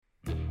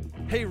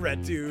Hey,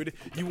 Red Dude,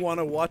 you want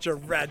to watch a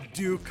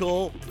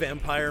Raducal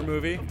vampire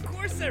movie? Of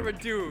course I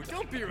redo.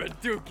 Don't be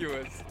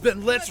ridiculous.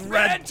 Then let's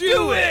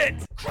Radu it!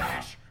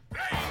 Crash!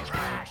 Bang!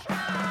 Crash!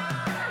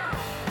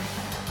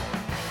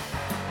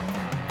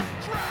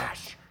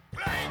 Crash!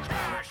 Bang!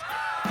 Crash!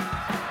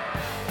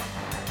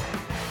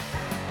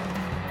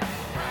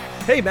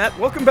 Hey, Matt,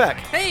 welcome back.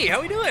 Hey,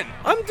 how we doing?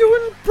 I'm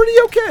doing pretty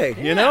okay,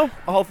 you Yeah. know,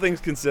 all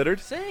things considered.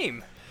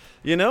 Same.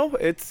 You know,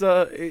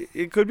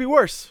 it could be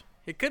worse.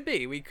 It could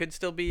be. We could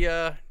still be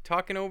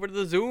talking over to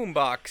the Zoom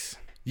box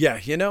Yeah,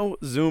 you know,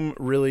 Zoom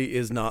really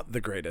is not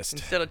the greatest.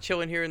 instead of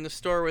chilling here in the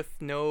store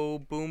with no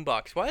boom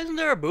box. Why isn't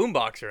there a boom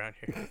box around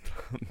here?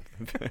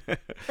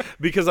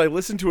 Because I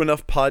listened to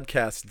enough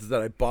podcasts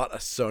that I bought a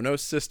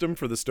Sonos system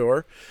for the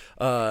store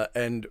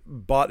and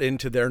bought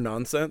into their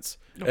nonsense.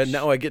 And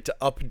now I get to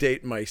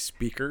update my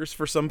speakers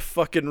for some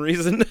fucking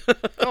reason.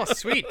 Oh,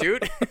 sweet,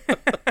 dude.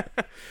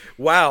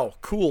 Wow,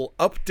 cool.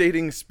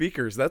 Updating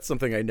speakers. That's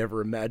something I never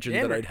imagined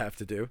Yeah, that man. I'd have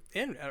to do.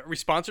 And are we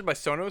sponsored by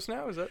Sonos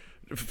now? Is that?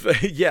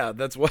 Yeah,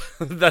 that's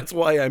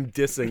why I'm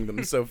dissing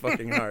them so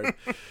fucking hard.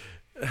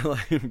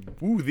 Like,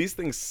 ooh, these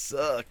things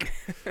suck.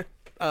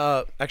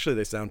 Actually,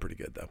 they sound pretty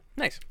good though.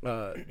 Nice.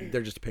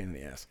 They're just a pain in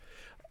the ass.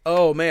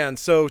 Oh man,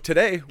 so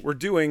today we're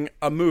doing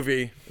a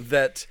movie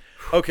that.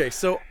 Okay,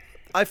 so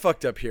I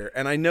fucked up here,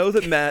 and I know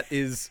that Matt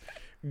is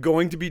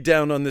going to be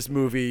down on this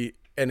movie,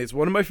 and it's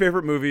one of my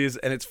favorite movies,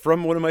 and it's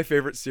from one of my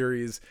favorite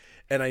series,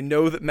 and I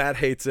know that Matt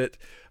hates it,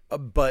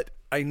 but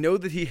I know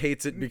that he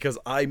hates it because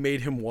I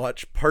made him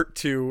watch part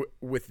 2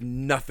 with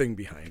nothing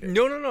behind it.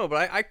 No,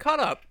 but I caught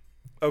up.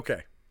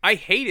 Okay. I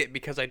hate it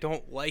because I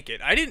don't like it.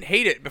 I didn't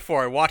hate it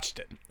before I watched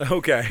it.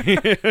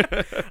 Okay.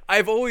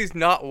 I've always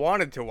not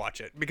wanted to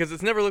watch it because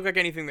it's never looked like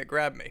anything that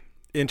grabbed me.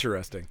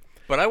 Interesting.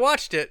 But I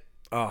watched it,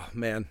 Oh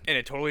man, and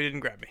it totally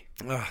didn't grab me.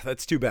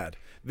 that's too bad.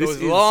 Those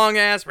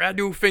long-ass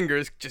Radu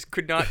fingers just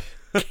could not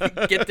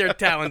get their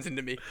talons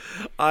into me.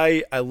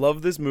 I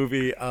love this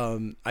movie.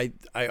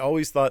 I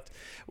always thought,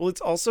 well,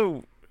 it's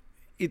slow.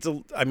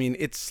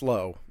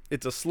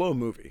 It's a slow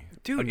movie.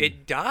 Dude,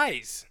 it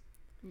dies.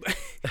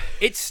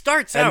 It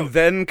starts out. And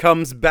then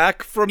comes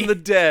back from the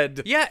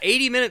dead. Yeah,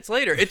 80 minutes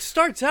later. It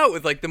starts out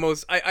with like the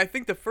most. I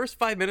think the first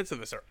 5 minutes of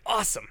this are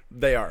awesome.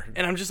 They are.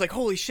 And I'm just like,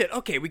 holy shit,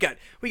 okay, we got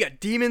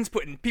demons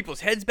putting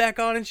people's heads back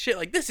on and shit.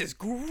 Like, this is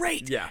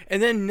great. Yeah.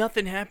 And then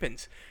nothing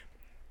happens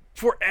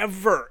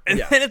forever. And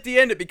Yeah. then at the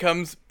end it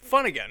becomes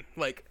fun again.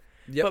 Like,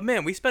 Yep. but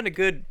man, we spent a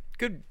good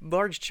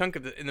large chunk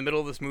of in the middle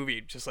of this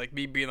movie just like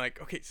me being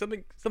like, okay,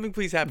 something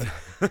please happen.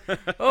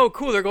 Oh,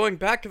 cool, they're going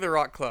back to the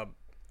rock club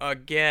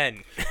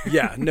again.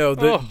 Yeah, no,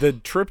 Oh. the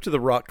trip to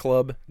the rock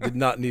club did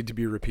not need to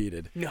be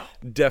repeated. No.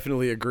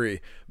 Definitely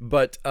agree.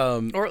 But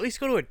Or at least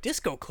go to a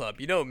disco club,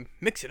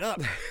 mix it up.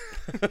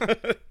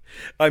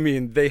 I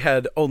mean, they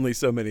had only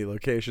so many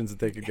locations that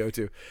they could go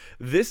to.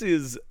 This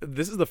is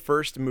the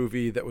first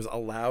movie that was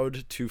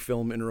allowed to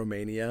film in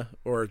Romania,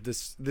 or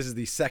this is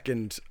the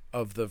second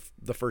of the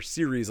first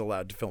series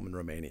allowed to film in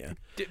Romania.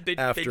 They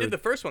did the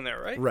first one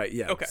there, right? Right,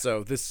 yeah. Okay.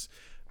 So this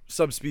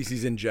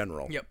subspecies in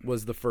general Yep.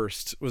 was the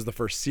first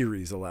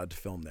series allowed to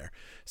film there.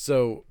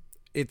 So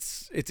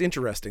it's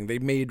interesting. They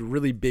made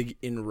really big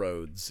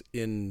inroads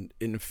in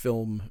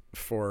film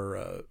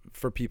for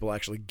people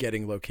actually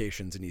getting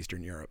locations in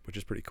Eastern Europe, which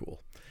is pretty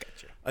cool.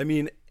 Gotcha. I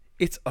mean,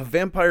 it's a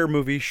vampire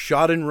movie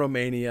shot in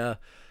Romania.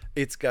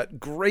 It's got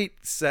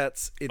great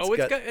sets.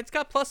 It's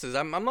got pluses.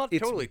 I'm not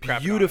It's totally crapping on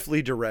it.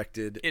 beautifully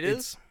directed. It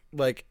It's is?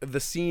 like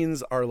the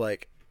scenes are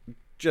like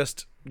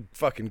just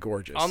fucking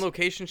gorgeous. On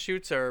location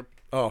shoots are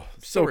Oh,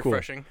 so cool.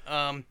 refreshing.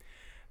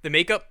 The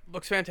makeup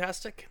looks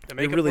fantastic. The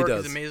makeup really work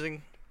does. is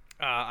amazing.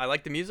 I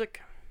like the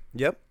music.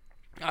 Yep.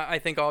 I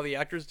think all the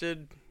actors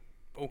did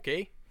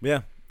okay,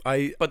 Yeah.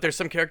 but there's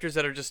some characters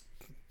that are just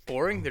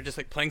boring. They're just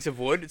like planks of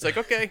wood. It's like,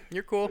 okay,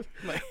 you're cool.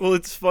 Like, Well,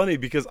 it's funny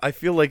because I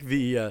feel like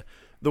the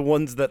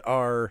ones that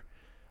are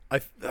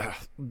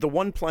the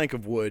one plank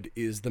of wood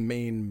is the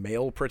main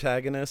male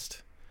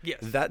protagonist. yes.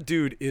 That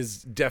dude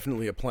is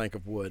definitely a plank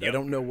of wood. I Yep.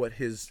 don't know what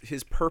his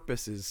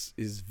purpose is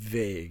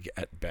vague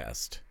at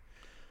best.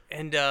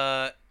 And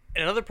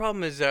another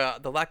problem is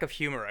the lack of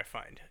humor, I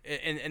find.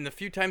 And the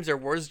few times there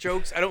was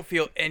jokes, I don't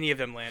feel any of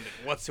them landed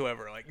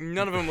whatsoever. Like,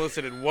 none of them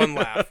elicited one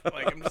laugh.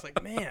 Like, I'm just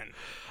like, man.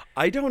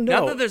 I don't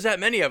know. Not that there's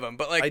that many of them,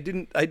 but like... I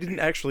didn't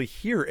actually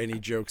hear any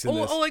jokes in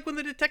this. Oh, like when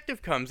the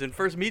detective comes and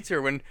first meets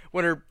her, when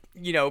her,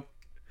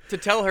 to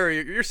tell her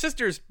your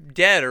sister's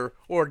dead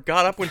or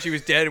got up when she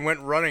was dead and went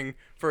running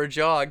for a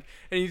jog,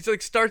 and he just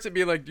like starts at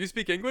being like, "Do you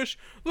speak English?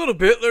 A little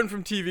bit. Learn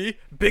from TV.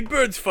 Big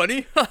Bird's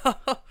funny."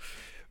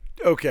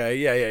 Okay,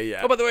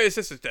 yeah. Oh, by the way, his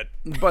sister's dead.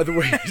 By the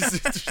way,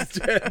 his sister's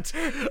dead.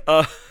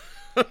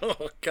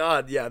 Oh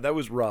God, yeah, that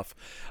was rough.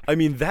 I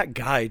mean, that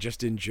guy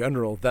just in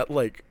general, that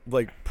like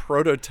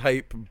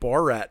prototype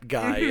Borat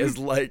guy is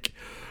like,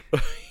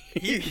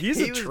 he's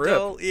he a was trip.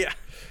 dull, yeah.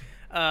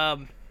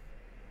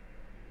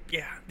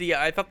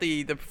 I thought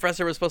the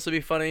professor was supposed to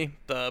be funny.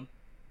 The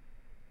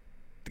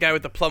guy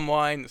with the plum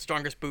wine, the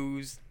strongest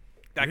booze,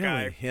 that Really?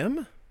 guy.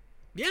 Him?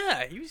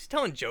 Yeah, he was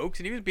telling jokes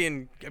and he was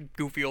being a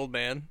goofy old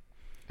man.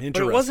 But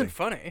Interesting. it wasn't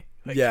funny.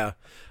 Like, Yeah,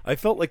 I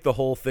felt like the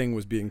whole thing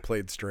was being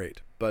played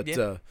straight, but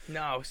no,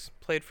 it was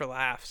played for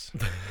laughs.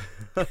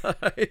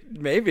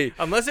 maybe.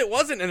 Unless it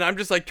wasn't, and I'm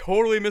just like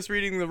totally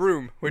misreading the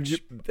room,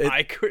 which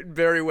I could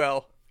very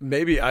well.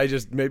 Maybe I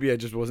just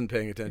wasn't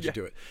paying attention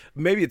to it.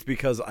 Maybe it's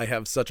because I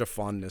have such a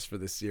fondness for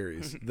this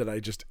series that I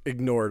just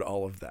ignored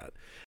all of that.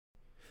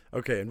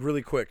 Okay, and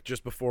really quick,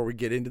 just before we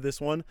get into this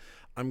one,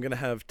 I'm going to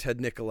have Ted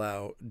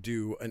Nicolau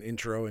do an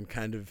intro and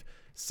kind of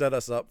set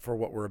us up for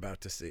what we're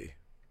about to see.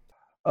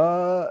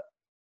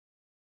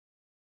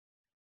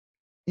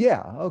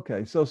 Yeah,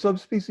 okay. So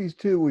Subspecies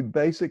 2, we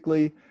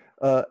basically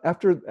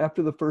after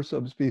the first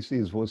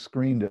Subspecies was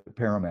screened at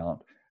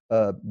Paramount,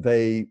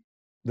 they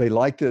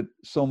liked it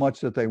so much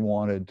that they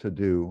wanted to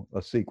do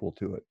a sequel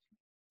to it.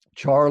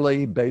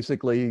 Charlie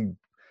basically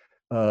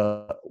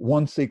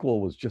one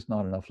sequel was just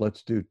not enough.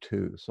 Let's do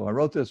two. So I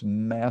wrote this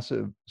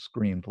massive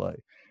screenplay,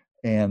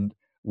 and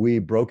we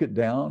broke it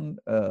down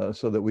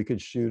so that we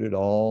could shoot it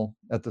all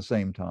at the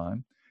same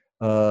time.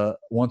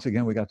 Once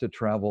again, we got to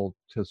travel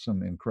to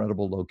some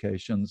incredible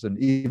locations and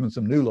even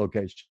some new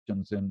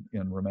locations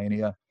in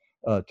Romania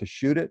to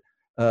shoot it.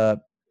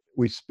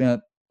 We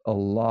spent a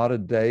lot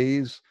of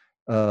days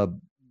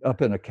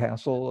up in a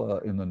castle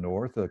in the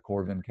north, a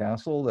Corvin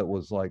Castle, that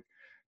was like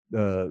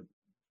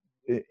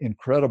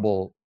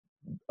incredible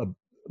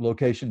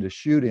location to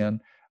shoot in.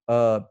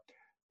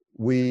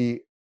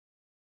 We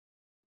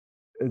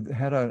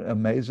had an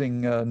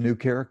amazing new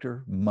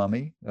character,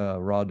 Mummy,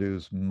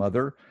 Radu's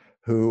mother,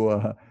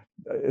 who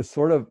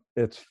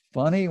it's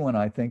funny when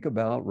I think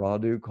about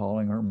Radu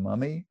calling her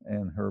Mummy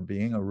and her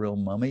being a real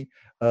mummy.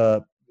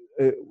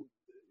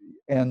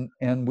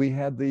 And we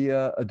had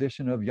the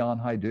addition of Jan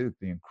Hajduk,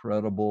 the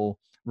incredible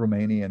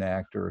Romanian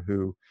actor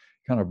who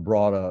kind of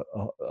brought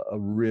a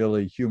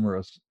really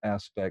humorous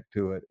aspect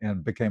to it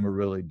and became a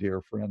really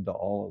dear friend to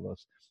all of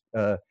us.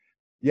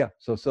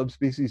 So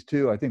Subspecies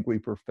 2, I think we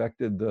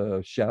perfected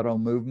the shadow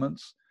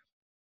movements.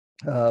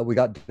 We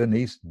got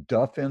Denise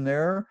Duff in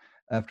there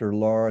after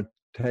Laura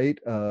Tate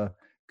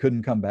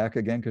couldn't come back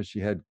again because she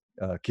had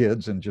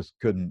kids and just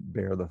couldn't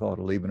bear the thought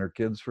of leaving her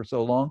kids for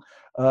so long.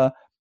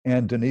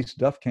 And Denise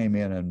Duff came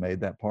in and made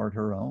that part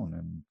her own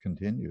and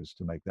continues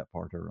to make that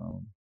part her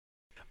own.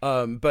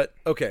 But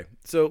okay,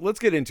 so let's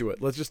get into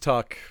it. Let's just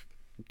talk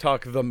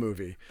the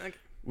movie. Okay.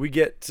 We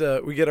get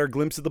our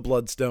glimpse of the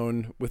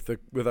Bloodstone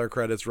with our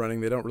credits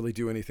running. They don't really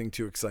do anything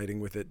too exciting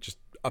with it, just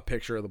a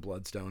picture of the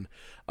Bloodstone.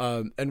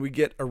 And we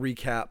get a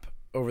recap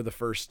over the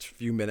first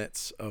few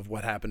minutes of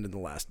what happened in the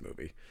last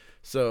movie.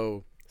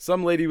 So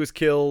some lady was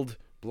killed,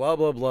 blah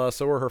blah blah.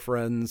 So were her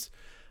friends.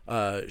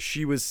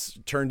 She was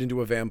turned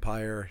into a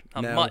vampire.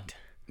 A mutt.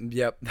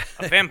 Yep.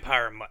 A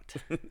vampire mutt.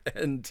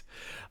 And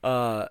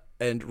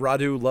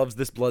Radu loves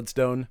this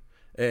Bloodstone,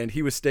 and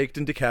he was staked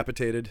and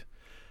decapitated.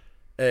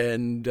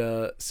 And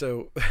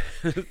so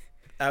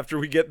after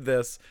we get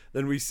this,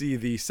 then we see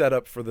the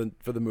setup for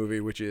the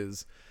movie, which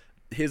is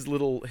his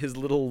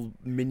little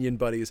minion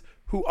buddies,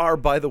 who are,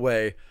 by the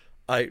way,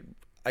 I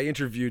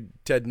interviewed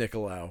Ted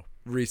Nicolau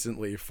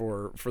recently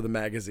for the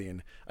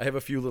magazine. I have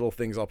a few little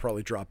things I'll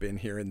probably drop in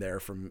here and there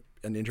from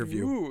an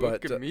interview. Ooh,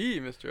 but look at me,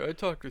 mister. I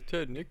talked with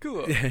Ted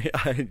Nicolau.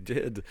 I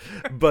did,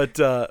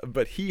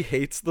 but he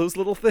hates those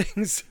little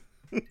things.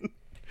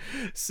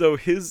 So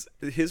his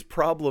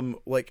problem,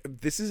 like,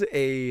 this is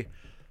a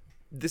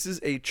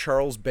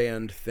Charles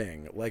Band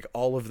thing, like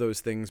all of those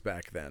things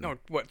back then. No,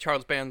 what,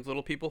 Charles Band's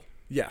Little People?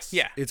 Yes.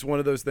 Yeah. It's one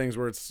of those things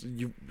where it's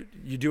you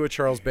do a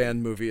Charles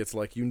Band movie, it's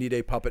like you need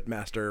a puppet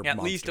master. Yeah,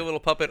 at least a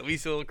little puppet, at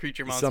least a little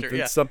creature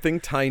monster.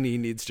 Something tiny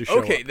needs to show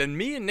up. Okay, then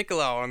me and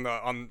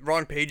Nicolau on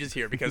wrong pages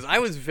here, because I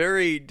was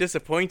very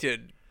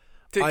disappointed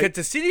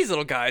to see these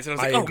little guys, and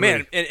I was like,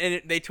 man,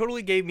 and they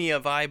totally gave me a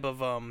vibe of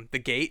the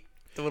Gate,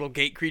 the little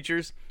Gate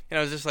creatures. And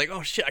I was just like,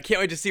 oh shit, I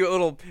can't wait to see what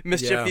little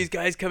mischief these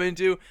guys come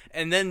into.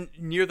 And then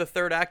near the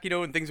third act,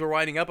 when things were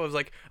winding up, I was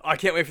like, oh, I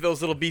can't wait for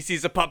those little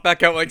beasties to pop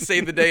back out, like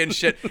save the day and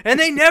shit. And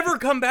they never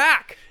come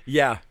back.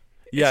 Yeah.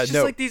 It's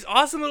just like these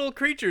awesome little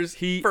creatures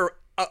for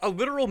a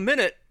literal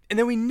minute, and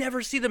then we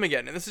never see them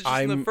again. And this is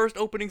just in the first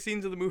opening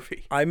scenes of the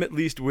movie. I'm at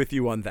least with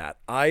you on that.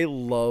 I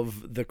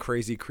love the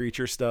crazy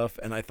creature stuff,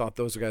 and I thought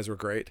those guys were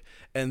great.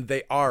 And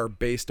they are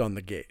based on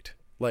the Gate.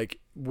 Like,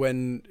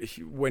 when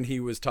he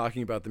was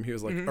talking about them, he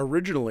was like,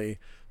 originally,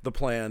 the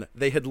plan,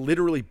 they had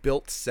literally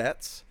built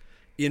sets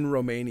in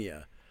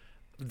Romania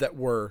that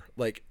were,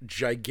 like,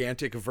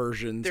 gigantic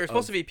versions. They were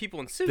supposed to be people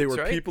in suits, They were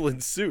right? people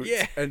in suits.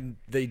 Yeah. And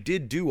they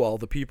did do all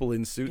the people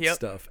in suits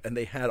stuff, and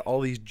they had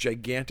all these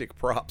gigantic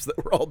props that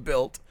were all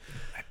built.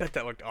 I bet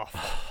that looked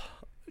awful.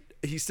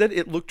 He said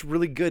it looked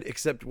really good,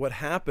 except what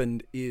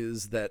happened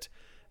is that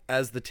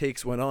as the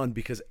takes went on,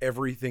 because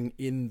everything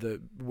in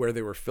where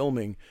they were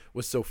filming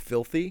was so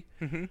filthy,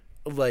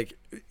 like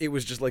it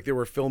was just like they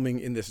were filming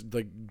in this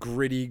like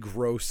gritty,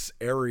 gross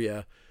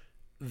area.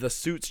 The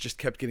suits just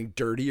kept getting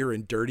dirtier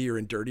and dirtier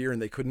and dirtier,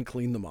 and they couldn't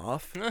clean them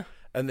off.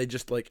 And they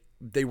just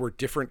they were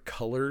different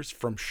colors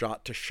from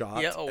shot to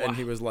shot. Yeah, and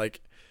he was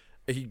like,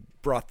 he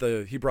brought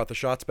the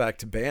shots back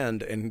to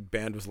Band, and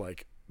Band was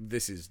like,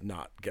 this is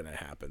not gonna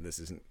happen. This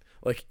isn't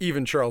like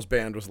even Charles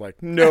Band was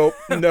like, nope,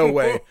 no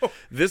way.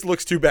 This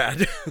looks too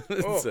bad.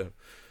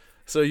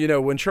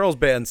 So when Charles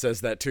Band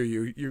says that to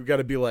you, you got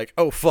to be like,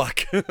 oh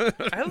fuck. I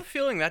have a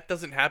feeling that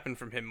doesn't happen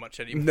from him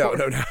much anymore.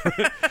 No.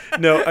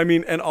 No, I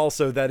mean, and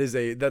also that is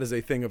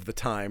a thing of the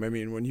time. I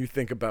mean, when you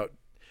think about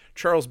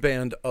Charles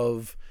Band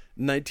of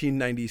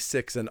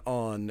 1996 and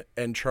on,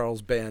 and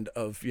Charles Band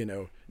of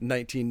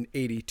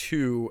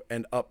 1982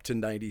 and up to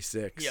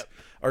 96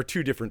 are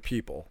two different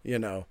people.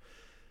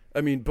 I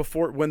mean,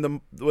 before when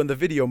the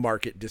video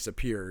market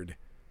disappeared,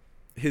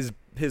 his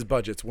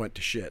budgets went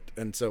to shit,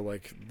 and so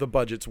like the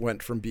budgets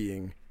went from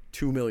being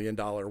 $2 million,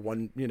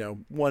 $1, $2,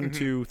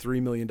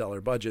 $3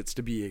 million budgets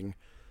to being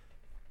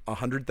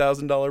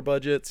 $100,000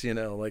 budgets.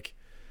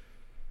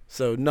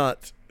 So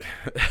not.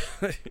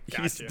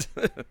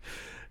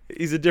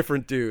 He's a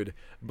different dude,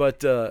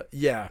 but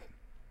yeah.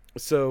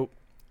 So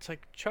it's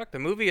like, Chuck, the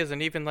movie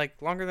isn't even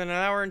like longer than an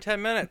hour and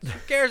 10 minutes. Who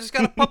cares? It's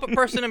got a puppet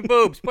person and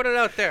boobs. Put it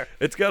out there.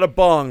 It's got a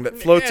bong that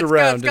floats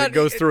around and it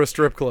goes through a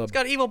strip club. It's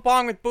got Evil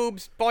Bong with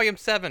Boobs, Volume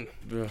 7.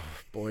 Oh,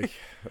 boy.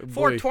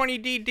 420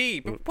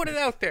 DD. But put it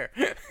out there.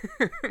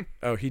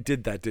 Oh, he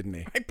did that, didn't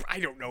he?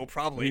 I don't know,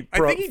 probably. I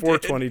think he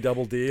 420 did.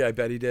 Double D. I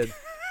bet he did.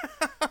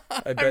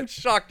 I'm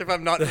shocked if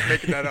I'm not just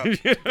making that up.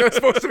 It's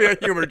supposed to be a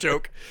humor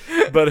joke.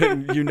 But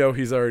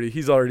he's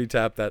already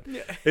tapped that.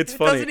 Yeah, it's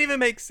funny. It doesn't even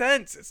make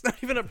sense. It's not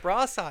even a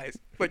bra size.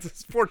 But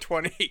it's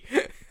 420.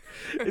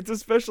 It's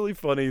especially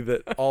funny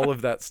that all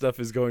of that stuff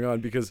is going on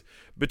because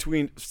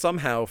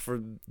somehow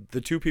for the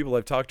two people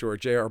I've talked to are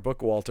J.R.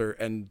 Bookwalter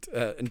and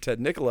Ted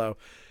Nicolau,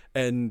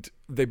 and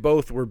they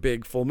both were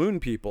big Full Moon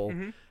people,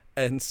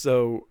 and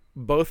so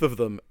both of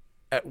them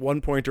at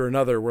one point or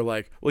another were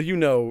like, well,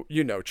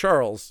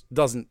 Charles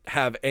doesn't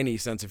have any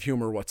sense of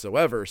humor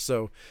whatsoever,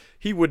 so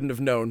he wouldn't have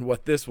known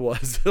what this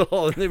was at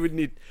all, and they would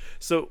need.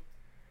 So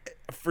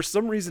for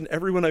some reason,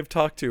 everyone I've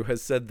talked to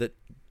has said that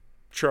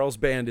Charles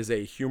Band is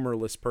a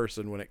humorless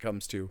person when it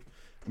comes to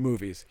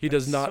movies.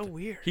 That's so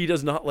weird. He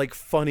does not like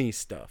funny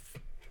stuff,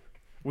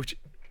 which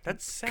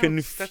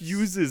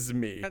confuses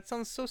me. That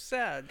sounds so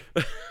sad.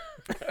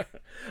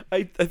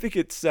 I think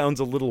it sounds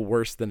a little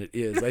worse than it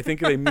is. I think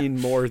they mean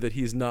more that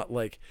he's not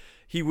like,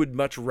 he would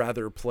much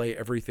rather play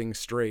everything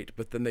straight,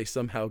 but then they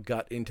somehow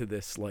got into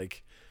this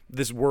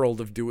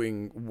world of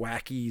doing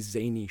wacky,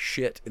 zany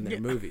shit in their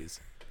movies.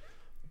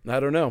 I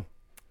don't know.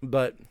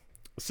 But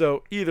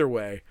so either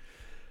way,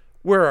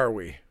 where are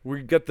we?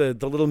 We got the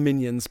little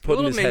minions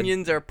putting his head. Little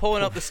minions are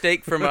pulling out the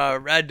steak from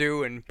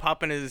Radu and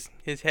popping his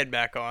head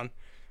back on.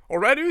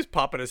 Or Radu's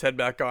popping his head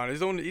back on.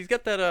 He's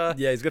got that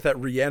he's got that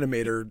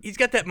reanimator. He's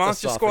got that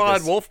Monster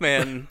Squad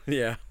Wolfman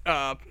yeah.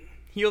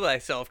 Heal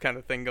thyself kind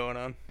of thing going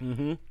on.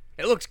 Mm-hmm.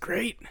 It looks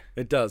great.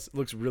 It does. It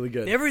looks really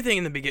good. Everything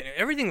in the beginning,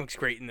 everything looks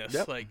great in this.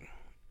 Yep. Like,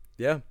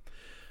 yeah.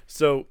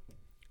 So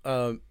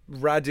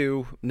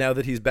Radu, now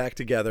that he's back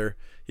together,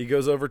 he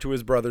goes over to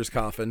his brother's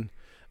coffin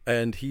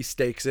and he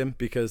stakes him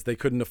because they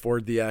couldn't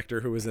afford the actor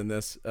who was in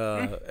this,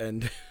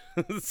 and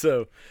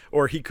so,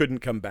 or he couldn't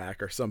come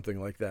back or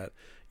something like that.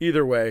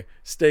 Either way,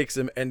 stakes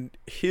him, and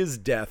his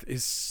death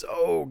is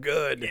so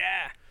good.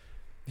 Yeah.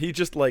 He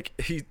just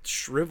he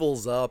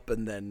shrivels up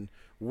and then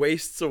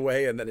wastes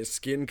away, and then his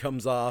skin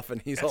comes off,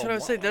 and he's That's what I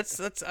was saying. That's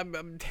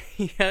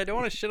yeah, I don't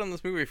want to shit on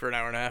this movie for an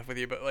hour and a half with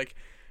you, but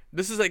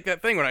this is like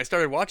that thing when I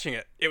started watching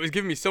it. It was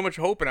giving me so much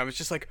hope, and I was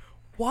just like,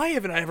 why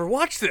haven't I ever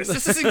watched this?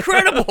 This is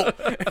incredible.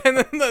 And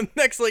then the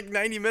next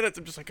 90 minutes,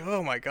 I'm just like,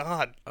 oh my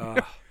god.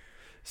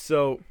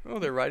 So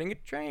they're riding a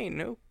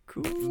train. Oh,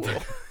 cool.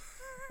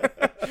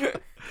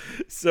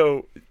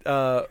 So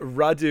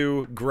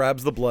Radu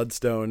grabs the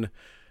bloodstone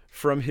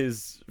from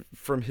his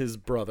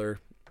brother.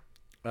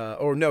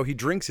 He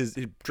drinks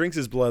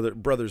his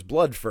brother's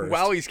blood first.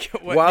 While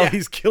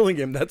he's killing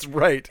him. That's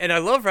right. And I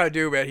love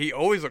Radu, man. He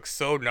always looks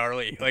so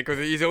gnarly.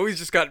 He's always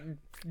just got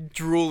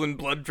drool and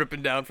blood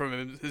dripping down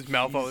from his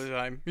mouth all the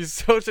time. He's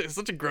such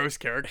a gross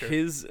character.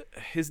 His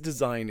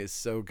design is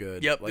so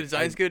good. Yep, the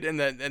design's good,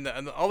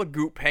 and all the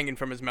goop hanging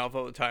from his mouth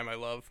all the time. I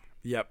love.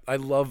 Yep, I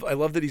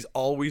love that he's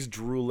always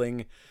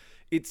drooling.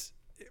 It's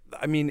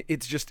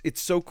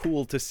so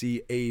cool to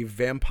see a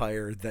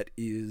vampire that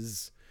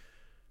is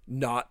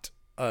not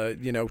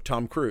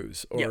Tom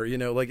Cruise or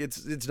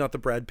it's not the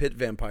Brad Pitt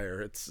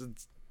vampire. It's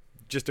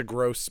just a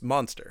gross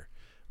monster,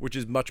 which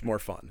is much more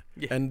fun.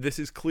 Yeah. And this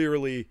is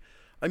clearly,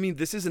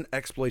 this is an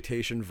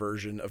exploitation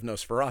version of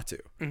Nosferatu.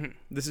 Mm-hmm.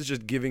 This is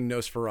just giving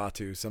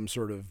Nosferatu some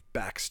sort of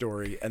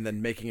backstory and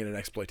then making it an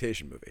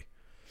exploitation movie,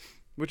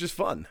 which is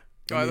fun.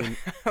 I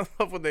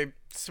love when they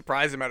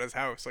surprise him at his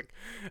house.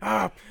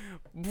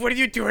 What are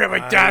you doing at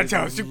my dad's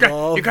house? You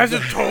guys are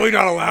totally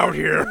not allowed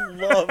here. I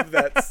love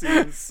that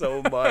scene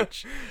so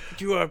much.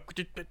 You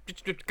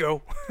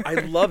go. I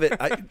love it.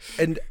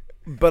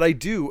 But I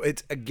do.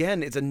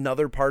 It's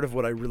another part of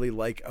what I really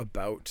like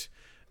about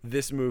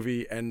this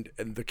movie and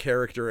the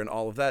character and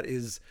all of that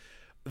is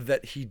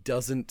that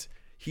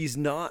he's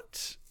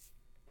not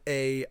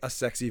a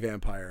sexy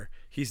vampire.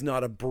 He's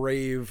not a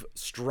brave,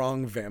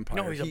 strong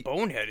vampire. No, he's a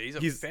bonehead. He's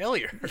a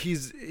failure.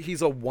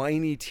 He's a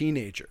whiny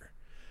teenager.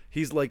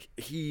 He's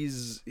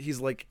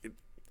just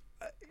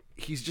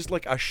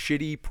like a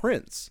shitty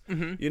prince.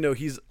 You know,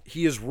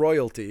 he is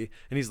royalty,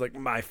 and he's like,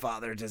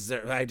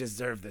 I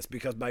deserve this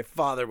because my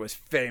father was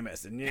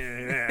famous, and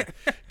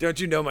don't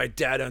you know my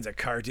dad owns a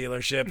car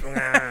dealership?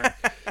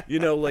 You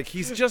know, like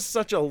he's just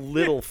such a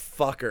little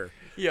fucker.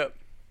 Yep.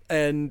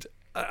 And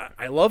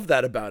I love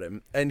that about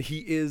him. And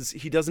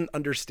he doesn't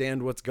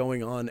understand what's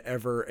going on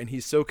ever. And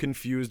he's so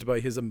confused by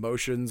his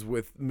emotions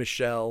with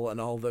Michelle and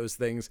all those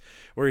things,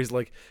 where he's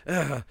like,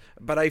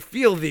 but I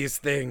feel these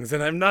things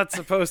and I'm not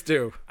supposed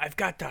to. I've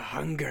got the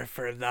hunger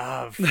for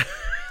love.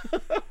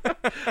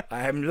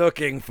 I'm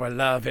looking for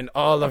love in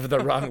all of the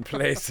wrong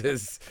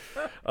places.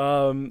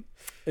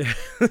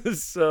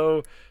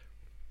 So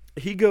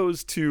he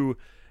goes to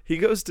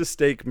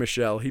stake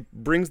Michelle. He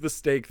brings the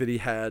stake that he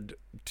had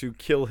to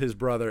kill his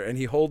brother, and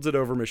he holds it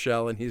over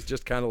Michelle, and he's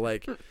just kind of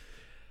like,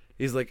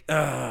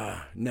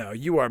 no,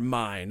 you are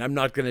mine. I'm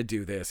not going to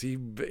do this. He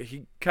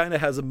kind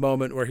of has a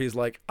moment where he's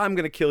like, I'm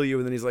going to kill you.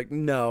 And then he's like,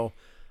 no,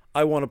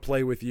 I want to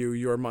play with you.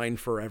 You're mine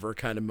forever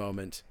kind of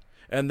moment.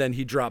 And then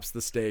he drops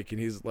the stake,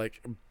 and he's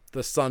like,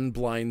 the sun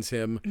blinds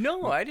him.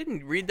 No, I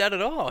didn't read that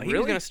at all. He was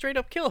Really? going to straight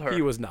up kill her.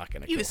 He was not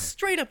going to kill He was her.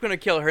 straight up going to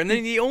kill her. And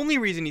then the only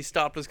reason he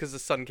stopped was because the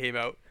sun came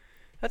out.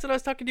 That's what I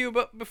was talking to you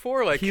about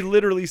before. Like, He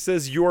literally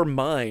says, you're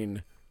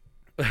mine.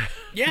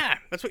 yeah,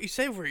 that's what you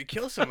say before you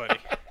kill somebody.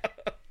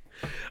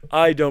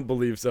 I don't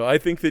believe so. I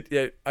think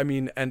that,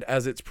 and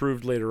as it's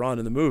proved later on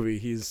in the movie,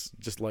 he's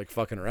just like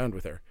fucking around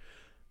with her.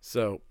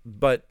 So,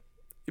 but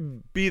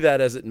be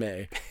that as it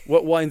may,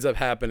 what winds up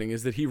happening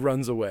is that he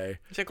runs away.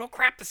 He's like, oh,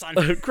 crap, the sun.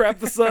 Crap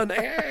the sun.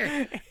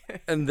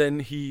 And then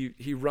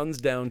he runs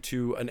down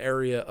to an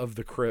area of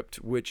the crypt,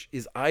 which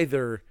is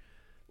either...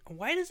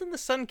 Why doesn't the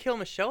sun kill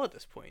Michelle at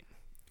this point?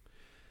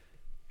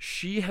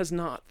 She has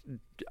not...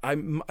 I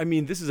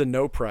mean, this is a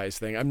no prize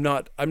thing. I'm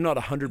not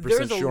 100%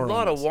 There's sure a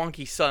lot on of this.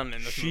 wonky sun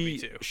in this movie,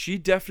 too. She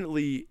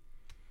definitely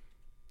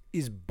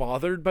is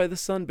bothered by the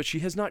sun, but she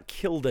has not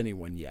killed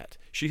anyone yet.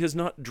 She has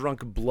not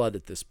drunk blood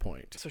at this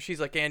point. So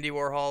she's like Andy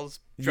Warhol's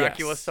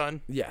Dracula's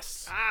son?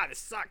 Yes. Ah, this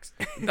sucks.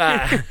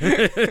 Ah.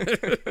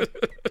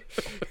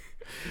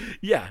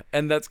 Yeah,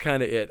 and that's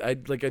kind of it. I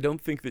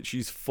don't think that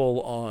she's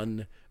full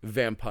on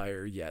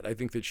vampire yet. I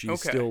think that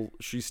she's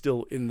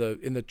still in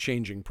the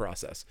changing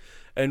process.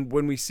 And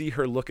when we see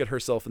her look at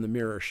herself in the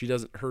mirror, she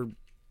doesn't her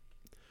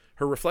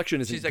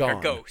reflection isn't She's like gone.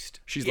 a ghost.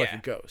 She's like Yeah.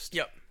 a ghost.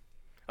 Yep.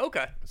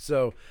 Okay.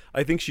 So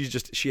I think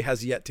she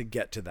has yet to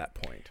get to that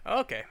point.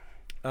 Okay.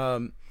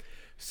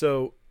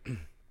 So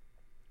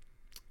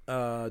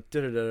oh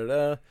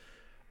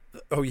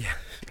yeah,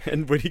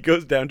 and when he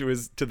goes down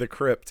to the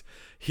crypt,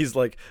 he's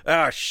like,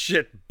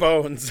 shit,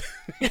 bones.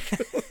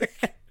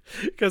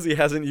 Because he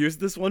hasn't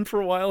used this one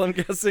for a while, I'm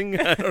guessing.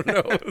 I don't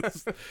know.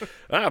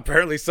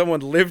 Apparently someone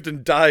lived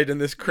and died in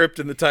this crypt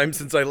in the time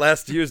since I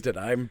last used it.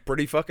 I'm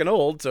pretty fucking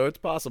old, so it's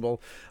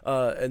possible.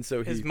 And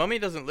so His mummy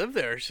doesn't live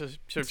there, so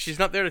she's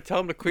not there to tell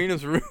him to clean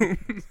his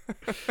room.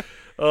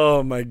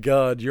 Oh my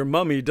God, your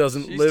mummy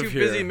doesn't She's live too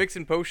here. busy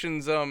mixing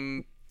potions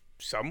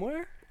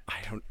somewhere?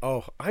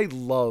 I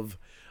love...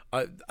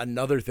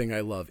 another thing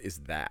I love is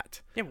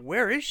that. Yeah,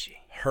 where is she?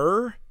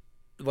 Her,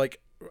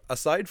 like,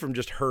 aside from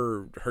just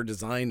her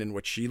design and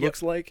what she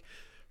looks like,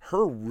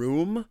 her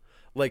room,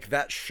 like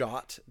that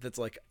shot that's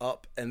like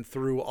up and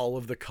through all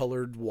of the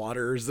colored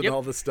waters and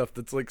all the stuff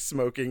that's like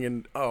smoking,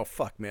 and oh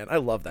fuck man, I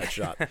love that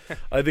shot.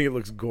 I think it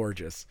looks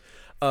gorgeous.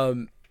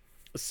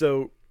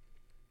 So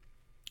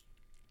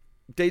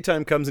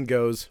daytime comes and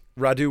goes.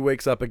 Radu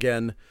wakes up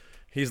again.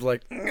 He's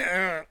like,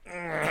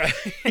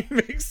 he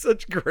makes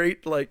such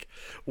great, like,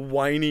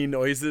 whiny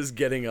noises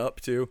getting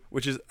up, too,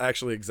 which is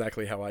actually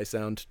exactly how I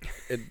sound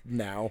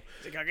now.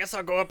 He's like, I guess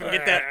I'll go up and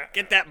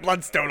get that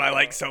bloodstone I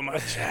like so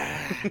much.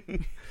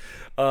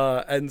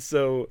 And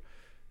so,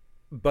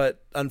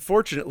 but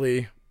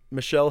unfortunately,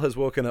 Michelle has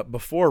woken up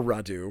before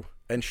Radu,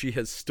 and she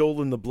has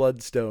stolen the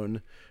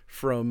bloodstone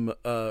from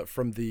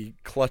the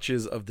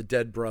clutches of the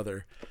dead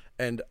brother.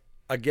 And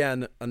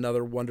again,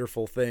 another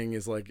wonderful thing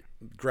is like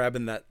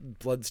grabbing that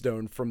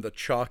bloodstone from the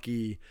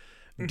chalky,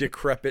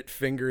 decrepit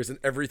fingers, and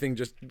everything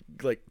just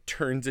like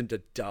turns into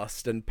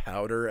dust and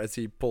powder as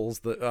he pulls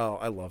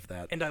I love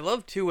that. And I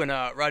love too when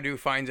Radu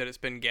finds that it's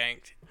been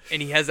ganked,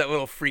 and he has that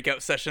little freak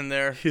out session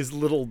there. His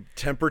little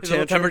temper His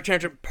little tantrum. temper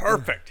tantrum,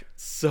 perfect.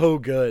 So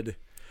good.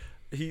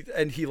 He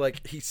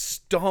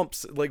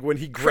stomps, like when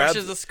he grabs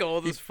Crushes the skull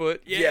with his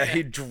foot. Yeah,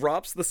 he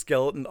drops the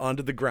skeleton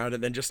onto the ground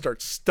and then just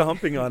starts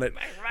stomping on it.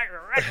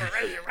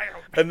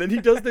 And then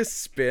he does this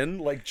spin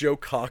like Joe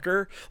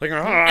Cocker. Like,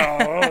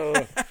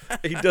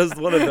 he does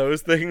one of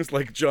those things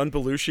like John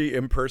Belushi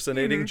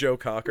impersonating Joe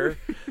Cocker.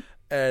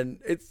 And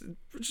it's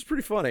just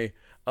pretty funny.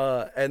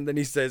 And then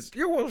he says,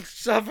 "You will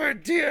suffer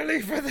dearly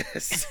for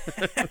this."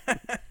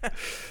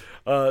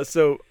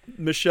 So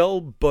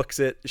Michelle books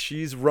it.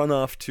 She's run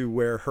off to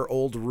where her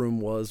old room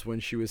was when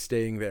she was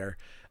staying there.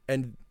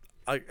 And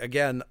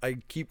I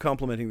keep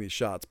complimenting these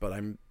shots, but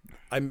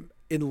I'm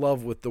in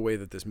love with the way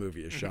that this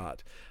movie is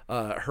shot.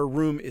 Her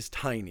room is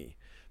tiny.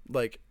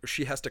 Like,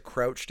 she has to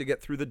crouch to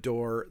get through the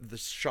door. The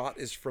shot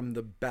is from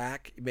the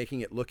back,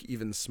 making it look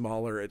even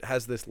smaller. It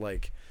has this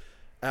like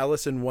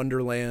Alice in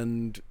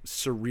Wonderland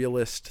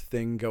surrealist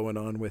thing going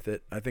on with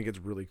it. I think it's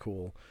really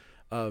cool.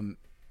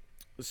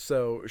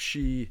 So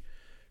she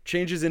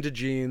changes into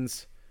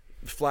jeans,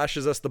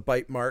 flashes us the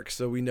bite mark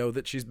so we know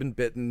that she's been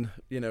bitten,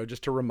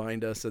 just to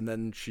remind us, and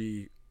then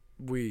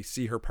we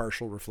see her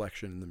partial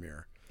reflection in the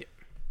mirror.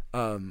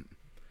 Yeah.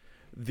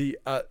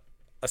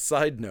 A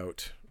side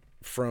note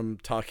from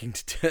talking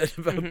to Ted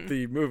about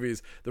the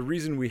movies, the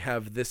reason we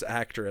have this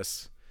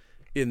actress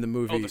in the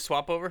movie, the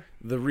swap over?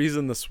 The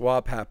reason the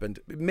swap happened,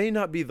 it may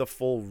not be the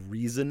full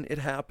reason it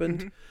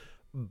happened,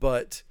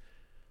 but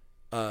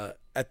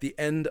at the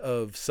end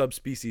of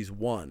Subspecies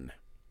 1,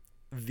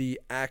 the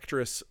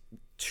actress,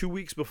 2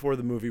 weeks before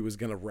the movie was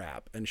going to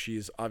wrap, and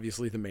she's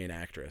obviously the main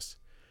actress,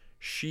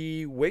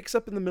 she wakes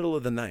up in the middle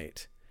of the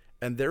night,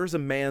 and there's a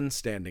man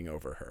standing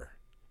over her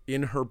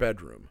in her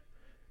bedroom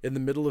in the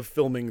middle of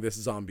filming this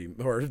zombie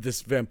or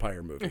this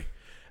vampire movie.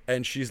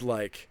 And she's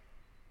like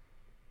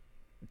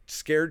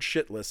scared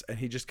shitless, and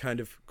he just kind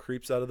of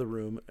creeps out of the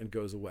room and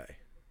goes away.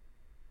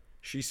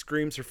 She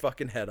screams her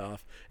fucking head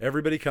off.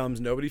 Everybody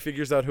comes. Nobody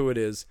figures out who it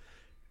is.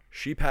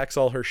 She packs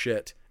all her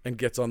shit and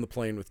gets on the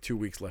plane with 2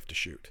 weeks left to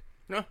shoot.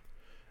 No.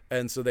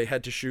 And so they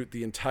had to shoot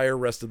the entire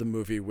rest of the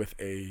movie with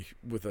a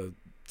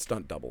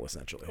stunt double,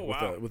 essentially. Oh,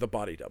 wow. With a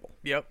body double.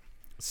 Yep.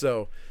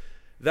 So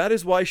that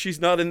is why she's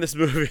not in this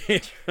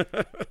movie.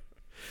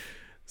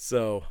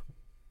 So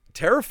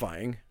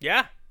terrifying.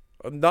 Yeah.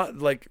 Not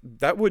like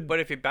that would. But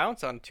if you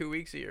bounce on 2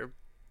 weeks of your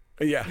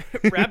Yeah.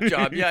 rap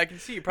job, yeah, I can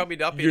see you probably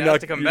not being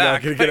asked to come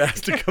back. You're not going to get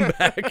asked to come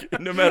back,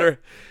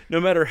 no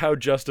matter how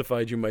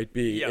justified you might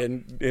be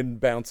in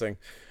bouncing.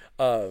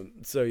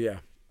 So yeah,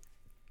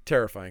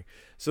 terrifying.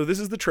 So this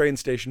is the train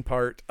station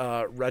part.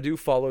 Radu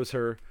follows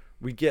her.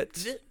 We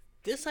get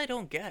this I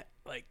don't get.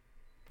 Like,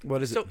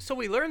 what is it? So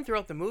we learn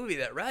throughout the movie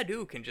that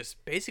Radu can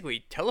just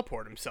basically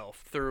teleport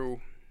himself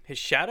through his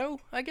shadow,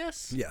 I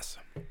guess. Yes.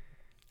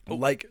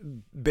 Like,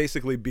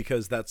 basically,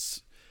 because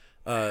that's.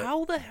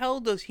 How the hell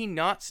does he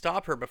not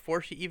stop her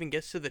before she even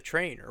gets to the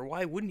train? Or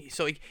why wouldn't he?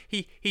 So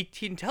he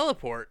can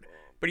teleport,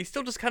 but he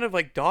still just kind of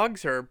like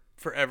dogs her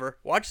forever,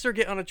 watches her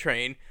get on a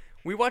train.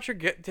 We watch her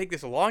take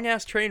this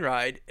long-ass train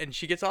ride, and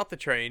she gets off the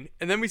train,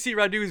 and then we see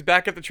Radu's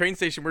back at the train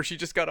station where she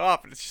just got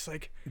off, and it's just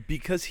like...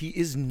 Because he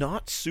is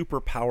not super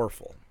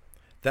powerful.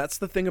 That's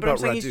the thing but about I'm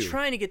saying Radu. He's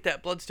trying to get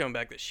that bloodstone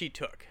back that she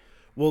took.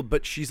 Well,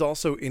 but she's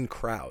also in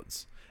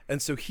crowds,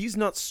 and so he's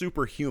not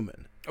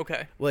superhuman.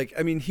 Okay. Like,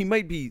 I mean, he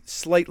might be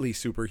slightly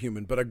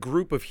superhuman, but a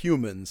group of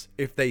humans,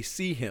 if they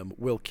see him,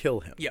 will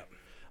kill him. Yep.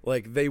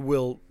 Like, they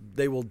will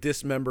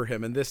dismember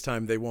him, and this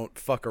time they won't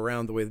fuck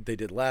around the way that they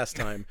did last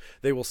time.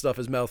 They will stuff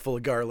his mouth full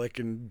of garlic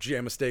and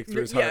jam a stake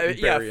through his heart and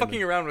bury him.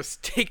 Fucking around with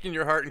stake in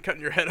your heart and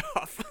cutting your head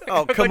off.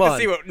 Oh, I'd come like on.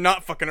 to see what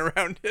not fucking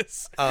around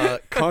is.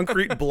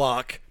 Concrete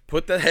block.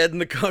 Put the head in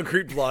the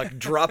concrete block.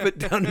 Drop it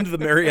down into the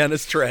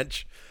Marianas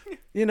Trench.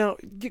 You know,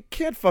 you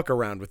can't fuck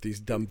around with these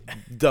dumb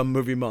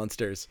movie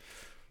monsters.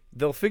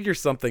 They'll figure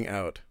something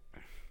out.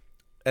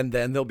 And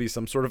then there'll be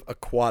some sort of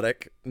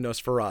aquatic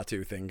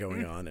Nosferatu thing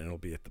going on, and it'll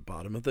be at the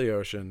bottom of the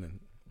ocean.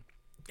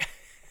 And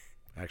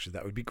actually,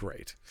 that would be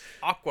great.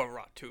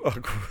 Aquaratu.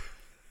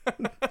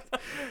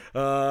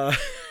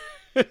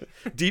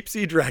 Deep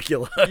sea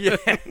Dracula.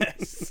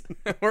 Yes.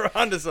 We're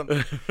onto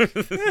something.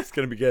 This is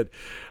going to be good.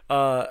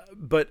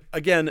 But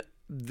again,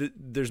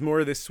 there's more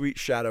of this sweet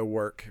shadow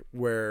work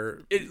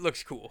where... It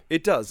looks cool.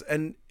 It does.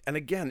 And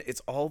again, it's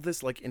all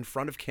this like in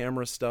front of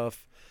camera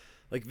stuff.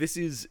 Like this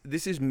is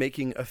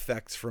making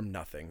effects from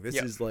nothing.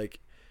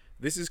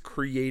 This is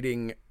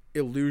creating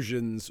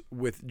illusions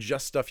with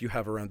just stuff you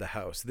have around the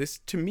house. This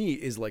to me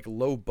is like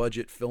low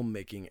budget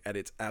filmmaking at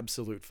its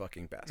absolute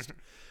fucking best.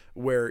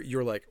 Where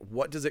you're like,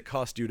 what does it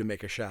cost you to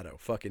make a shadow?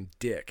 Fucking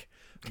dick.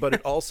 But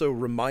it also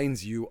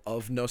reminds you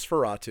of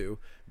Nosferatu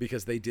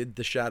because they did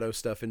the shadow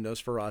stuff in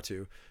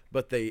Nosferatu,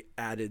 but they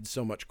added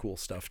so much cool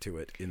stuff to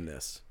it in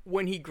this.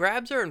 When he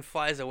grabs her and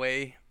flies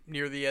away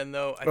near the end,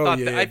 though, I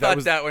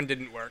thought that one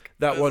didn't work.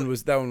 That one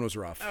was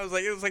rough. I was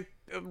like, it was like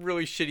a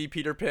really shitty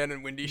Peter Pan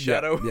and Windy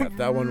Shadow. Yeah,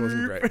 that one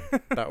wasn't great.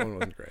 That one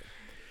wasn't great.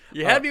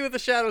 You had me with the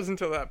shadows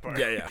until that part.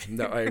 Yeah.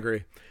 No, I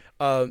agree.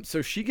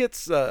 So she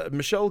gets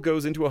Michelle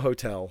goes into a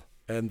hotel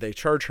and they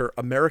charge her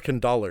American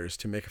dollars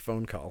to make a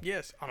phone call.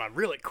 Yes, on a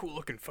really cool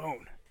looking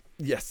phone.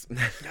 Yes.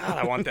 God,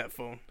 I want that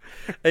phone.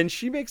 And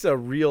she makes a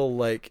real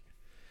like.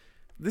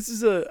 This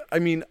is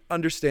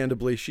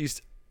understandably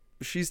she's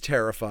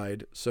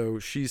terrified, so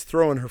she's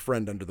throwing her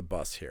friend under the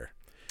bus here.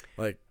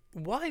 Like,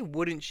 why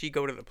wouldn't she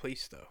go to the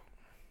police though?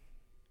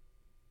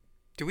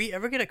 Do we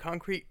ever get a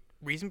concrete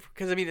reason for?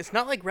 Because I mean, it's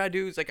not like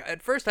Radu's like.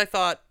 At first, I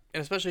thought,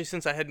 and especially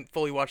since I hadn't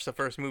fully watched the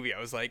first movie, I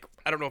was like,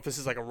 I don't know if this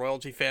is like a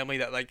royalty family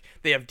that like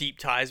they have deep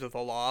ties with the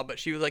law. But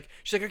she's like,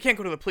 I can't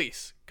go to the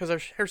police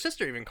because her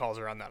sister even calls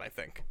her on that, I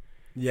think.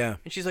 Yeah.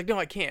 And she's like, no,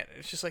 I can't.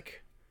 It's just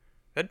like,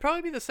 That'd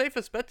probably be the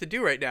safest bet to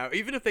do right now.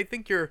 Even if they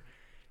think you're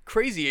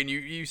crazy and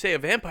you say a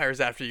vampire's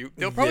after you,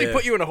 they'll probably Yeah.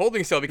 put you in a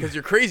holding cell because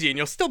you're crazy and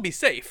you'll still be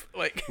safe.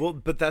 Like, Well,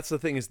 but that's the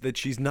thing, is that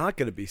she's not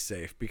going to be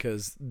safe,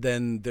 because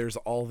then there's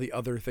all the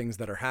other things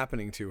that are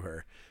happening to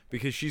her,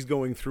 because she's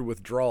going through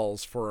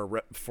withdrawals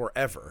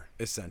forever,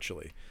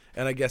 essentially.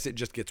 And I guess it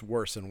just gets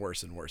worse and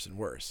worse and worse and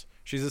worse.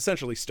 She's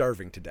essentially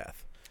starving to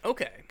death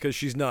okay. because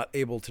she's not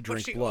able to But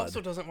drink she blood.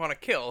 also doesn't want to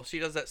kill. She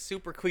does that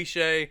super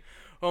cliche,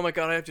 oh my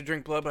god, I have to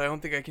drink blood, but I don't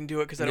think I can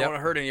do it because I don't Yep. want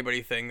to hurt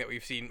anybody thing that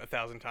we've seen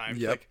 1,000 times.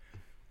 Yep. Like,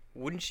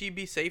 wouldn't she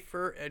be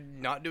safer at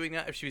not doing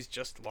that if she was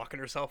just locking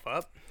herself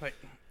up? Like,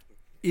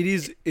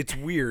 It's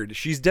weird.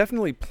 She's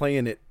definitely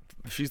playing it.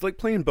 She's like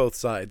playing both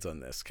sides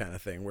on this kind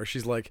of thing, where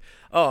she's like,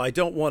 oh, I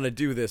don't want to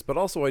do this, but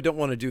also I don't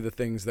want to do the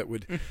things that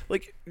would,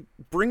 like,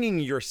 bringing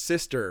your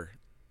sister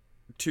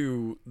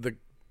to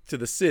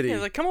the city. yeah,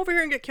 like, come over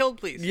here and get killed,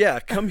 please. Yeah,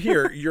 come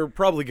here. You're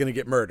probably going to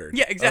get murdered.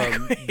 Yeah,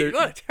 exactly. There-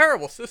 What a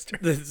terrible sister.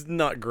 That's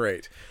not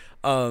great.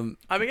 I'm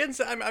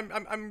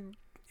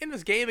in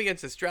this game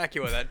against this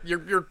Dracula that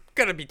you're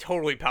gonna be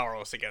totally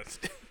powerless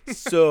against.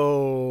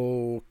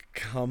 So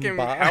come Can we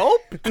by.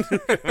 help?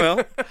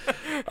 Well,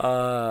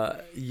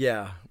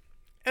 yeah.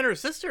 And her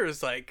sister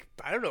is like,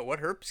 I don't know what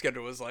her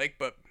schedule was like,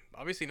 but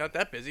obviously not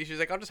that busy. She's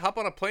like, I'll just hop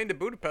on a plane to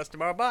Budapest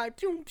tomorrow. Bye.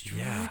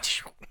 Yeah.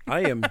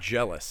 I am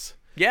jealous.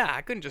 Yeah,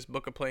 I couldn't just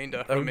book a plane to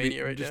That would be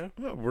Romania right just,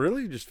 now. oh,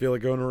 really? You just feel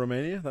like going to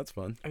Romania? That's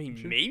fun. I mean,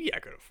 maybe I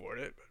could afford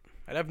it, but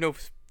I'd have no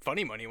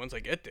funny money once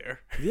I get there.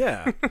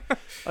 Yeah.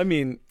 I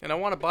mean, And I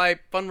want to buy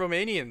fun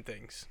Romanian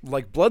things,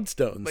 like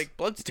bloodstones. like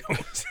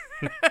bloodstones.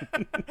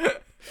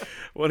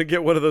 Want to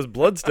get one of those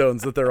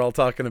bloodstones that they're all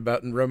talking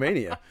about in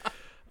Romania.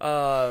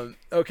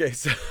 Okay,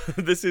 so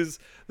this is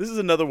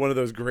another one of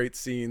those great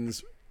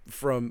scenes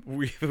from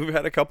we've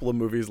had a couple of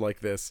movies like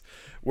this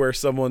where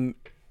someone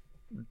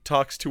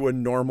talks to a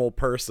normal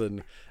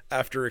person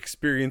after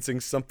experiencing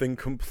something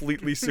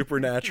completely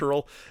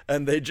supernatural,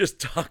 and they just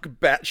talk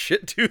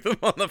batshit to them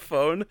on the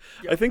phone.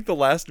 I think the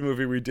last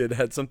movie we did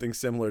had something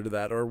similar to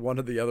that, or one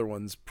of the other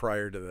ones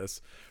prior to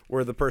this,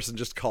 where the person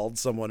just called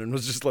someone and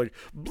was just like,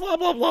 blah,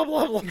 blah, blah,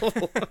 blah,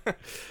 blah.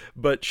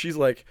 But she's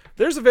like,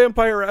 there's a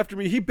vampire after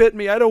me. He bit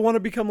me. I don't want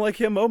to become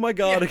like him. Oh my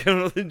God.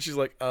 And she's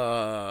like,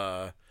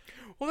 Well,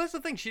 that's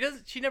the thing.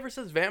 She never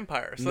says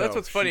vampire, so that's No,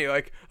 what's funny.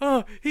 Like,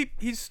 oh,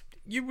 he's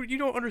you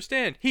don't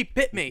understand. He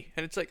bit me,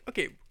 and it's like,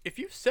 okay, if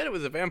you said it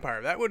was a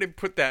vampire, that would have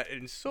put that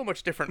in so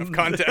much different of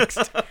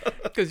context.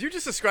 Because you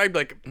just described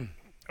like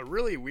a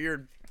really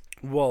weird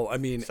well, I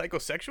mean,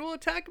 psychosexual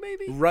attack,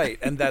 maybe. right.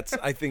 And that's,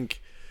 I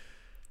think,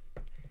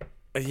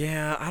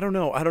 yeah, I don't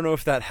know. I don't know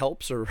if that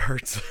helps or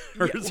hurts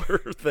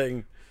her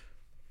thing.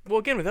 Well,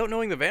 again, without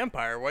knowing the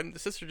vampire, why didn't the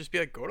sister just be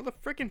like, go to the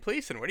freaking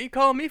police, and what are you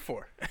calling me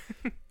for?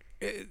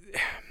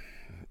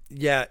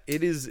 Yeah,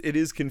 it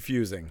is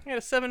confusing. I got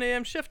a 7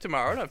 a.m. shift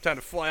tomorrow. I don't have time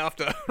to fly off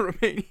to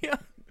Romania.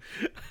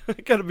 I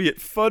gotta be at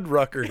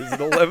Fuddruckers at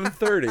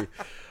 11:30.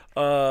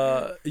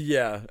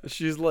 Yeah,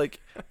 she's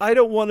like, I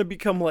don't want to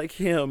become like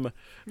him,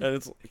 and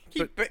it's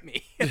He bit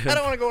me. I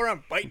don't want to go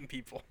around biting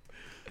people.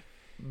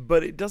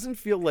 but it doesn't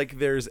feel like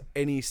there's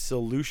any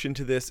solution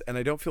to this, and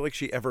I don't feel like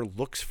she ever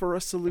looks for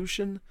a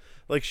solution.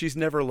 Like, she's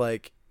never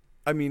like,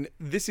 I mean,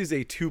 this is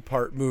a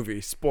 2-part movie,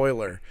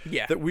 spoiler,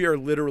 Yeah. that we are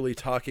literally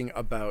talking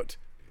about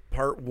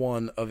part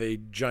 1 of a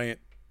giant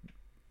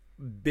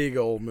big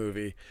old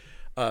movie,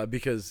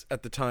 because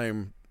at the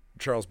time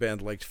Charles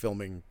Band liked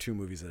filming 2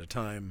 movies at a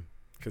time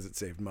because it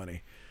saved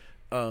money.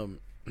 But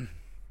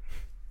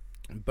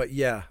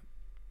yeah,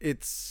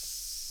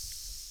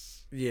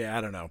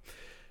 I don't know.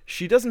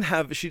 She doesn't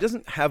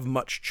have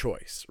much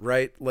choice,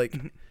 right? Like,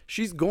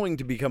 she's going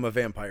to become a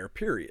vampire,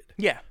 period.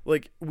 Yeah.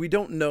 Like, we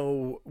don't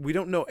know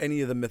any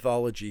of the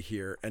mythology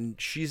here,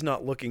 and she's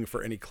not looking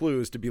for any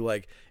clues to be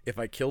like, if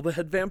I kill the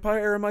head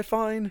vampire, am I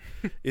fine?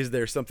 Is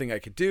there something I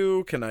could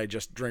do? Can I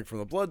just drink from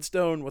the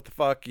bloodstone? What the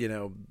fuck? You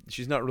know,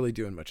 she's not really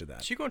doing much of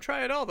that. She gonna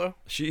try it all, though.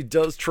 She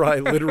does try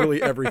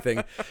literally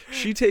everything.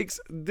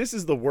 This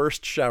is the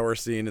worst shower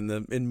scene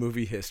in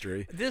movie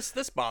history. This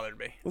bothered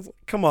me.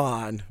 Come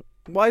on.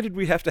 Why did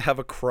we have to have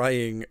a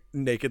crying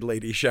naked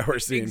lady shower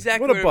scene?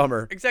 Exactly. What a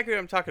bummer. Exactly what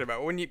I'm talking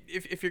about. When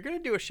if you're gonna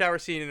do a shower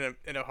scene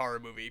in a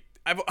horror movie,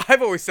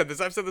 I've always said this.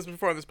 I've said this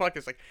before on this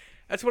podcast. Like,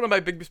 that's one of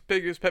my biggest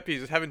pet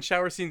peeves is having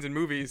shower scenes in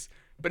movies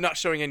but not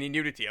showing any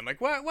nudity. I'm like,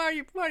 why are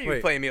you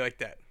Wait. playing me like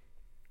that?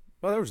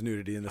 Well, there was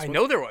nudity in this I one.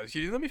 know there was.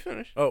 You didn't let me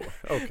finish. Oh,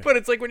 okay. But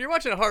it's like when you're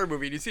watching a horror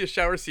movie and you see a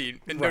shower scene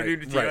and no Right,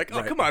 nudity, right, you're like, oh,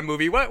 right. come on,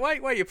 movie. Why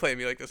are you playing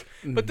me like this?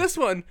 But this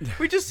one,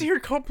 we just see her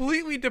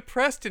completely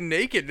depressed and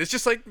naked. It's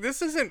just like,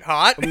 this isn't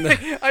hot.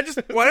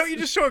 Why don't you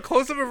just show a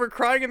close-up of her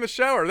crying in the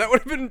shower? That would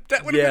have been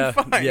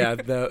fine. Yeah,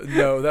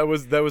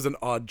 that was an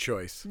odd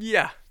choice.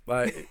 Yeah.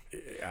 I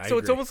So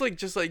it's agree. almost like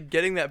just like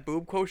getting that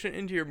boob quotient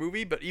into your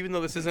movie, but even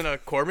though this isn't a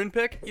Corman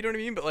pick, you know what I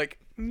mean? But like,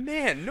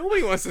 man,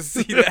 nobody wants to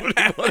see Nobody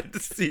that. wanted to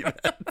see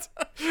that.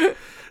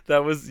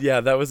 That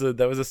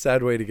was a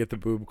sad way to get the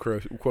boob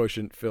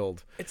quotient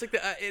filled. It's like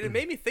it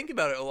made me think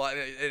about it a lot,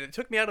 and it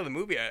took me out of the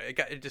movie.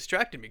 It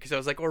distracted me because I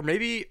was like, or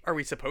maybe are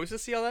we supposed to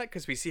see all that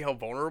because we see how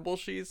vulnerable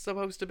she's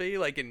supposed to be,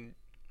 like in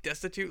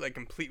destitute, like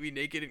completely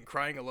naked and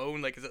crying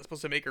alone. Like, is that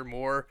supposed to make her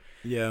more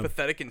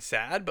pathetic and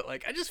sad? But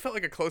like, I just felt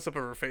like a close up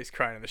of her face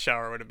crying in the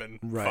shower would have been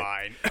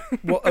fine.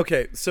 Well,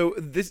 okay, so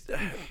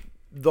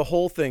the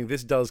whole thing,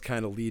 this does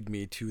kind of lead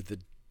me to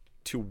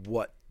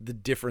what the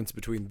difference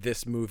between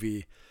this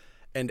movie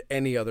and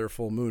any other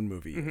Full Moon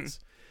movie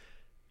is.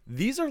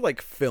 These are like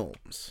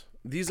films.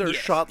 These are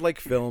shot like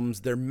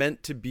films. They're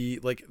meant to be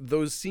like,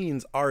 those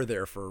scenes are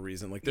there for a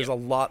reason. Like, there's a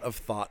lot of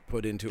thought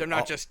put into it. They're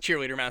not just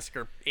Cheerleader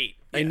Massacre 8.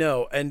 I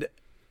know, and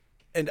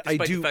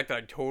Despite I do. the fact that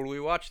I totally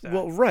watched that.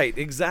 Well, right,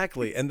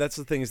 exactly, and that's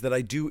the thing, is that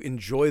I do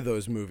enjoy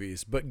those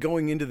movies. But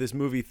going into this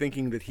movie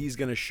thinking that he's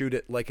going to shoot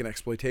it like an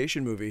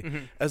exploitation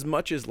movie, as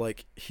much as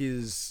like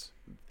his,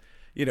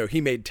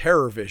 he made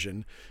Terror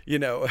Vision.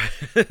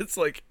 It's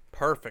like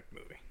perfect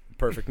movie.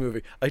 perfect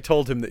movie. I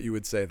told him that you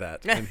would say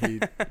that, and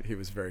he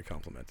was very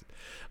complimented.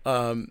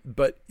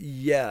 But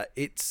yeah,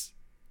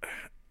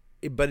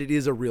 but it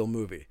is a real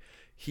movie.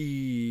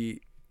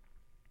 He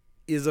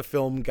is a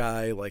film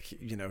guy. Like,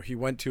 he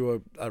went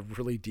to a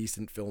really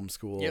decent film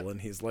school,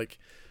 and he's like,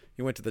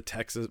 he went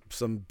to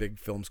some big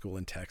film school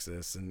in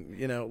Texas,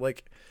 and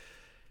like,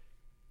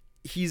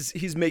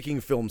 he's making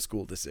film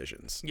school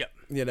decisions.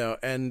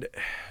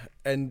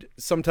 And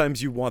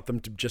sometimes you want them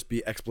to just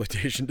be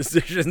exploitation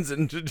decisions,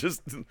 and to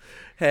just,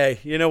 hey,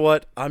 you know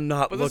what? I'm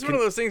not But looking. this is one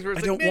of those things where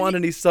it's I like, don't want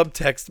any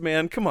subtext,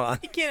 man. Come on.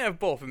 You can't have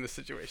both in this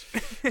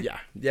situation. Yeah.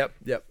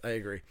 Yep. I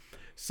agree.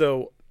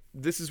 So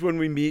this is when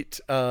we meet.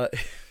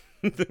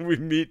 We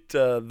meet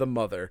the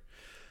mother.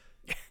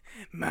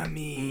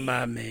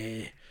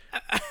 Mommy.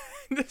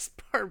 This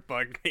part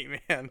bugged me,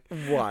 man.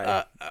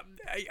 Why?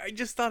 I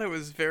just thought it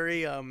was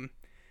very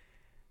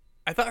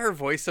I thought her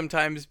voice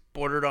sometimes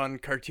bordered on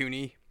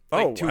cartoony.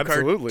 Like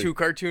absolutely. Too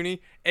cartoony.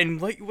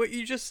 And like what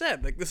you just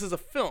said, like, this is a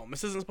film.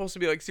 This isn't supposed to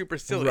be like super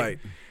silly. Right.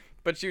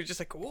 But she was just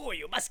like, "Oh,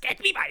 you must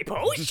get me my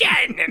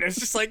potion," and it's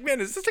just like,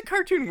 man, is this a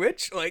cartoon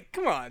witch? Like,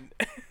 come on.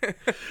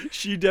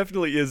 She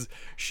definitely is.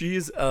 She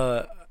is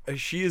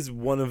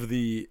one of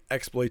the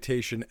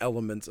exploitation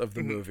elements of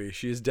the movie.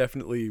 She is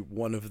definitely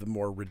one of the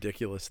more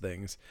ridiculous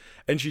things,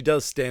 and she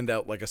does stand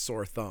out like a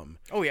sore thumb.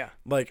 Oh yeah.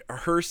 Like,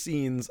 her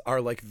scenes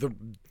are like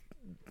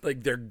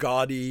they're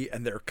gaudy,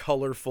 and they're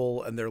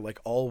colorful, and they're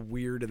like all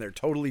weird, and they're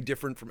totally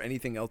different from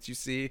anything else you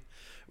see,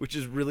 which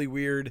is really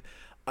weird.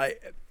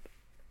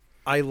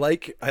 I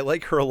like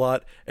her a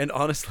lot, and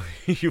honestly,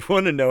 you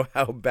want to know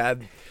how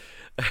bad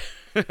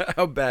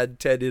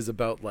Ted is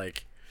about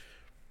like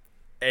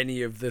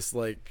any of this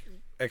like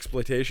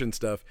exploitation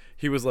stuff.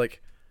 He was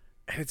like,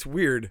 and it's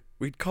weird,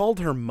 we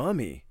called her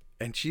Mummy,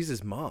 and she's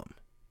his mom.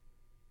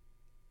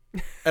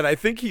 And I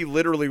think he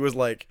literally was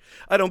like,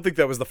 I don't think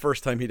that was the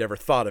first time he'd ever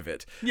thought of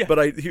it. Yeah. But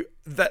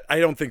I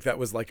don't think that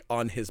was like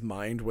on his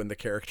mind when the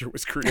character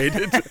was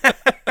created.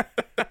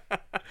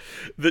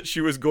 That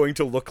she was going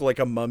to look like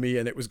a mummy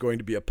and it was going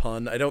to be a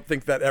pun. I don't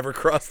think that ever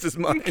crossed his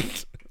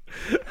mind.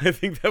 I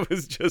think that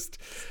was just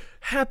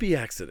happy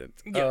accident.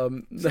 Yeah.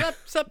 So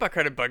that part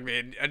kind of bugged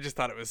me. I just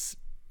thought it was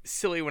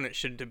silly when it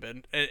shouldn't have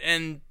been,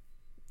 and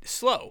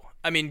slow.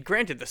 I mean,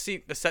 granted, the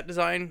set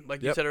design,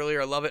 like you said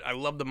earlier, I love it. I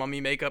love the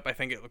mummy makeup. I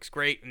think it looks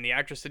great, and the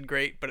actress did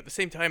great. But at the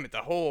same time,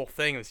 the whole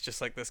thing was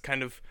just like this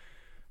kind of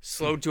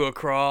slow to a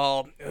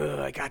crawl.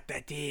 Oh, I got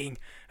that thing.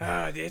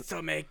 Oh,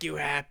 this'll make you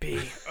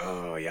happy.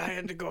 Oh, yeah, I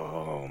had to go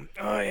home.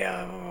 Oh,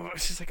 yeah. Oh.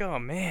 It's just like, oh,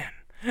 man.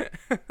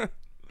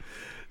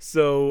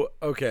 So,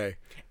 okay.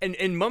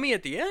 And Mummy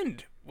at the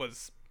end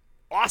was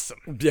awesome.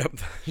 Yep.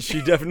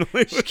 She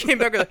definitely She came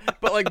back with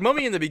that. But like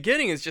Mummy in the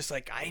beginning is just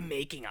like, I'm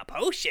making a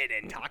potion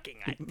and talking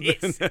like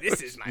this.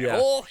 This is my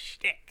whole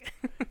shtick.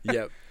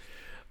 Yep.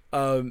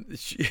 I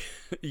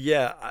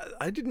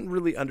didn't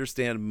really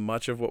understand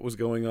much of what was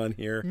going on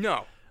here.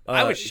 No.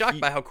 I was shocked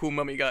by how cool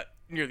Mummy got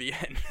near the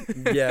end.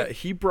 Yeah,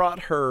 he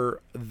brought her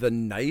the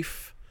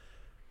knife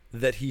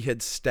that he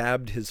had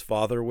stabbed his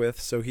father with,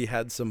 so he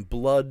had some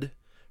blood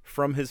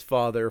from his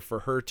father for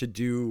her to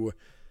do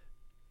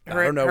I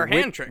don't know, her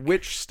hand trick.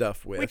 Witch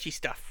stuff with. Witchy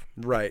stuff.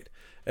 Right.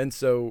 And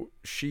so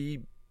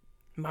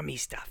Mummy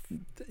stuff.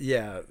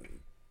 Yeah,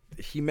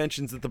 he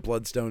mentions that the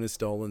bloodstone is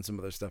stolen, some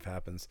other stuff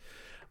happens.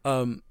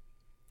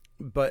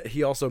 But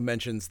he also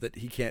mentions that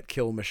he can't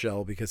kill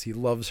Michelle because he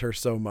loves her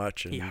so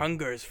much. And he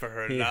hungers for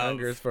her love. He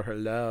hungers for her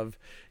love.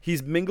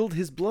 He's mingled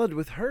his blood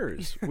with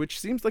hers, which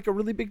seems like a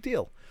really big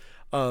deal.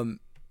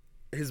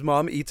 His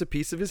mom eats a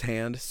piece of his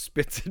hand,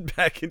 spits it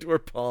back into her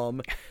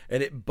palm,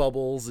 and it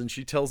bubbles, and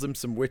she tells him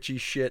some witchy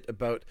shit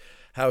about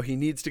how he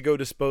needs to go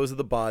dispose of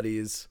the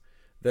bodies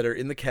that are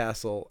in the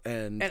castle,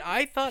 and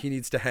I thought he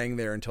needs to hang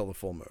there until the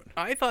full moon.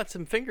 I thought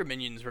some finger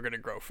minions were going to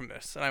grow from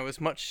this, and I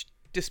was much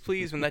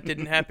displeased when that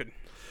didn't happen.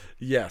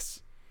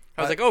 Yes.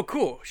 I was like, oh,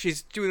 cool.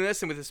 She's doing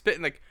this and with a spit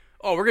and like,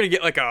 oh, we're gonna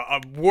get like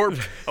a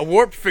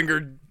warped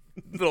fingered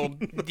little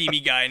Demi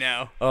guy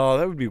now. Oh,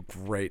 that would be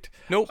great.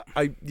 Nope.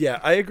 I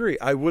agree.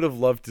 I would have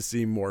loved to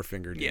see more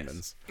finger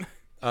Yes.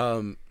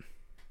 demons.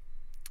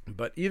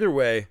 But either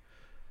way,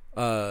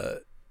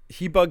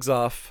 he bugs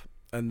off,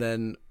 and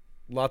then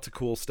lots of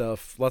cool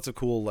stuff, lots of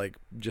cool like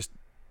just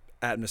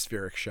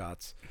atmospheric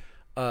shots.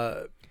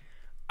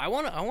 I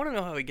wanna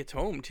know how he gets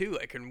home too,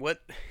 like and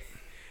what,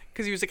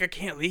 because he was like, I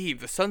can't leave.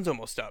 The sun's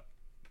almost up,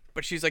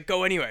 but she's like,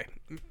 go anyway.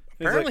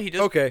 Apparently like, he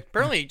just okay.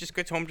 Apparently he just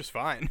gets home just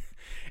fine,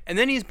 and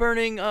then he's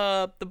burning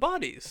the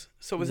bodies.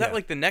 So was that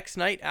like the next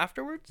night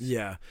afterwards?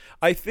 Yeah,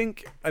 I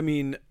think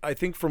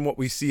from what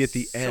we see at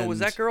the end. So was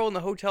that girl in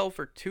the hotel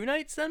for 2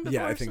 nights then? Before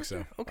Yeah, I her think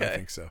sister? so. Okay. I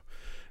think so.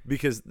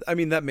 Because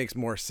that makes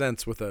more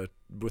sense with a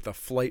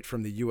flight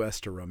from the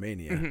U.S. to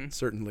Romania. It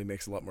certainly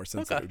makes a lot more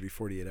sense that it would be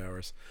 48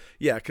 hours.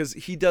 Yeah, because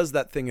he does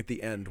that thing at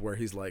the end where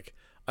he's like,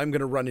 "I'm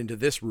gonna run into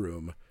this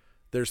room.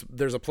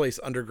 There's a place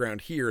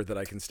underground here that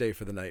I can stay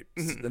for the night,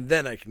 and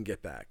then I can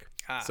get back."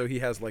 So he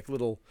has like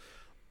little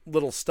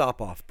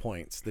stop off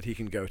points that he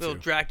can go Little to.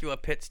 Dracula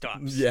pit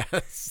stops.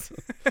 Yes,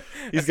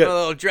 He's got a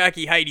little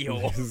Dracky hidey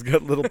hole. he's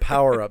got little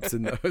power ups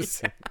in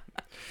those.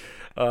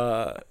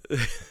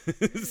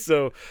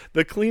 So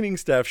the cleaning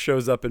staff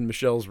shows up in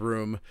Michelle's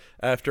room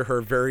after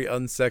her very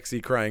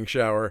unsexy crying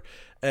shower,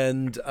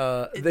 and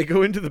they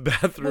go into the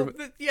bathroom.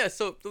 Well,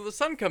 so the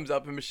sun comes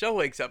up and Michelle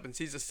wakes up and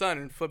sees the sun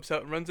and flips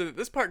out and runs in it.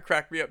 This part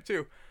cracked me up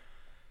too.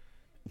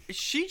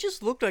 She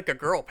just looked like a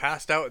girl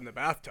passed out in the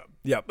bathtub.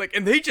 Yep. Like,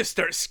 and they just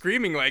start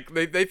screaming like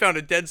they found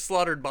a dead,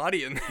 slaughtered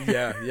body in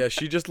there. Yeah,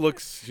 she just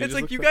looks. It's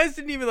like you guys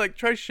didn't even like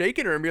try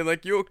shaking her and being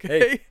like, "You okay?"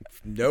 Hey,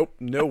 nope,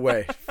 no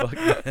way. Fuck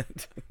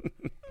that.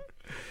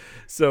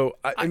 So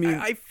I mean,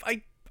 I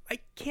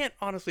can't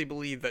honestly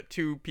believe that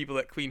 2 people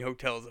that clean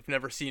hotels have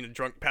never seen a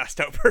drunk,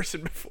 passed out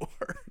person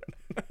before.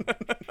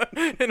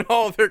 In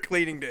all of their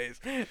cleaning days,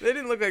 they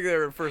didn't look like they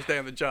were first day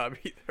on the job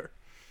either.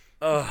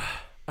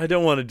 I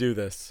don't want to do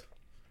this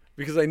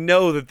because I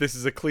know that this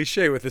is a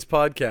cliche with this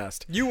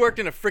podcast. You worked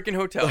in a freaking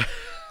hotel.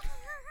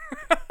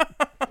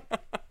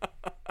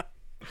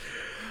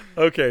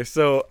 Okay,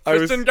 so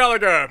Tristan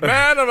Gallagher,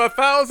 man of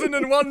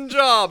 1,001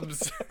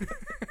 jobs.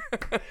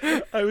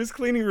 I was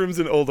cleaning rooms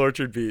in Old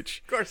Orchard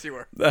Beach. Of course you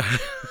were.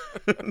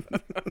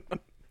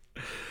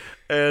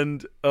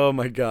 And oh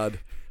my god,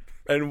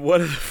 and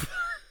what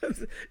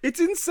it's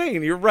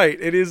insane. You're right,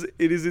 it is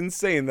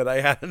insane that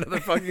I had another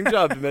fucking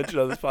job to mention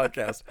on this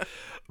podcast.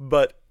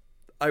 But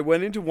I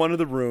went into one of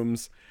the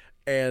rooms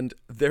and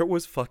there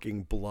was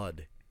fucking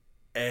blood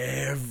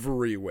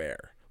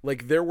everywhere.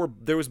 Like there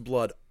was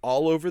blood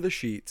all over the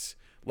sheets.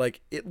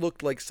 Like it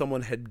looked like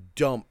someone had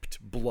dumped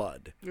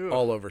blood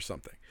all over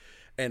something.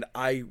 And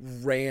I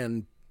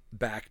ran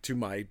back to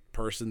my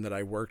person that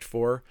I worked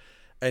for,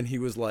 and he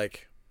was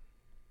like,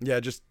 "Yeah,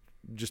 just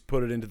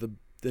put it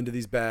into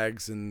these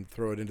bags and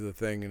throw it into the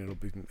thing,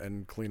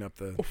 and clean up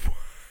the."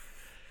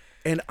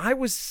 And I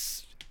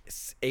was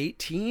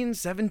 18,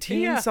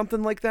 17,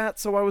 something like that.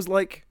 So I was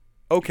like,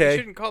 "Okay." You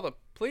shouldn't call the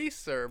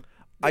police, or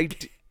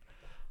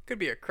could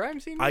be a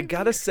crime scene. I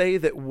gotta say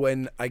that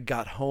when I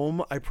got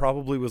home, I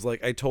probably was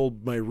like, I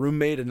told my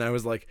roommate, and I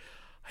was like,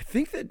 I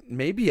think that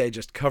maybe I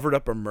just covered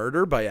up a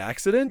murder by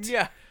accident.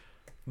 Yeah.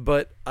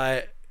 But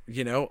I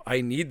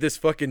need this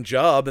fucking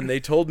job, and they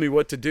told me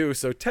what to do.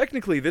 So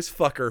technically, this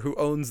fucker who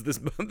owns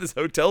this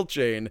hotel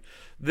chain,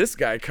 this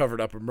guy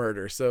covered up a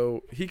murder.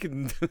 So he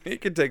can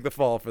take the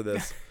fall for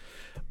this.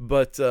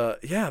 But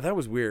yeah, that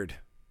was weird.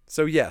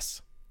 So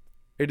yes,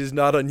 it is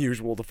not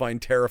unusual to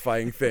find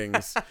terrifying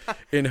things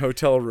in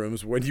hotel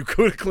rooms when you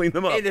go to clean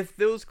them up. And if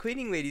those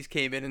cleaning ladies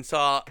came in and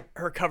saw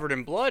her covered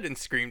in blood and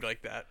screamed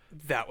like that,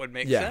 that would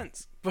make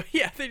sense. But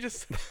yeah, they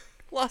just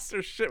lost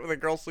their shit with a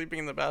girl sleeping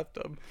in the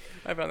bathtub.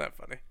 I found that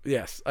funny.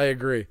 Yes, I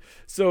agree.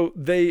 So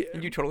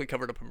You totally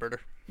covered up a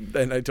murder.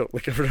 And I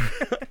totally covered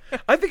up.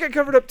 I think I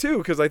covered up too,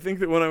 because I think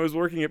that when I was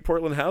working at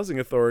Portland Housing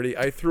Authority,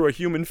 I threw a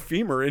human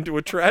femur into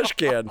a trash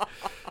can.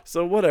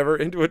 So whatever,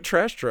 into a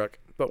trash truck.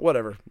 But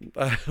whatever. This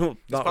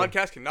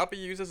podcast cannot be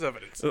used as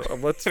evidence.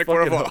 Let's in a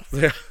court of law.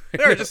 Yeah.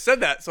 There, I just said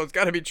that, so it's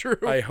got to be true.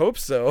 I hope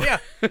so. Yeah,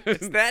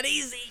 it's that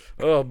easy.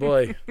 Oh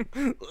boy.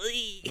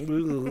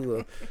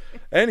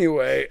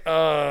 Anyway,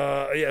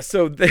 yeah.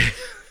 So they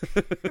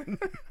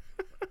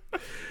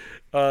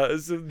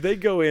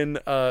go in.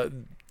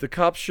 The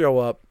cops show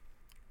up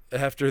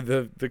after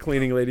the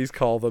cleaning ladies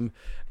call them,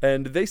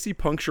 and they see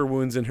puncture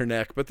wounds in her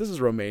neck. But this is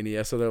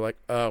Romania, so they're like,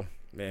 oh.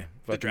 Yeah,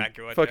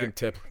 fucking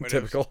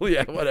typical.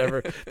 Yeah,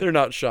 whatever. They're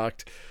not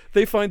shocked.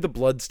 They find the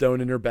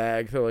bloodstone in her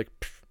bag. They're like,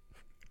 pfft.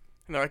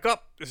 And they're like, oh,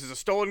 this is a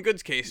stolen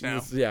goods case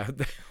now. Yeah.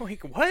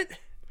 Like, what?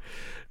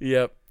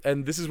 Yep.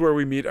 And this is where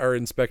we meet our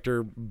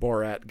Inspector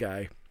Borat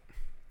guy.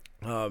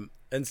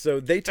 And so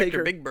they take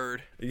her. Big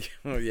Bird.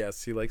 Oh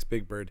yes, he likes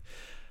Big Bird.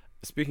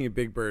 Speaking of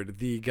Big Bird,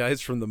 the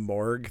guys from the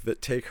morgue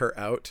that take her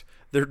out,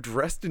 they're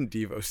dressed in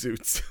Devo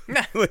suits.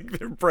 Like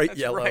they're bright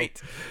yellow. Right.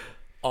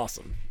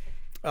 Awesome.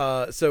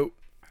 So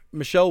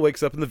Michelle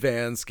wakes up in the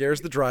van,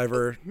 scares the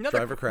driver.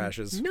 Driver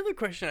crashes. Another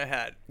question I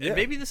had, Yeah. and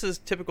maybe this is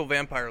typical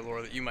vampire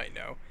lore that you might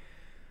know.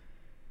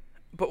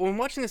 But when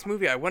watching this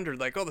movie, I wondered,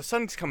 like, oh, the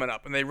sun's coming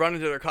up, and they run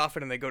into their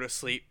coffin and they go to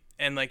sleep,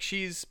 and like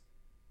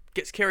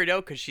gets carried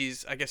out because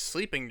she's, I guess,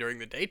 sleeping during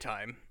the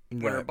daytime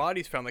when her Right.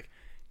 body's found. Like,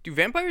 do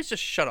vampires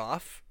just shut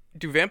off?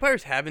 Do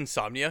vampires have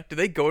insomnia? Do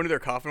they go into their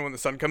coffin when the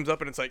sun comes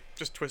up and it's like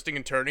just twisting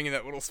and turning in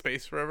that little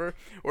space forever?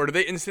 Or do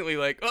they instantly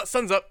like, oh,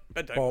 sun's up,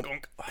 bedtime, Well,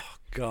 gonk. oh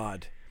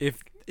God,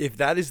 if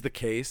that is the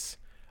case,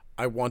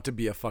 I want to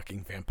be a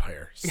fucking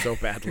vampire so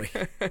badly.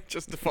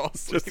 just to fall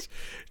asleep.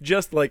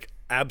 just like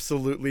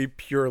absolutely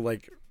pure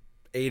like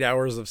 8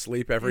 hours of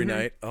sleep every Mm-hmm.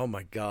 night. Oh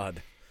my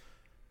God.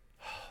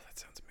 Oh, that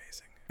sounds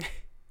amazing.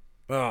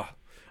 Oh,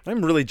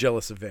 I'm really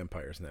jealous of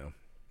vampires now.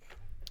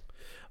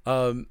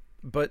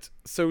 But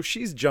so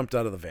she's jumped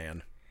out of the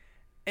van.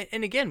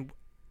 And again,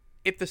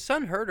 if the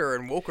sun hurt her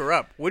and woke her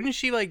up, wouldn't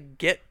she like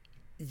get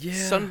Yeah.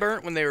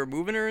 sunburnt when they were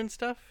moving her and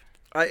stuff?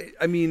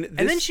 I mean,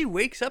 And then she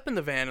wakes up in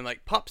the van and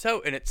like pops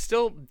out and it's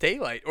still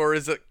daylight, or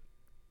is it?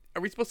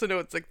 Are we supposed to know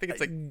it's like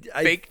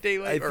fake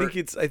daylight?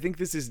 I think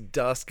this is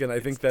dusk, and I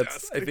think that's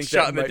dusk. I think It's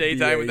shot that in the might be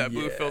daytime a- with that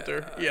blue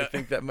filter. Yeah. I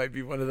think that might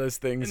be one of those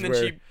things And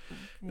then where she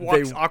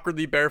walks they-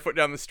 awkwardly barefoot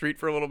down the street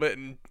for a little bit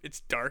and it's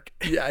dark.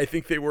 yeah, I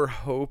think they were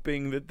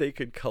hoping that they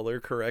could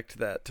color correct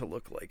that to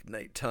look like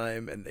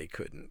nighttime, and they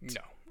couldn't.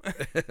 No.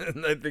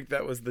 And I think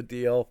that was the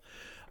deal.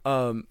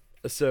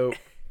 So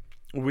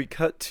we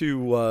cut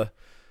to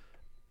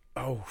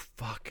oh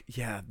fuck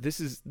yeah, this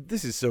is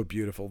so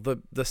beautiful.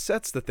 The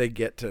sets that they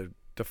get to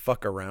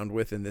fuck around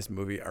with in this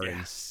movie are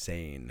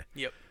insane.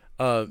 Yep.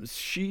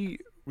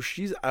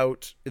 She's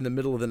out in the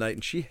middle of the night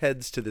and she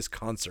heads to this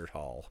concert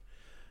hall,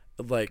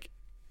 like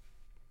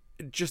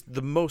just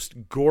the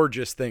most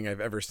gorgeous thing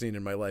I've ever seen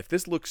in my life.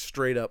 This looks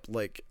straight up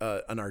like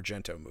an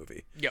Argento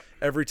movie. Yep.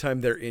 Every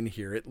time they're in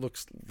here, it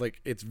looks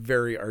like it's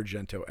very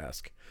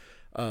Argento-esque.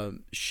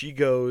 She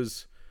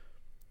goes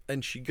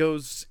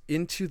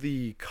into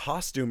the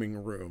costuming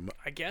room.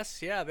 I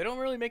guess, yeah. They don't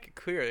really make it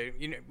clear.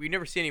 We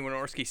never see any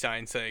Wynorski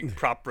signs saying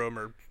prop room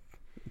or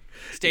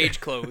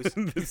stage clothes.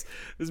 this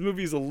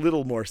movie is a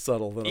little more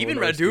subtle than Even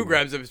a Wynorski Radu movie.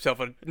 grabs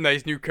himself a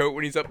nice new coat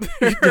when he's up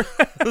there.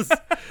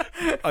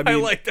 I I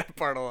mean, like that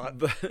part a lot.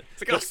 It's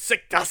like, oh,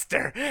 sick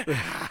duster.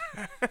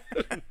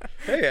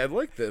 hey, I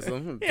like this.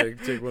 I'm gonna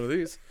take one of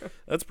these.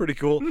 That's pretty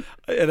cool.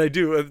 And I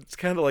do. It's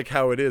kind of like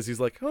how it is. He's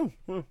like, oh,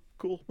 well,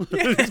 cool.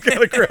 He just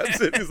kind of grabs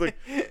it. He's like,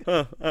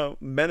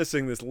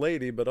 menacing this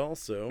lady, but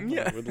also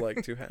I would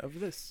like to have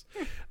this.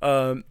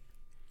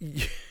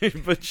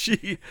 But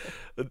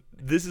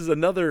this is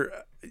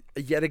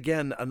yet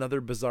again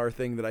another bizarre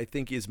thing that I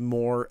think is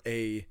more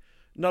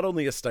not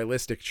only a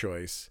stylistic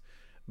choice,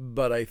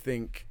 but I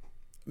think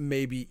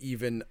maybe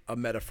even a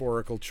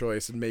metaphorical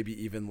choice, and maybe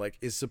even like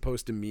is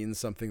supposed to mean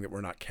something that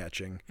we're not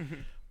catching.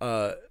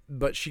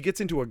 But she gets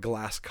into a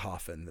glass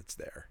coffin that's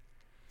there,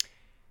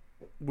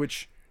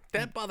 which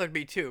That bothered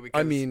me too. Because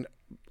I mean,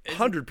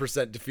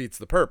 100% defeats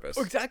the purpose.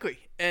 exactly.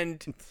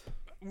 And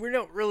we're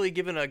not really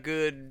given a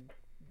good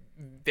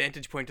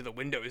vantage point to the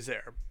windows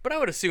there. But I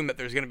would assume that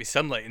there's going to be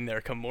sunlight in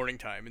there come morning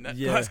time. And that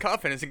glass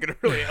coffin isn't going to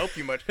really help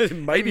you much. It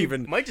might You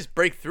might just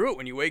break through it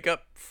when you wake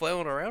up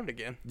flailing around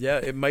again. Yeah,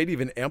 it might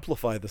even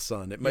amplify the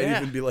sun. It might Yeah.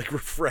 even be like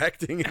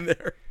refracting in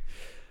there.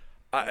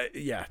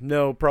 Yeah,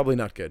 no, probably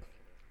not good.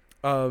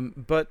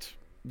 But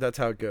that's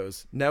how it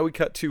goes. Now we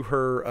cut to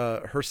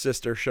her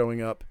sister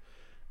showing up,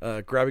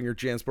 grabbing her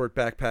Jansport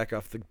backpack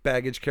off the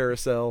baggage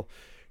carousel.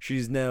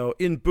 She's now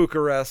in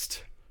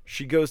Bucharest.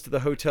 She goes to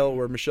the hotel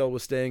where Michelle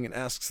was staying and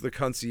asks the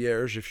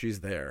concierge if she's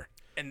there.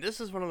 And this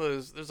is one of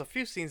those. There's a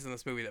few scenes in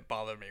this movie that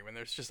bother me when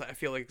there's just. I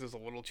feel like there's a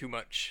little too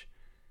much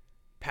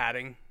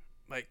padding.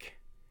 Like,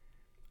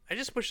 I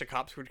just wish the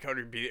cops would come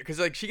and beat it. Because,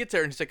 like, she gets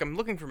there and she's like, I'm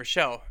looking for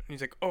Michelle. And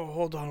he's like, oh,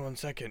 hold on 1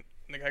 second.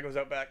 And the guy goes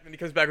out back. And he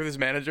comes back with his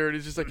manager. And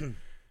he's just like,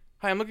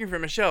 hi, I'm looking for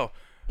Michelle.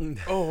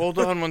 Oh, hold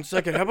on 1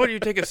 second. How about you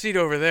take a seat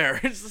over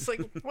there? It's just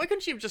like, why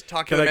couldn't she have just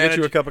talked to Can the I manager?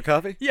 get you a cup of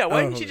coffee? Yeah,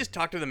 why didn't Oh, she just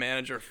talk to the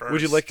manager first?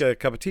 Would you like a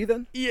cup of tea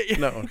then? Yeah,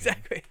 No, okay.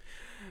 exactly.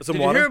 Some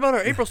Did water? you hear about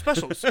our April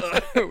specials?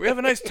 We have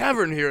a nice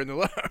tavern here in the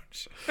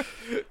lounge.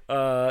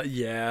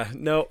 Yeah.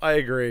 No, I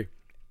agree.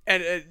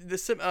 And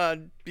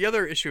the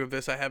other issue of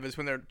this I have is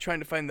when they're trying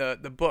to find the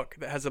book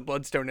that has a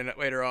bloodstone in it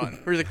later on.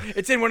 Where he's like,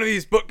 it's in one of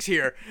these books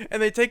here.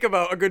 And they take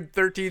about a good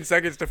 13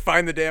 seconds to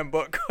find the damn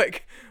book.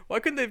 Like, why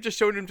couldn't they have just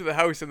shown him to the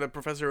house and the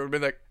professor would have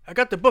been like, I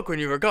got the book when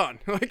you were gone.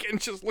 Like,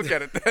 and just look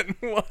at it then.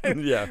 Why?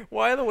 Yeah.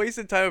 Why the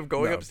wasted time of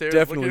going No, upstairs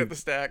definitely. looking at the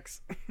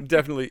stacks?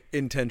 Definitely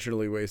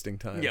intentionally wasting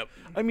time. Yep.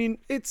 I mean,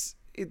 it's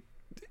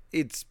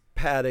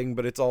padding,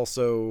 but it's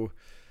also,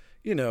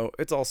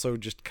 it's also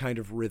just kind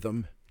of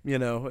rhythm.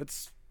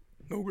 It's.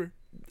 Okay.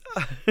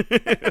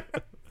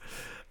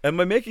 Am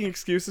I making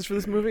excuses for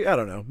this movie? I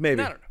don't know.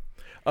 Maybe. I don't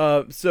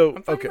know. So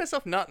I'm finding okay,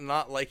 myself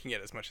not liking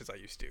it as much as I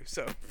used to.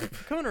 So I'm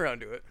coming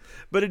around to it.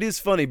 but it is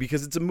funny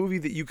because it's a movie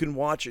that you can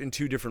watch in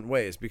two different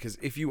ways. Because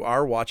if you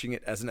are watching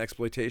it as an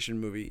exploitation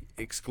movie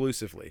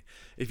exclusively,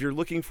 if you're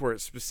looking for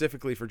it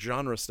specifically for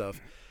genre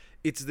stuff,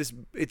 it's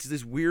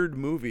this weird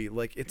movie.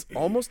 Like it's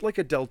almost like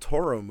a Del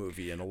Toro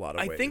movie in a lot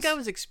of ways. I think I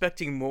was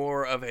expecting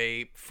more of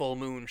a full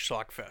moon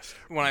schlockfest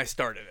when I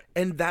started it,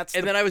 and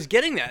then I was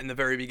getting that in the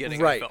very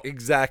beginning. I right, felt.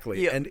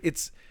 exactly. Yeah. And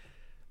it's,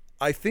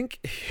 I think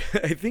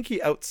he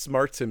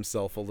outsmarts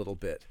himself a little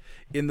bit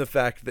in the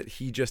fact that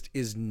he just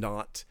is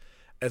not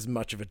as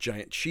much of a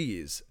giant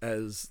cheese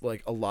as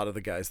like a lot of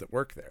the guys that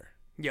work there.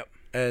 Yep.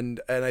 And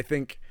I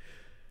think,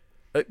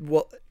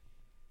 well,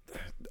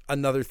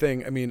 another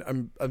thing. I mean,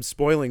 I'm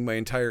spoiling my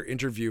entire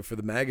interview for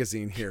the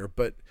magazine here,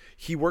 but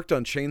he worked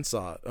on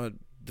Chainsaw.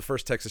 The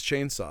first Texas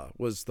Chainsaw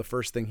was the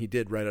first thing he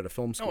did right out of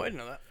film school. Oh, I didn't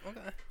know that.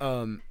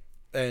 Okay.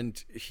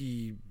 And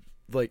he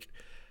like.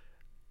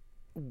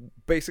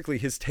 Basically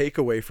his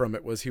takeaway from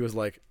it was he was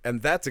like,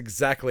 and that's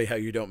exactly how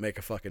you don't make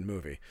a fucking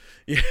movie.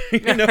 You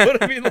know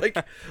what I mean?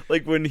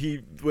 Like when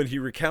he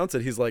recounts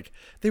it, he's like,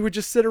 they would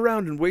just sit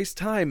around and waste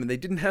time and they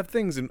didn't have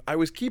things, and I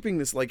was keeping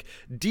this like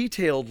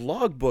detailed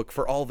logbook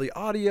for all the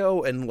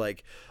audio and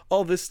like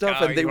all this stuff,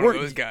 and they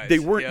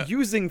weren't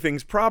using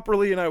things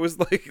properly, and I was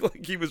like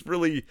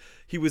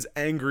he was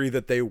angry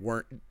that they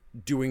weren't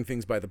doing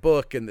things by the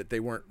book, and that they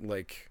weren't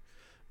like,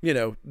 you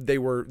know,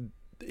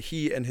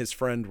 he and his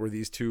friend were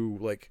these two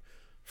like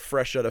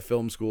fresh out of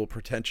film school,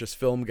 pretentious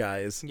film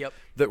guys. Yep.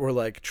 That were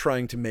like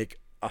trying to make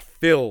a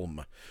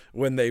film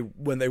when they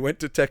went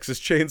to Texas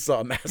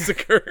Chainsaw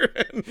Massacre,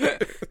 and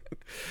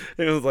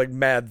it was like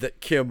mad that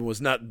Kim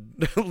was not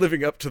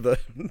living up to the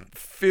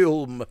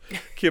film.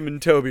 Kim and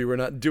Toby were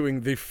not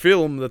doing the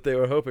film that they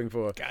were hoping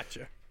for.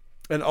 Gotcha.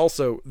 And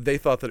also they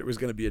thought that it was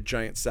going to be a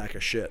giant sack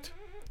of shit.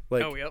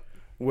 Like, oh, yep.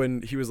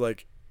 When he was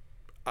like,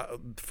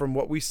 from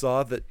what we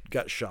saw that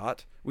got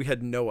shot, we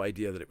had no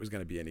idea that it was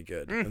going to be any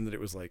good, and that it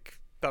was like,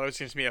 thought it was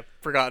just me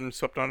forgotten,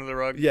 swept under the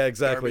rug. Yeah,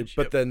 exactly. Garbage.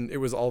 But Yep. then it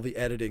was all the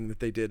editing that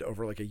they did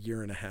over like a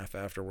year and a half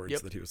afterwards.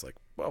 Yep. That he was like,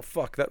 well,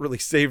 fuck, that really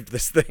saved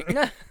this thing.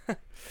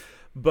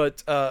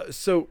 But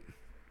so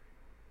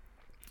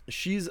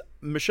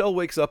Michelle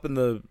wakes up in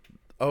the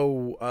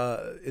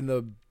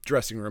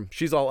dressing room.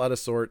 She's all out of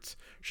sorts.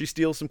 She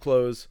steals some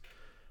clothes.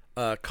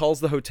 Calls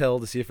the hotel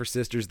to see if her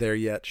sister's there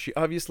yet. She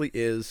obviously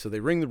is, so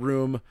they ring the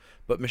room,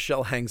 but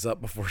Michelle hangs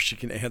up before she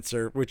can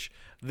answer, which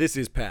this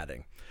is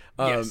padding.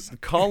 Yes.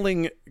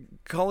 Calling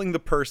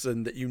the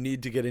person that you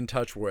need to get in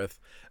touch with,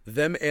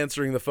 them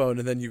answering the phone,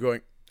 and then you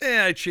going,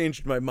 I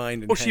changed my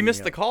mind. Well, she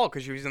missed the call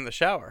because she was in the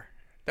shower.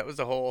 That was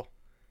the whole...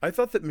 I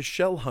thought that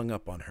Michelle hung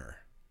up on her.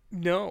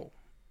 No.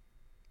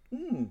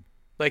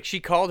 Like,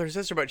 she called her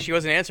sister, but she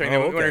wasn't answering. Oh,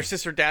 And when okay. her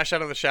sister dashed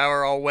out of the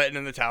shower all wet and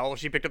in the towel,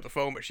 she picked up the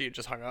phone, but she had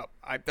just hung up.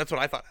 That's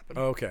what I thought happened.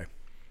 Okay.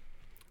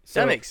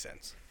 So that makes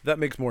sense. That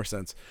makes more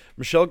sense.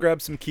 Michelle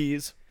grabs some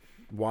keys.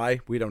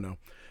 Why? We don't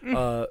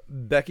know.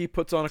 Becky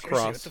puts on a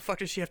Seriously, cross. what the fuck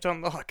does she have to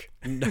unlock?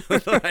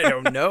 I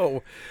don't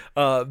know.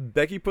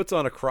 Becky puts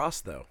on a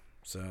cross, though.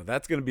 So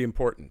that's going to be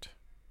important.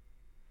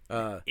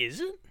 Is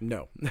it?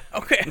 No.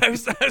 Okay, I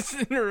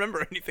didn't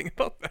remember anything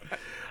about that.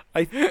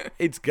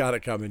 It's got to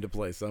come into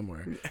play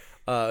somewhere.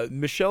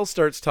 Michelle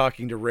starts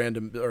stalking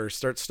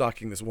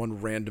this one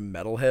random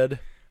metalhead.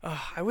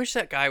 I wish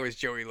that guy was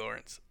Joey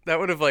Lawrence. That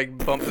would have like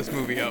bumped this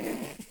movie up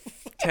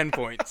 10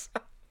 points.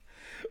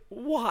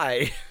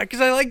 Why?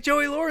 Because I like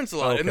Joey Lawrence a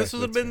lot, Okay, and this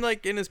would have that's been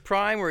like in his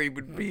prime where he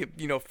would be,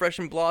 fresh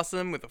and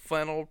blossom with a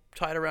flannel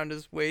tied around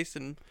his waist,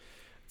 and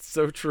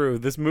So true.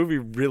 This movie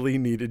really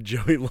needed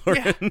Joey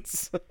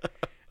Lawrence.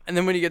 and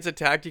then when he gets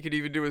attacked, he could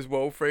even do his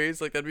 "whoa" phrase.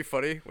 Like that'd be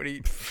funny when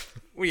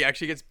he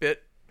actually gets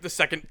bit the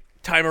second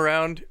time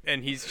around,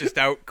 and he's just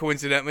out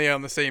coincidentally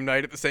on the same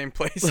night at the same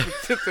place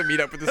to meet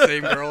up with the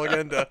same girl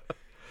again to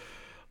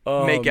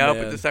make out,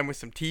 but this time with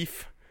some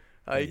teeth.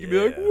 You could be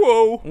like,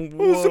 whoa,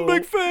 those some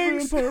big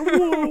fangs.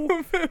 Whoa.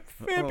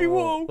 Vampy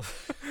whoa.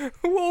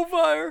 Whoa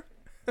fire.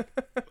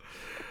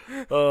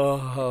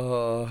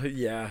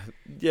 Yeah.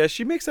 Yeah,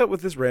 she makes out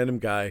with this random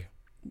guy.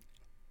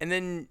 And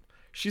then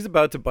She's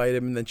about to bite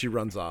him, and then she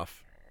runs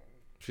off.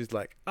 She's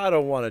like, I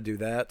don't want to do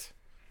that.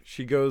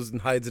 She goes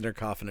and hides in her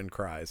coffin and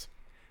cries.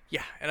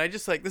 yeah, and I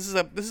just like this is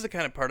the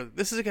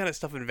kind of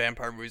stuff in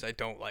vampire movies I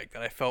don't like,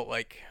 that I felt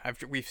like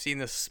we've seen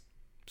this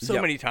so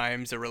Yep. many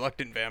times. A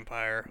reluctant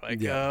vampire,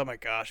 like, Yeah. oh my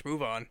gosh,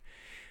 move on.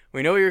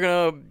 We know you're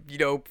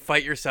gonna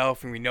fight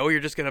yourself, and we know you're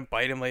just gonna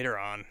bite him later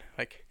on.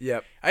 Like,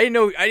 Yep. I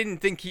didn't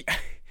think he.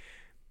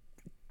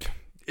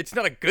 It's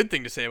not a good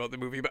thing to say about the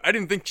movie, but I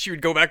didn't think she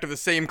would go back to the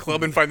same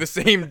club and find the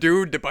same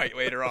dude to bite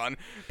later on.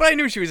 But I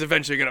knew she was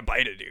eventually gonna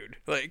bite a dude.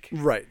 Like,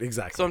 Right,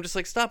 exactly. so I'm just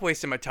like, stop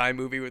wasting my time,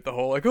 movie, with the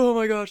whole like, oh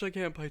my gosh, I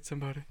can't bite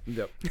somebody.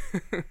 Yep.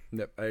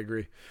 Yep, I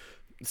agree.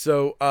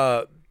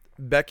 So,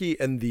 Becky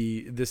and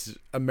this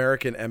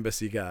American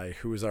embassy guy,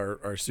 who is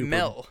our super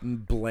Mel.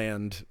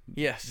 bland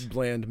Yes.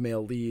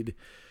 male lead,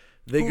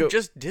 Who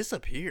just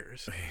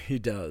disappears. He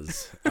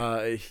does.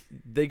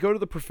 They go to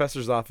the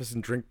professor's office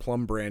and drink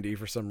plum brandy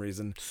for some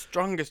reason.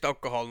 Strongest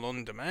alcohol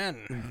known to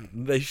man.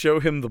 They show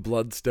him the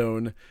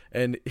bloodstone,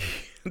 and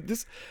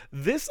this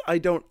I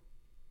don't.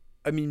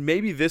 I mean,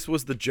 maybe this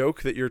was the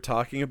joke that you're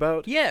talking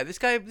about. Yeah, this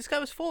guy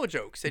was full of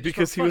jokes. They just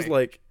Because he weren't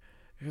was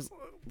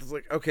funny.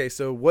 like, okay,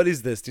 so what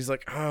is this? And he's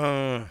like,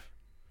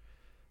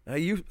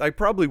 I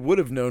probably would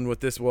have known what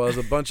this was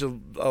a bunch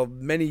of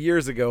many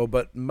years ago,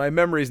 but my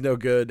memory's no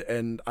good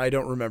and I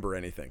don't remember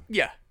anything.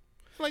 Yeah.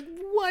 Like,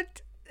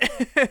 what?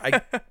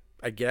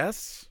 I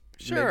guess.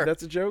 Sure. Maybe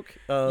that's a joke.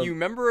 You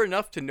remember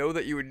enough to know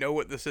that you would know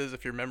what this is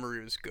if your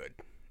memory was good.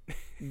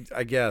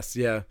 I guess,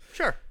 yeah.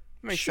 Sure.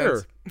 Makes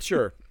Sure, sense.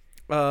 sure.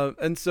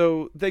 And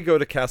so they go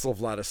to Castle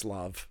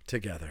Vladislav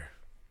together.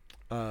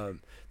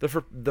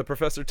 The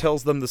professor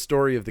tells them the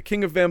story of the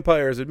king of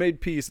vampires who had made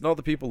peace, and all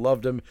the people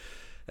loved him.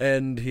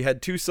 And he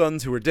had 2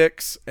 sons who were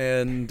dicks,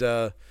 and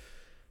but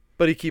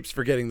he keeps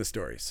forgetting the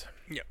stories.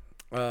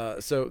 Yeah.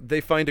 So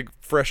they find a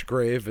fresh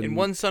grave, and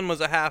one son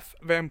was a half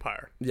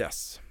vampire,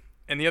 yes,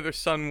 and the other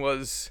son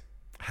was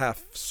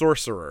half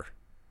sorcerer.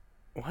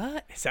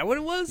 what? Is that what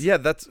it was? Yeah,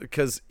 that's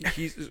because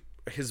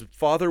his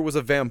father was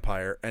a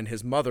vampire, and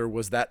his mother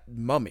was that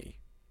mummy.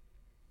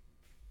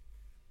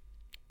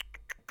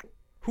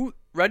 Who?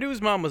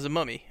 Radu's mom was a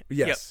mummy.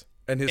 Yes,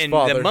 and his And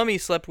father. the mummy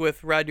slept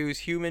with Radu's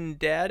human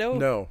dado.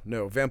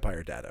 No,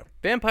 vampire dado.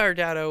 Vampire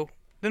dado.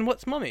 Then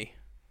what's mummy?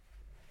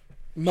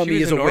 Mummy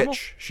was is a a normal?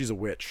 witch. She's a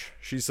witch.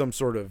 She's some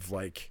sort of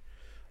like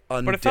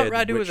undead. But I thought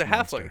Radu was a witch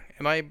halfling. monster.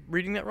 Am I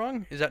reading that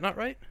wrong? Is that not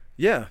right?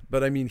 Yeah,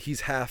 but I mean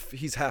he's half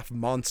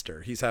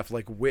monster. He's half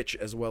like witch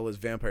as well as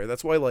vampire.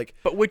 That's why like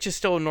But witch is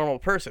still a normal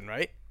person,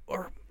 right?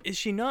 Or is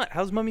she not?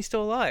 How's mummy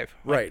still alive?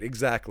 right,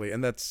 exactly.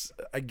 And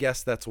I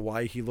guess that's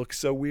why he looks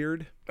so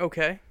weird.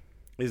 Okay.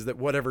 Is that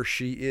whatever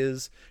she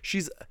is,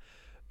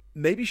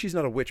 maybe she's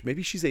not a witch,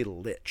 maybe she's a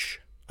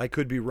lich. I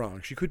could be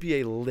wrong. She could be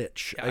a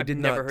lich. I've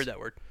never heard that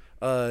word.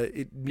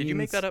 Did you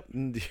make that up?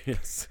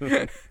 Yes.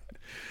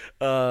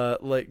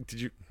 Like,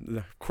 did you?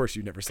 Of course,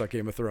 you never saw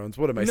Game of Thrones.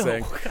 What am I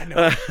saying? I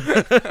know.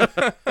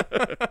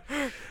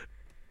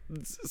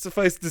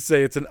 Suffice to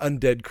say, it's an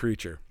undead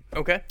creature.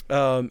 Okay.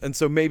 And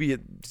so maybe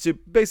it's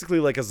basically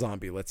like a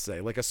zombie. Let's say,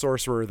 like a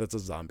sorcerer that's a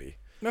zombie.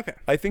 Okay.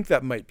 I think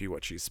that might be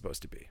what she's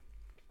supposed to be,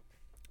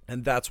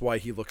 and that's why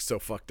he looks so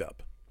fucked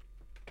up.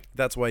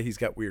 That's why he's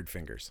got weird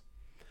fingers.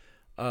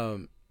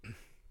 So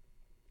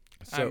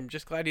I'm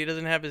just glad he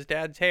doesn't have his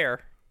dad's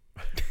hair.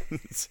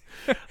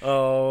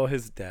 oh,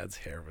 his dad's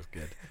hair was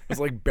good. It was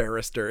like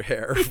barrister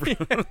hair.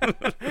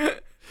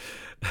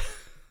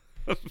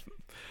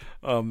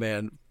 Oh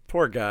man,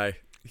 poor guy.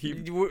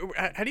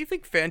 How do you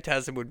think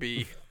Phantasm would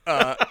be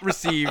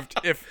received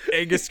if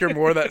Angus Scrimm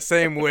wore that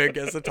same wig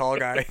as the tall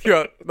guy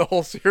throughout the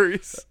whole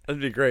series?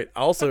 That'd be great.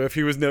 Also, if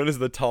he was known as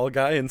the tall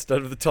guy instead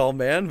of the tall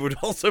man, would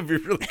also be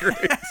really great.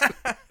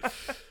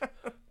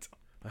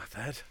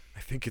 I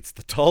think it's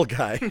the tall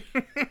guy.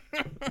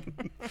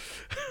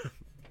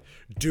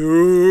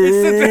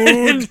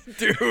 Dude.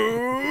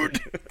 Dude.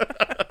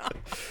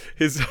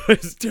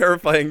 His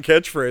terrifying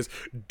catchphrase,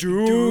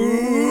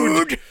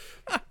 dude.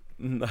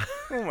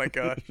 Oh my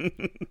gosh.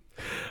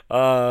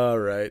 All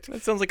right.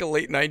 That sounds like a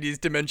late 90s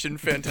Dimension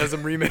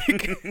Phantasm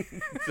remake.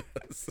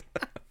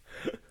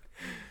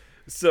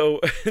 So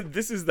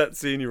this is that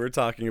scene you were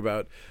talking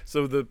about.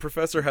 So the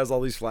professor has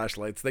all these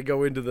flashlights. They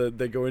go into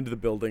the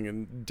building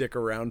and dick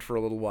around for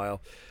a little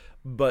while.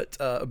 But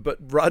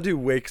Radu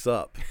wakes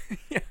up.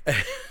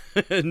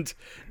 And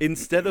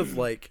instead of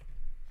like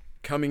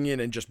coming in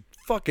and just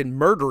fucking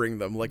murdering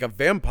them like a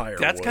vampire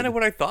That's would, kind of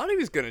what I thought he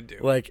was going to do.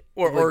 like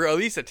Or at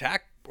least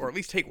attack, or at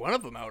least take one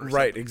of them out or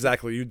right, something.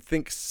 exactly. You'd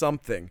think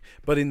something,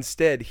 but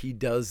instead he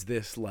does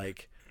this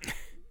like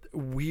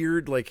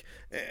weird like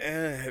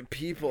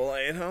people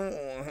I don't.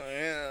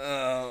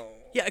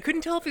 Yeah, I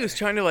couldn't tell if he was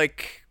trying to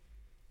like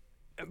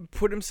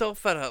put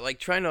himself at a like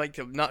trying to like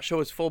to not show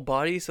his full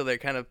body, so they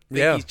kind of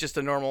think he's just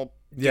a normal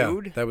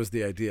dude. Yeah, that was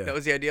the idea. That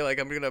was the idea. Like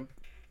I'm gonna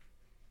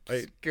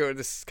I- go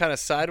this kind of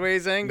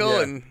sideways angle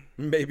Yeah. and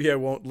Maybe I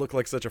won't look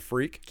like such a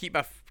freak. keep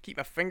my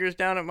fingers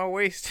down at my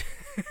waist.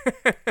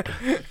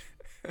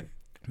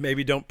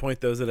 Maybe don't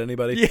point those at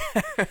anybody.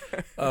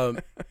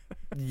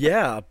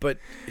 Yeah, but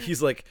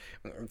he's like,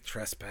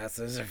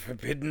 trespassers are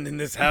forbidden in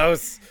this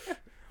house.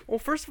 Well,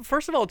 first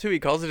of all, too, he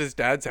calls it his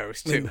dad's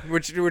house too,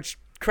 which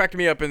cracked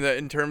me up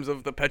in terms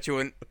of the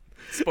petulant,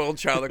 spoiled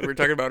child like we were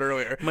talking about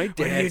earlier. My What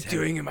are you dad's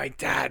doing in my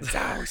dad's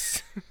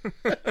house?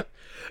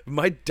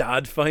 My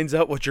dad finds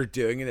out what you're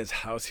doing in his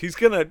house, he's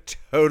gonna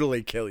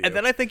totally kill you. And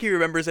then I think he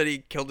remembers that he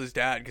killed his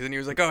dad because then he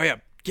was like, "Oh yeah,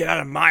 get out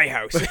of my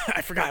house."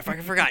 I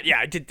fucking forgot. Yeah,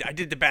 I did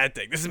the bad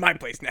thing. This is my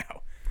place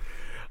now.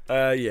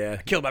 Yeah.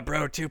 Killed my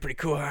bro too. Pretty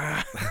cool.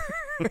 Huh?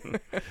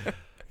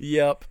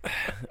 Yep.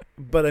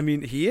 But I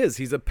mean,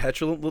 he's a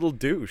petulant little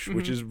douche,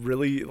 which is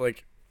really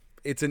like,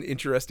 it's an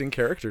interesting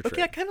character trait.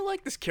 Okay, I kind of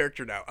like this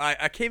character now.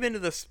 I came into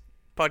this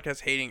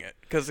podcast hating it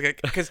because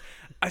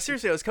I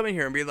was coming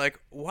here and being like,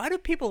 why do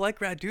people like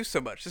Radu so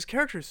much? This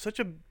character is such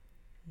a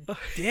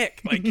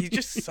dick. Like he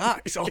just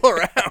sucks all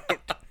around.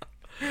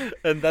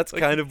 And that's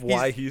kind of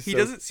why he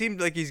doesn't seem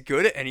like he's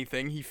good at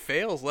anything. He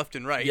fails left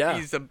and right. Yeah.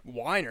 He's a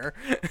whiner.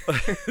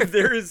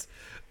 There is,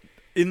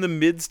 in the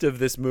midst of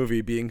this movie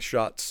being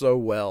shot so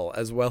well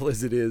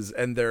as it is,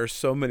 and there are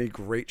so many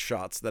great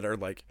shots that are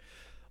like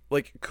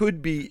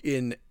could be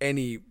in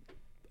any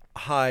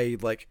high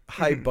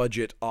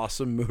budget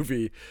awesome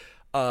movie,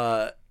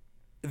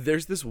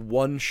 there's this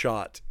one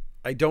shot.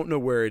 I don't know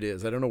where it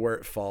is. I don't know where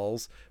it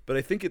falls, but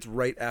I think it's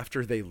right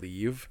after they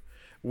leave,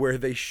 where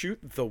they shoot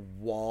the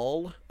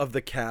wall of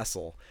the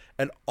castle,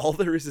 and all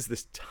there is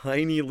this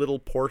tiny little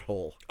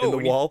porthole in the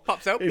and he wall.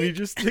 pops out? and he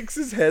just sticks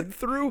his head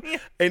through,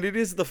 and it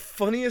is the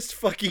funniest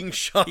fucking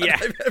shot Yeah.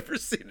 I've ever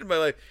seen in my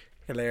life.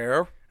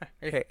 Hello,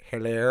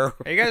 hello,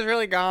 Are you guys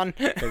really gone?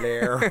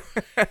 hello.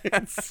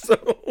 It's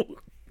so.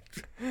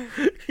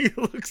 He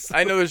looks. So,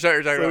 I know the shot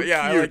you're talking so about.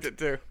 Yeah, I cute. liked it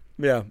too.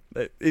 Yeah,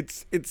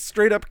 it's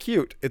straight up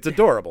cute. It's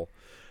adorable.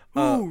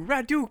 Ooh,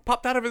 Radu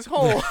popped out of his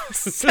hole.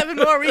 7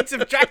 more weeks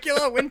of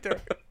Dracula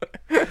winter.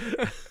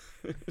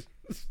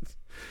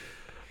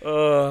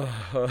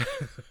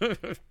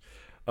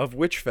 Of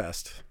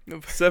Witchfest.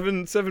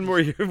 Seven more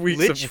weeks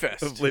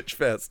Lichfest. of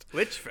Lichfest.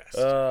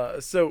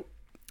 Lichfest. So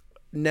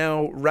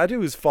now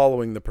Radu is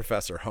following the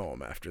professor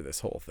home after this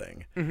whole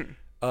thing.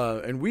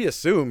 And we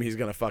assume he's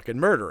going to fucking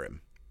murder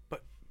him.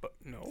 But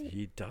no.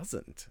 He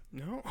doesn't.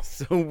 No.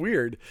 So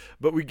weird.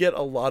 But we get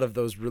a lot of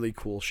those really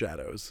cool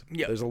shadows.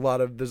 Yeah. There's a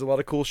lot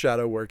of cool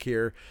shadow work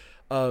here.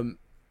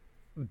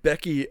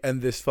 Becky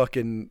and this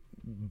fucking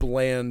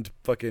bland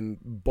fucking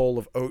bowl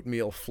of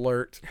oatmeal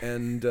flirt,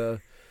 and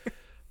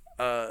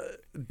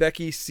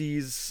Becky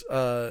sees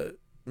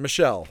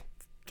Michelle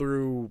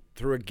through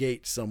a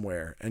gate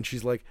somewhere, and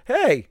she's like,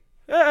 hey.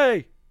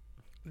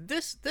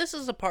 This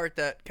is a part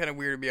that kind of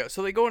weirded me out.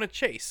 So they go on a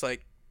chase.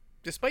 Like,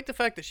 despite the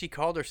fact that she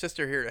called her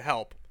sister here to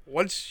help,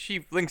 once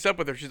she links up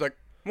with her, she's like,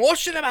 well,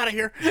 shit, I'm out of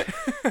here.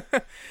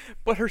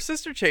 But her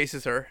sister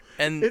chases her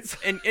and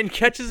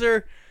catches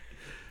her.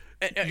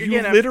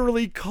 You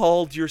literally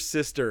called your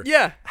sister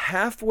Yeah.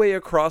 halfway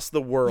across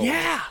the world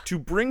Yeah. to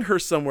bring her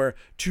somewhere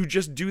to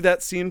just do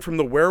that scene from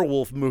the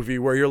werewolf movie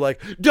where you're like,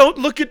 don't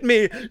look at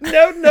me.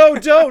 No,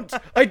 don't.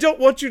 I don't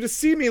want you to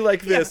see me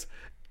like this.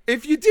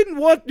 If you didn't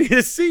want me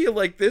to see you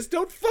like this,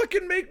 don't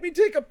fucking make me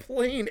take a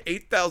plane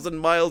 8,000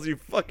 miles, you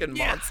fucking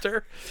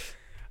monster.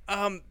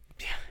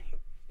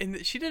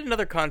 And she did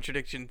another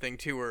contradiction thing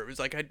too, where it was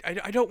like,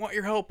 I don't want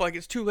your help. Like,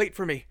 it's too late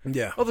for me.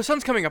 Yeah. Oh, the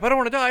sun's coming up. I don't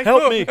want to die.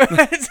 Help Oh. me.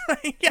 It's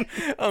like,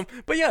 yeah.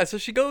 But yeah, so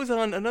she goes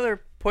on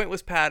another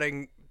pointless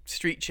padding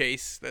street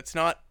chase. That's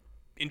not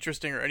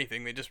interesting or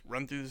anything. They just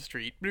run through the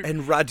street.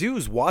 And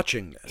Radu's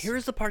watching this.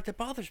 Here's the part that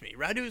bothers me.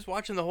 Radu's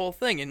watching the whole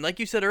thing. And like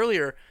you said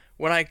earlier,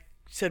 when I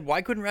said,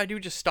 why couldn't Radu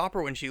just stop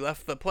her when she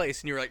left the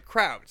place? And you were like,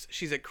 crowds.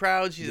 She's at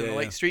crowds. She's in the Yeah.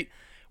 late street.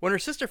 When her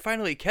sister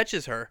finally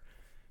catches her,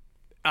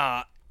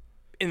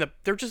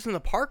 they're just in the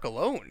park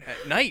alone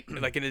at night,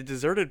 like in a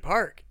deserted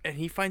park. And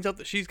he finds out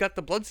that she's got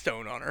the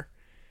bloodstone on her.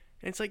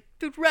 And it's like,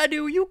 dude,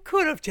 Radu, you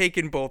could have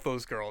taken both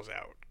those girls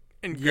out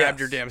and grabbed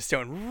your Yes. damn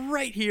stone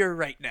right here,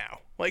 right now.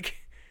 Like,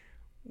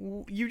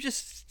 you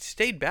just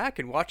stayed back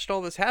and watched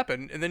all this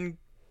happen, and then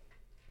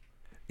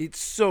It's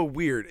so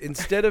weird.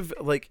 Instead of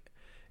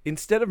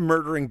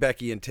murdering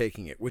Becky and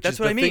taking it, which That's is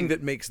what the I mean. thing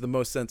that makes the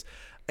most sense.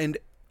 And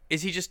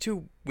is he just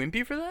too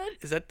wimpy for that?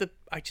 Is that the?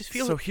 I just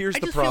feel. So here's I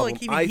the just feel like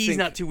problem. even I he's think-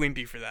 not too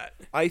wimpy for that.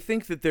 I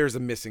think that there's a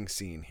missing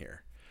scene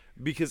here,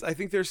 because I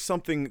think there's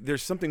something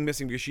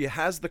missing, because she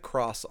has the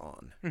cross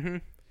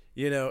on,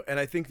 you know, and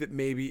I think that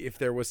maybe if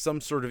there was some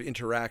sort of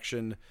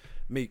interaction,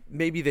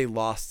 maybe they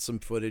lost some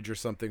footage or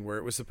something where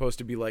it was supposed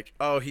to be like,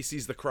 oh, he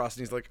sees the cross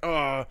and he's like,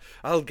 oh,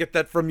 I'll get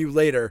that from you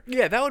later,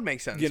 Yeah, that would make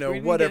sense. you know, We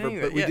didn't get whatever. any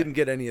of But it, we yeah. didn't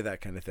get any of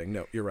that kind of thing.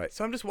 No, you're right.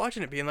 So I'm just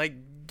watching it, being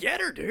like,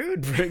 "Get her,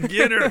 dude!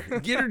 Get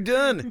her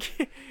done.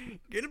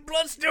 Get a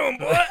bloodstone,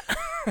 boy!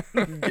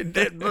 Get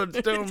that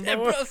bloodstone, Get that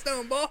boy.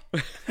 bloodstone, boy!"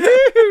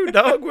 Woo,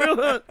 dog will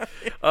hunt.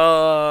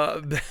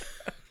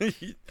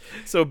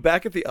 So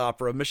back at the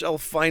opera, Michelle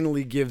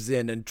finally gives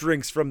in and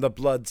drinks from the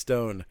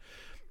bloodstone.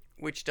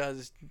 Which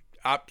does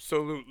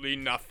absolutely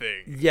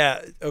nothing.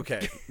 Yeah,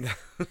 okay.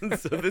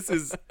 So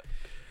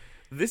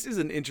this is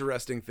an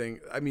interesting thing.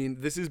 I mean,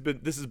 this has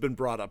been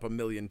brought up a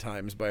million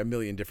times by a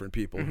million different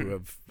people who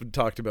have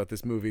talked about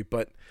this movie,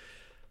 but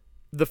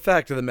the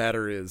fact of the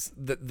matter is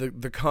that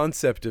the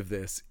concept of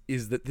this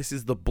is that this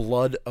is the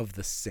blood of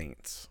the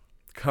saints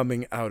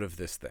coming out of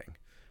this thing.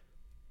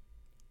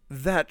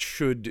 That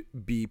should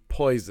be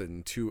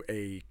poison to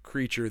a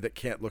creature that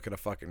can't look at a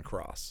fucking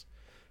cross.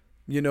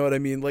 You know what I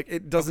mean? Like,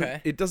 it doesn't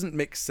Okay. it doesn't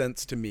make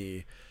sense to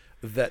me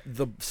that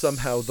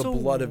somehow the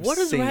blood of what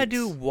does saints,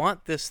 Radu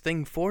want this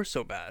thing for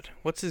so bad?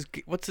 What's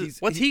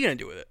he gonna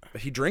do with it?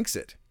 he drinks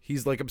it.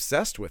 He's like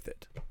obsessed with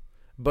it.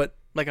 But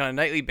Like on a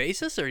nightly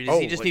basis, or does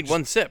he just like need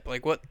one sip?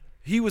 Like what?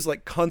 he was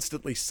like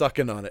constantly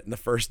sucking on it in the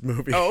first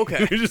movie. Oh,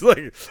 okay. He was just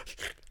like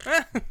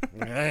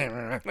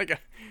Like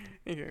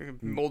he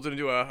molds it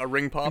into a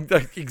ring pop.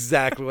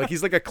 exactly, like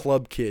he's like a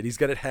club kid. He's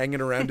got it hanging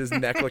around his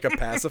neck like a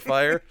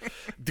pacifier.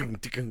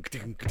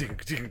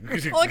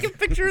 All I can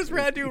picture is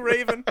Radu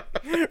raving,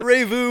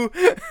 Ravu.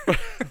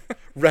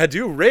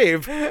 Radu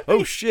rave.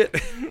 Oh shit.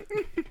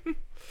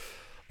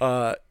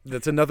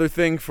 That's another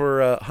thing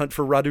for Hunt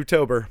for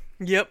Radu-tober.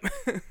 Yep.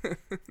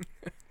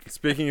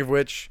 Speaking of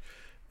which,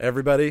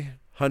 everybody,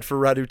 Hunt for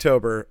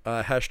Radu-tober.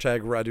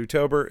 Hashtag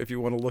Radu-tober if you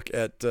want to look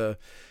at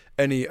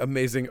any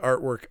amazing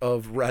artwork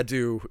of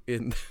Radu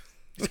in.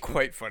 It's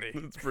quite funny.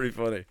 It's pretty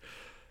funny.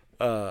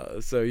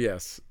 So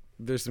yes,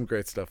 there's some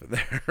great stuff in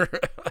there.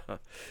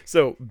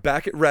 So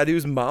back at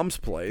Radu's mom's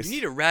place.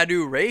 You need a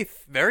Radu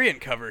Wraith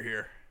variant cover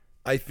here.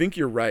 I think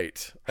you're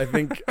right. I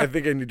think I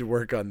need to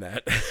work on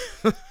that.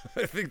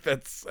 I think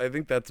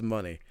that's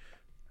money,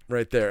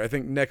 right there. I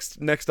think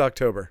next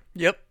October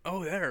Yep.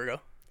 Oh, there we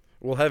go.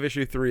 we'll have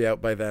issue 3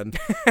 out by then.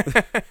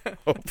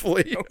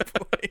 Hopefully.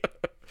 Hopefully.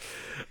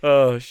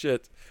 Oh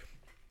shit.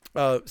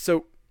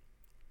 So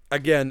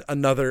again,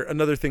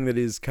 another thing that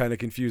is kind of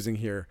confusing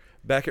here.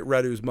 Back at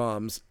Radu's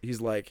mom's,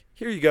 he's like,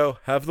 "Here you go,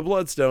 have the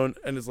bloodstone,"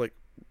 and it's like,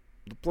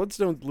 the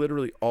bloodstone's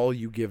literally all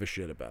you give a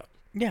shit about.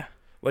 Yeah.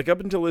 Like up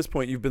until this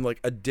point, you've been like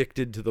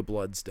addicted to the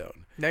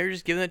bloodstone. Now you're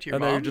just giving it to your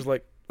And mom. now you're just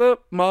like, oh,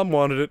 mom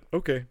wanted it.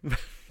 Okay.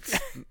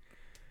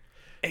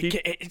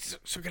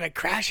 So can I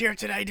crash here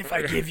tonight if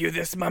I give you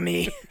this,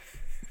 mummy?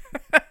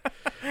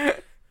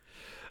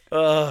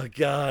 Oh,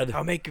 God.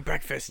 I'll make you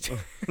breakfast.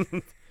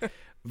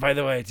 By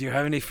the way, do you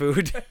have any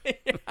food?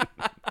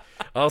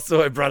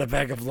 Also, I brought a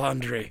bag of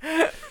laundry.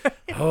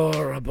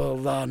 Horrible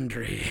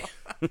laundry.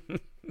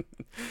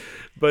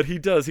 But he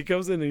does. He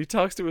comes in and he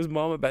talks to his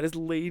mom about his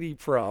lady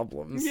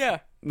problems. Yeah.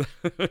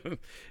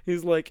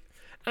 He's like,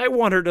 I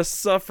want her to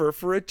suffer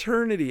for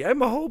eternity.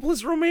 I'm a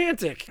hopeless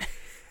romantic.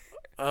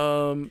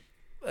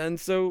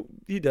 And so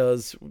he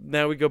does.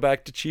 Now we go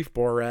back to Chief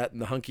Borat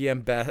and the hunky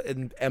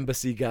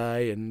embassy guy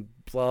and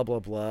blah, blah,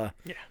 blah.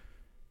 Yeah.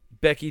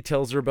 Becky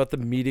tells her about the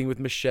meeting with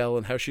Michelle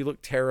and how she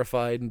looked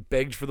terrified and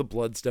begged for the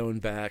bloodstone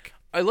back.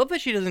 I love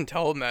that she doesn't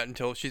tell him that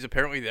until she's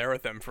apparently there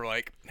with them for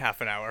like half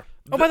an hour.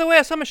 Oh, by the way,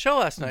 I saw Michelle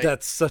last night.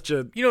 That's such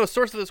a... You know, the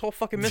source of this whole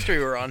fucking mystery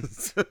we're on.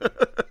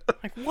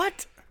 Like,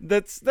 what?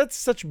 That's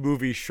such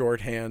movie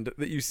shorthand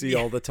that you see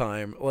all the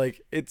time.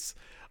 Like, it's...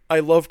 I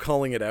love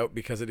calling it out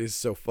because it is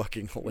so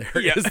fucking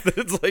hilarious. Yeah. That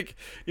it's like,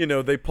 you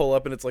know, they pull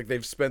up and it's like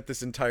they've spent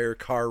this entire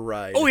car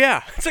ride. Oh,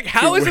 yeah. It's like,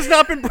 how has this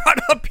not been brought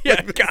up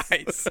yet,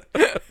 guys?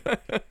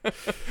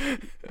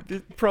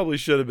 It probably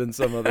should have been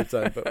some other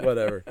time, but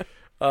whatever.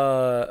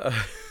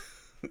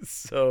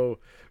 So,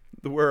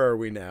 where are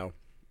we now?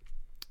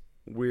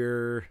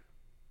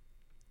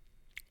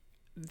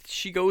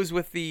 She goes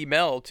with the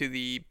Mel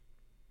to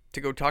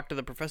go talk to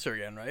the professor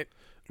again, right?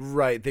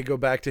 Right, they go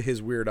back to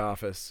his weird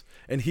office,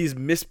 and he's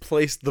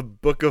misplaced the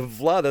Book of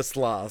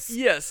Vladislas.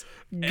 Yes.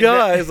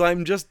 Guys,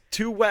 I'm just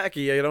too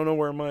wacky. I don't know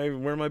where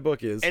my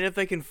book is. And if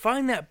they can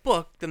find that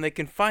book, then they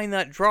can find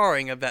that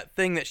drawing of that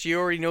thing that she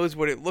already knows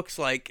what it looks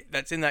like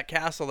that's in that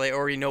castle. They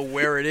already know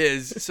where it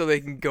is, so they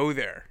can go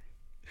there.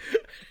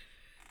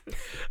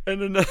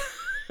 And another...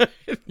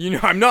 You know,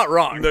 I'm not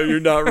wrong. No,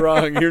 you're not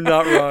wrong. You're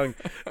not wrong.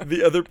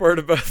 The other part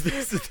about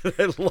this that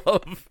I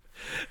love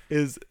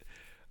is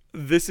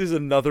this is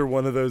another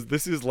one of those.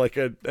 This is like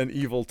an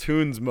Evil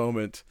Toons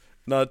moment.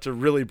 Not to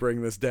really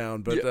bring this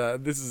down, but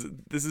this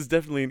is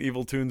definitely an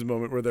Evil Toons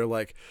moment where they're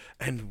like,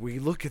 and we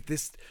look at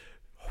this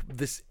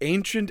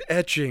ancient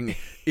etching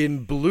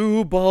in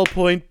blue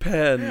ballpoint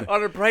pen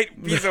On a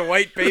bright piece of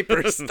white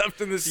paper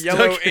stuffed in this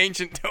yellow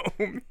ancient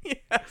tome.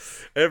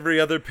 Yes. Every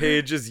other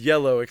page is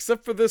yellow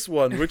except for this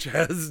one, which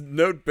has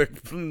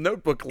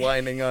notebook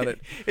lining on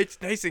it.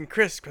 It's nice and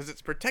crisp because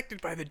it's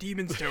protected by the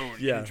demon stone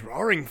in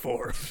drawing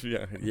form.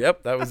 Yeah.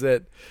 Yep. That was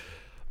it.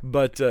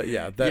 But that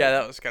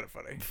was kind of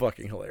funny.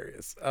 Fucking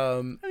hilarious.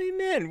 I mean,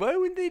 man, why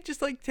wouldn't they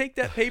just like take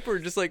that paper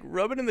and just like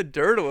rub it in the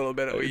dirt a little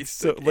bit at least?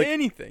 So, like,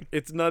 anything.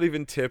 It's not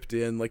even tipped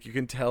in. Like you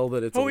can tell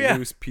that it's a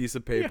loose piece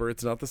of paper.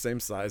 It's not the same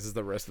size as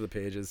the rest of the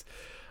pages.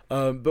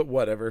 But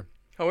whatever.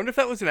 I wonder if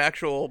that was an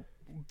actual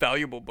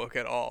valuable book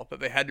at all that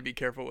they had to be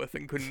careful with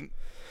and couldn't.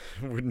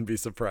 Wouldn't be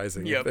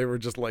surprising Yep. if they were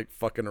just like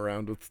fucking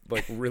around with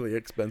like really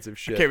expensive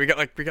shit. Okay, we got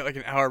like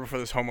an hour before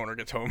this homeowner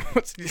gets home.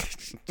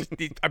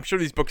 I'm sure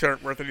these books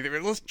aren't worth anything.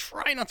 But let's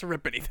try not to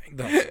rip anything.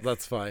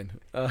 That's fine.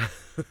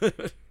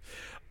 Those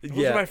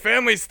are my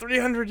family's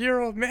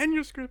 300-year-old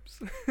manuscripts.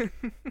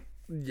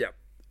 Yeah.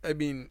 I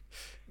mean,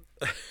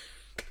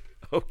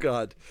 oh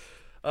God.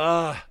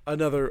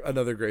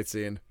 Another great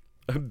scene.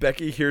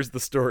 Becky hears the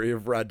story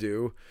of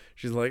Radu.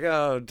 She's like,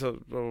 blah, blah,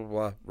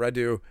 blah,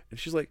 Radu. And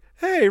she's like,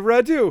 hey,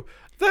 Radu,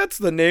 that's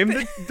the name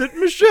that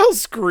Michelle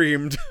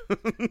screamed.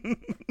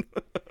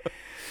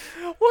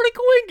 What a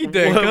coinky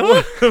dink,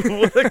 huh?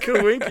 What a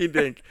coinky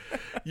dink.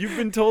 You've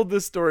been told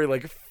this story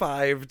like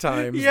 5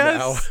 times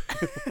now.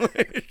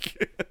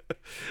 Like,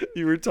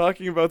 you were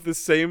talking about the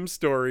same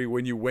story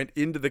when you went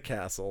into the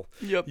castle.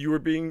 Yep. You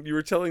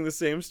were telling the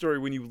same story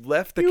when you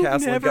left the You've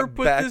castle and never got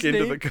put back this into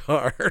name- the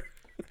car.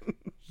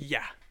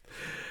 Yeah.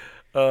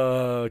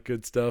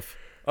 Good stuff.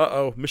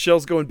 Uh-oh,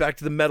 Michelle's going back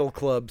to the metal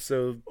club,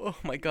 so... Oh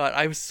my God,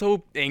 I was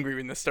so angry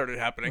when this started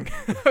happening.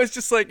 I was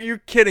just like, "You're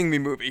kidding me,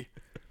 movie."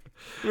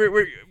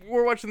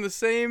 We're watching the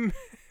same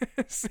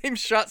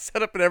shot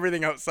setup and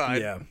everything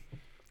outside. Yeah.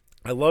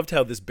 I loved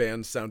how this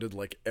band sounded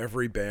like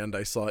every band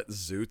I saw at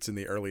Zoots in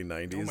the early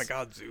 90s. Oh my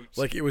God, Zoots.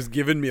 Like, it was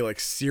giving me, like,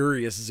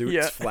 serious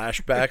Zoots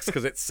flashbacks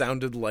because it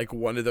sounded like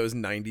one of those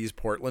 90s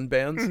Portland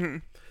bands. Mm-hmm.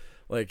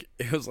 Like,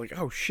 it was like,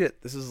 oh,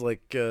 shit, this is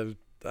like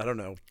I don't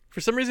know.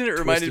 For some reason, it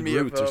reminded me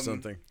of Roots or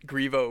something.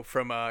 Grievo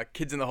from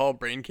Kids in the Hall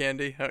Brain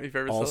Candy. I don't know if you've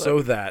ever Also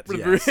saw that,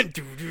 yes.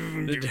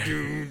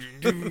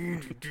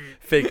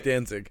 Fake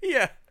Danzig.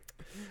 Yeah.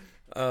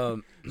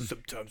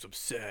 Sometimes I'm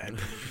sad.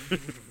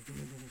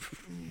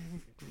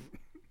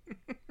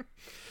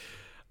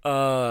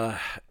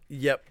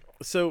 Yep.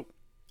 So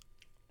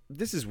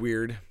this is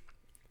weird.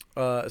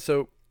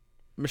 So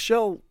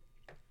Michelle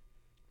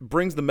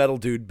brings the metal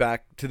dude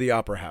back to the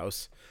opera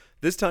house.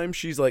 This time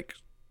she's like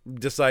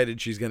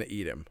decided she's gonna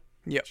eat him.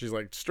 Yep. She's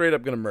like straight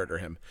up gonna murder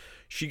him.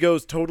 She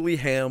goes totally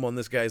ham on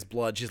this guy's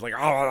blood. She's like,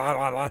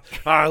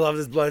 I love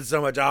this blood so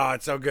much. Oh,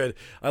 it's so good.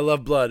 I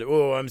love blood.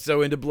 Oh, I'm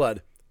so into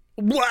blood.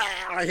 Blah,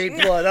 I hate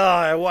blood.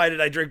 Oh, why did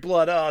I drink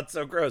blood? Oh, it's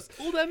so gross.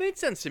 Well, that made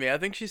sense to me. I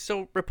think she's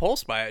so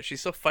repulsed by it. She's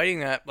so fighting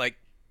that, like,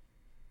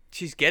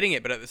 she's getting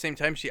it, but at the same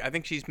time, I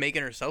think she's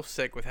making herself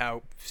sick with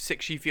how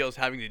sick she feels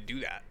having to do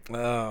that.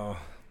 Oh,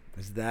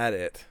 is that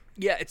it?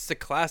 Yeah, it's the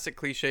classic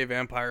cliche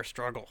vampire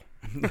struggle.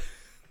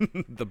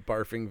 The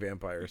barfing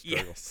vampire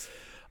struggle. Yes.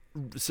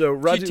 So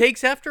Radu, She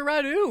takes after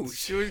Radu.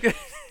 She was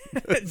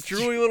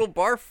drooly little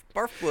barf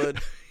blood.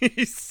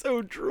 he's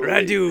so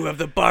drooly. Radu of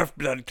the Barf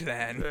Blood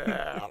Clan.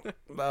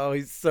 Oh,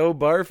 he's so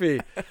barfy.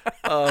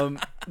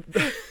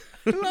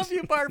 Love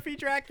you, Barfy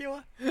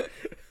Dracula.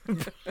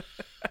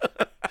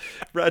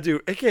 Radu,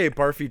 aka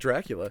Barfy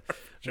Dracula.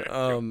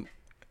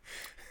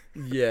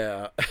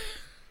 Yeah.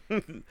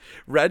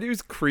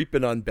 Radu's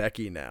creeping on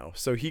Becky now.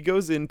 So he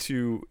goes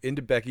into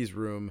Becky's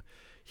room.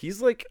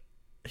 He's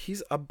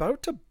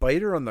about to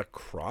bite her on the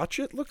crotch,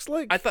 it looks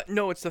like. I thought,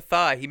 no, it's the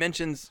thigh. He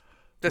mentions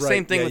the Right,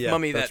 same thing yeah, with yeah,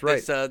 Mummy, that's that right.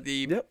 it's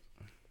the Yep.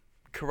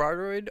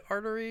 carotid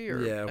artery,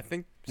 or Yeah. I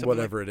think something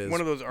Whatever like- it is.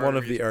 One of those arteries. One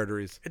of the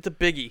arteries. It's a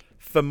biggie.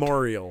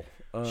 Femoral.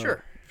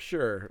 Sure.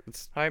 Sure.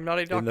 It's I'm not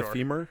a doctor. in the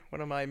femur.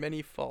 One of my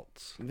many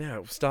faults.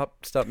 Yeah,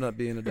 stop not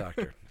being a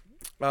doctor.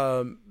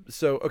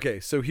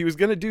 So he was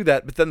gonna do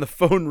that, but then the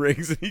phone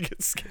rings and he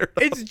gets scared.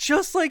 It's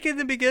just like in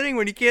the beginning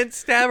when you can't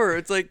stab her.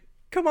 It's like,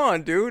 come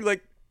on, dude.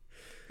 Like,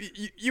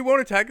 you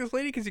won't attack this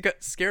lady because you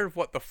got scared of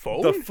what, the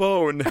phone? The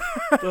phone.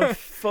 The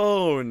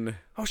phone.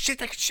 Oh shit!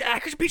 That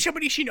could be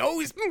somebody she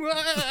knows.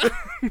 It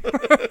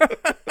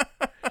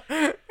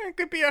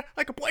could be a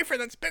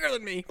boyfriend that's bigger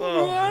than me.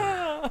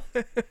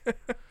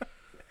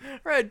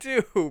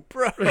 Radu,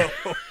 bro.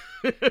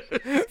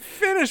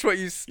 Finish what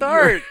you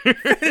start.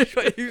 Finish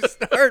what you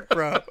start,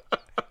 bro.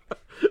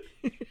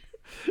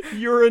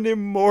 You're an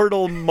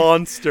immortal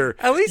monster.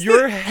 At least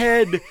your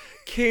head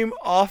came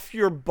off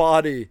your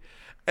body.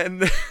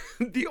 And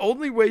the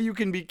only way you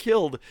can be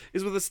killed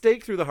is with a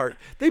stake through the heart.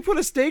 They put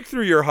a stake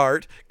through your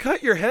heart,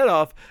 cut your head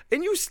off,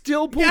 and you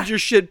still pulled your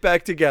shit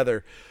back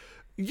together.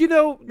 You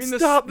know,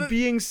 stop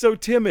being so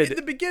timid. In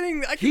the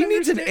beginning, I can He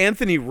needs an understand-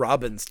 Anthony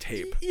Robbins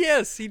tape.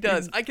 Yes, he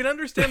does. I can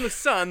understand the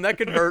sun. That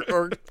could hurt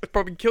or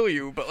probably kill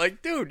you. But,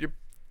 like, dude,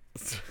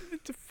 it's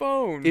a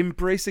phone.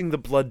 Embracing the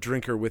Blood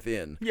Drinker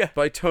Within. Yeah.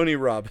 By Tony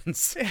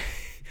Robbins.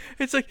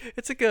 It's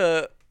like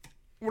a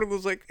one of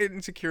those like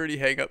insecurity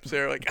hang-ups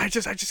there. Like I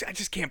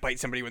just can't bite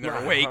somebody when they're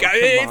awake. come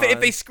If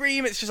on. they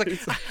scream, it's just like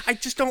I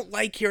just don't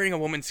like hearing a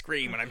woman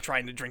scream when I'm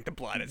trying to drink the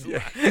blood.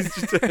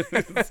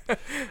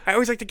 I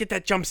always like to get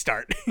that jump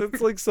start.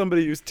 It's like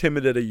somebody who's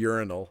timid at a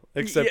urinal,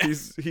 except Yeah.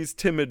 he's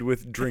timid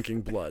with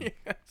drinking blood.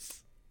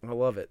 Yes. I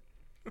love it.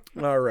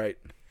 All right.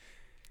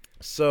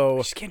 So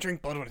Just can't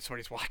drink blood when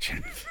somebody's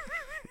watching.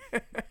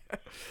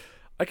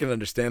 I can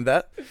understand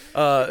that.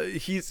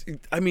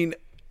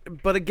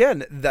 But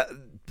again,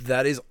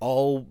 that is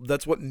all.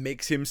 That's what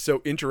makes him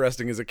so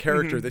interesting as a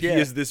character. That yeah.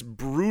 he is this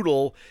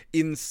brutal,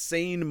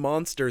 insane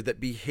monster that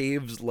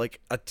behaves like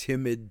a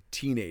timid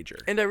teenager.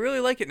 And I really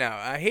like it now.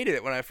 I hated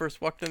it when I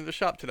first walked into the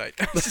shop tonight.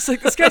 I was just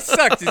like, this guy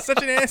sucks. He's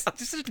such an ass,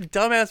 just such a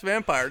dumbass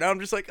vampire. Now I'm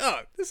just like,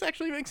 oh, this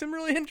actually makes him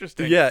really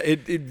interesting. Yeah,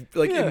 it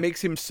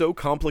makes him so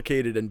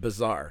complicated and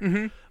bizarre,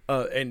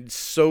 and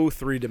so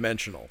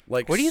three-dimensional.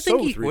 Like, What do you so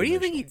think? What do you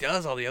think three-dimensional. he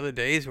does all the other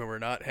days when we're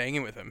not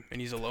hanging with him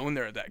and he's alone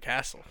there at that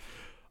castle?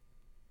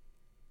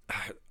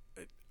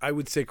 I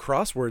would say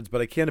crosswords, but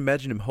I can't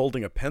imagine him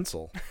holding a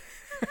pencil.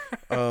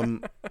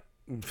 Foiled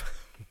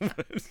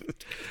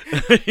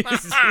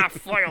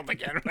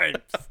again. Right.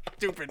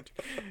 Stupid.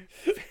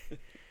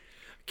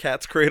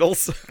 Cat's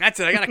cradles. That's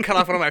it. I gotta cut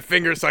off one of my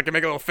fingers so I can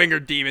make a little finger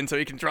demon so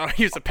he can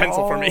use a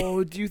pencil for me.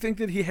 Oh, do you think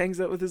that he hangs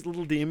out with his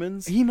little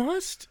demons? He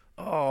must.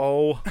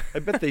 Oh, I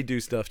bet they do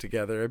stuff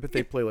together. I bet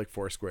they play like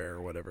Foursquare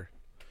or whatever.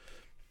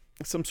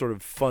 Some sort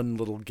of fun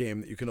little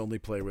game that you can only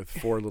play with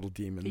 4 little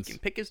demons. He can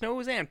pick his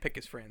nose and pick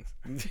his friends.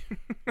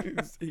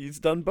 He's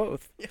done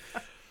both.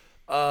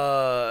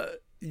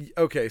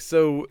 Okay,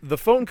 so the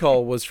phone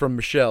call was from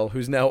Michelle,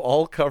 who's now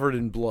all covered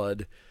in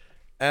blood,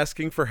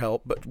 asking for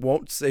help, but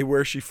won't say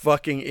where she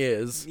fucking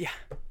is. Yeah.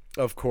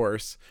 Of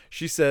course.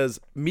 She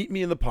says, meet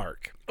me in the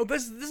park. Oh,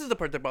 this is the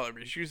part that bothered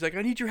me. She was like,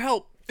 I need your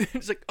help.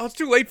 It's like, oh, it's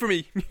too late for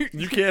me.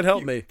 You can't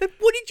help me. Then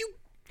what did you...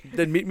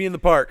 Then meet me in the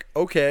park.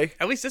 Okay.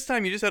 At least this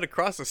time you just had to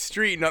cross the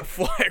street, not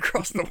fly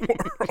across the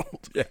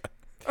world. Yeah.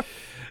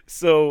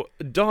 So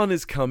Dawn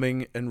is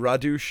coming, and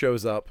Radu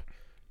shows up,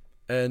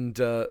 and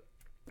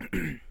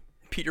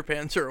Peter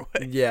Pans her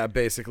away. Yeah,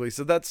 basically.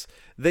 So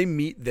they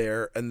meet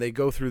there and they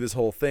go through this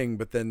whole thing,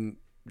 but then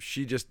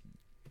she just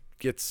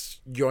gets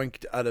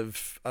yoinked out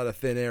of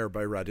thin air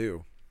by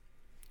Radu.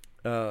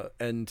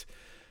 And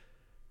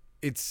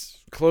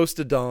it's close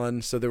to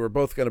dawn, so they were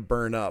both going to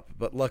burn up,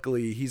 but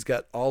luckily he's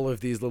got all of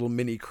these little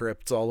mini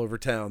crypts all over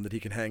town that he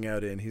can hang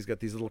out in. He's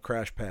got these little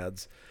crash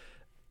pads.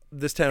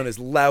 This town is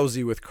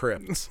lousy with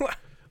crypts.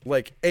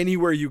 Like,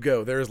 anywhere you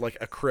go, there's like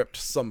a crypt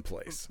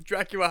someplace.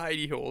 Dracula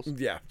hidey holes.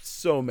 Yeah,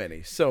 so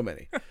many.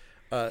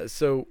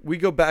 So we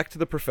go back to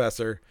the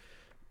professor,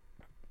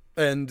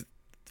 and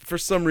for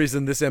some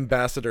reason this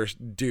ambassador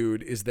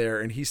dude is there,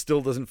 and he still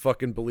doesn't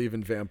fucking believe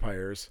in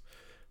vampires.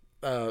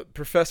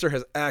 Professor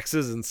has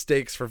axes and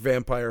stakes for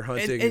vampire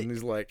hunting, and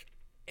he's like...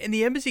 And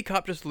the embassy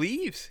cop just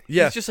leaves.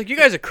 Yeah. He's just like, you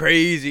guys are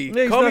crazy.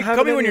 Yeah, call me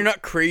having when any- you're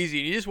not crazy.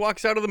 And he just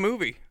walks out of the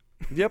movie.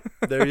 Yep,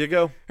 there you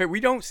go. Hey, we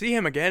don't see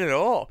him again at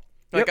all.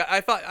 Like, Yep.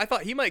 I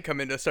thought he might come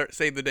in to start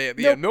save the day at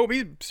the Nope. end. Nope,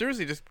 he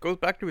seriously just goes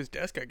back to his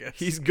desk, I guess.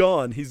 He's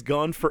gone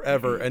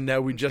forever, and now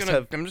we just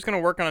have... I'm just gonna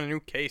work on a new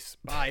case.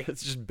 Bye.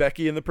 It's just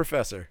Becky and the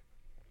professor.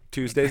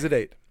 Tuesdays at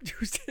 8.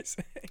 Tuesdays.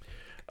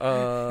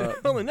 Uh,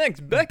 On the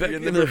next, Becky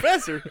and the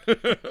professor.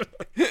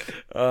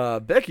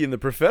 Becky and the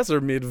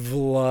professor meet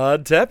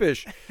Vlad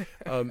Tepes.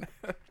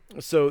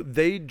 So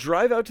they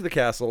drive out to the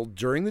castle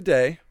during the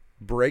day,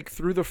 break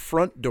through the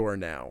front door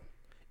now,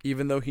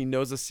 even though he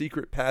knows a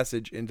secret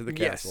passage into the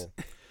Yes. castle.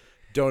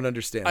 Don't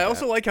understand I that.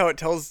 also like how it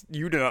tells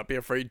you to not be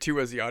afraid too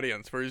as the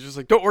audience, where he's just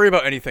like, don't worry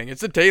about anything. It's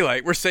the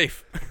daylight. We're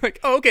safe. Like,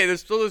 oh, okay,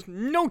 there's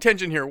no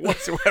tension here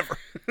whatsoever.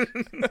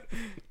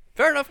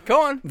 Fair enough.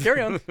 Go on.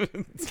 Carry on.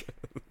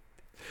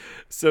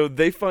 So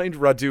they find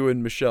Radu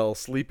and Michelle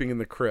sleeping in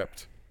the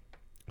crypt.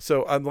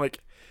 So I'm like,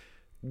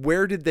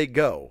 where did they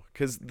go?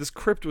 Because this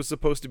crypt was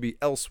supposed to be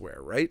elsewhere,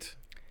 right?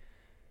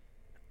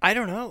 I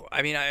don't know.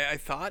 I mean, I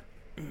thought...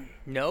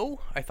 No,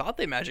 I thought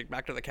they magicked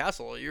back to the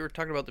castle. You were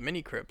talking about the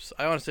mini crypts.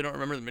 I honestly don't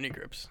remember the mini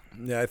crypts.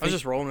 Yeah, I was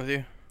just rolling with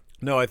you.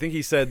 No, I think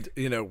he said,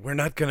 we're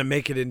not going to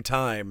make it in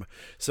time,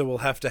 so we'll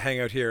have to hang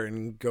out here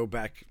and go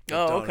back at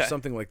dawn okay. or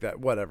something like that.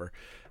 Whatever.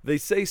 They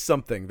say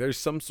something. There's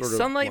some sort of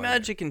Sunlight line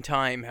magic and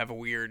time have a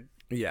weird...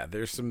 there. Yeah,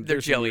 there's some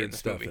jelly in weird this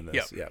stuff movie. in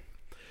this. Yep. Yep.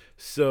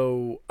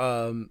 So,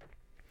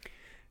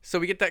 So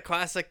we get that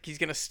classic, he's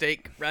going to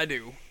stake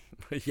Radu.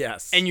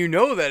 yes. And you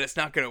know that it's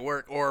not going to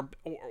work. Or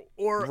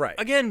Right.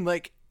 again,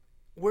 like,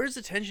 where's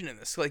the tension in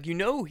this? Like,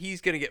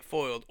 he's going to get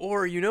foiled.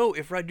 Or,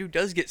 if Radu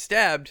does get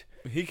stabbed,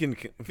 he can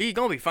he's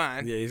going to be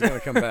fine. yeah, he's going to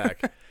come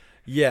back.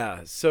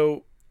 Yeah,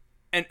 so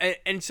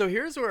And so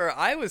here's where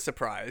I was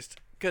surprised.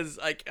 Because,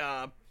 like,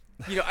 I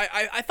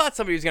thought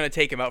somebody was going to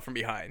take him out from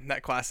behind.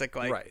 That classic,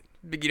 like, Right.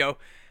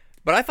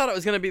 But I thought it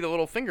was going to be the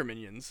little finger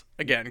minions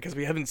again. Because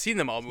we haven't seen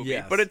them all movie.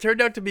 Yes. But it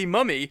turned out to be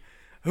Mummy,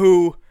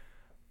 who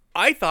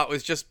I thought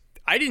was just...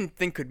 I didn't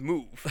think could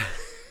move,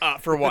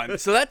 for one.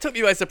 So that took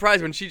me by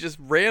surprise when she just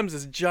rams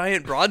this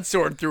giant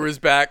broadsword through his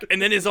back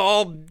and then is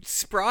all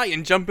spry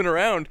and jumping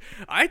around.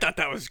 I thought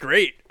that was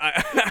great.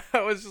 I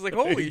was just like, I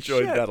holy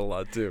enjoyed shit. that a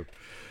lot too.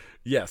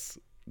 Yes.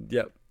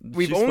 Yep.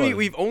 We've She's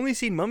only fun. only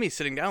seen Mummy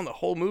sitting down the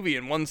whole movie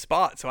in one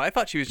spot, so I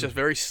thought she was just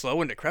very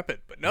slow and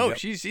decrepit. But no, Yep.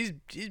 she's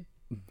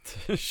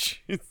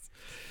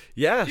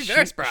Yeah, She's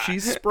very spry.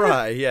 She's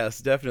spry. Yes,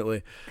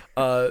 definitely.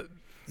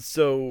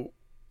 So,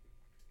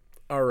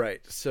 all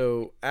right.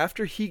 So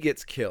after he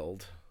gets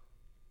killed,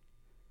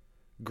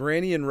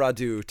 Granny and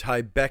Radu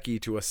tie Becky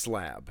to a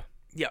slab.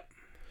 yep.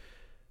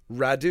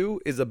 Radu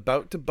is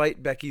about to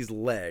bite Becky's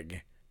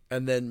leg,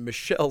 and then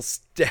Michelle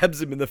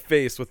stabs him in the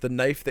face with the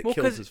knife that Well,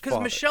 kills his because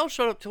father. Michelle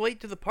showed up too late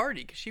to the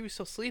party because she was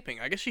still sleeping.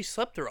 I guess she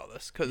slept through all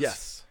this because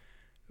Yes.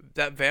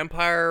 that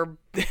vampire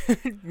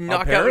knockout in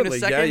Apparently,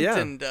 a yeah, second, yeah.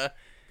 and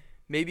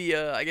maybe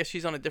I guess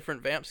she's on a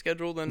different vamp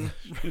schedule than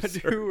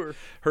Radu. Or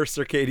Her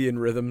circadian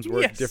rhythms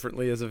work Yes.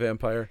 differently as a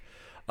vampire.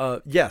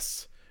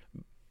 Yes.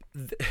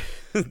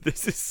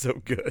 This is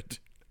so good.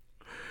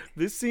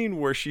 This scene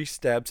where she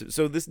stabs him.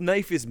 So this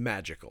knife is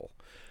magical.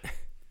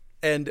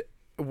 And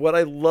what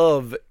I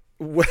love...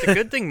 it's a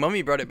good thing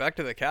Mummy brought it back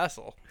to the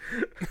castle.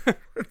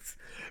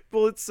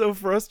 Well, it's so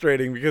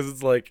frustrating because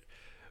it's like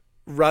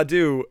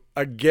Radu,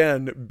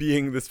 again,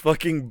 being this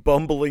fucking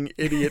bumbling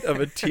idiot of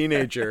a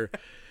teenager,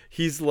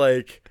 he's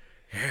like...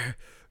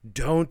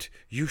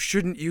 You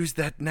shouldn't use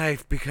that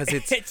knife because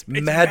it's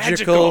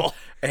magical,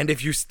 and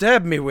if you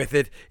stab me with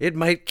it, it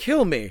might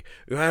kill me.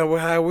 We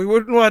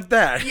wouldn't want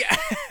that. Yeah.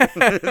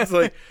 It's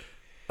like,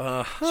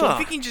 So if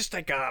you can just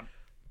like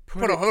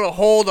put a little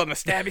hold on the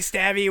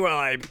stabby while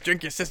I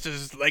drink your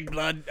sister's leg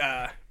blood.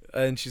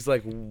 And she's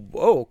like,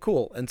 "Whoa,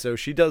 cool!" And so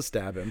she does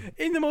stab him.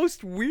 In the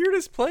most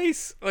weirdest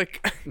place.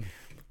 Like,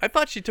 I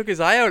thought she took his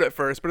eye out at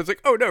first, but it's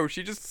like, oh no,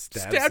 she just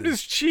stabbed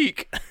his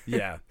cheek.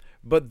 Yeah,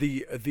 but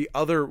the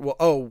other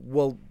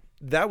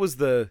that was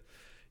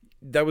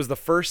the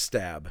first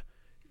stab.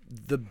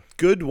 The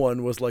good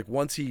one was like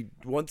once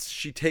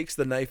she takes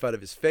the knife out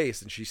of his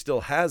face and she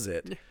still has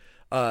it.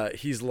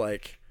 He's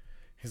like,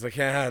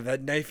 yeah,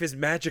 that knife is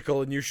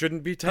magical and you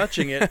shouldn't be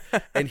touching it.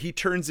 And he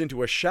turns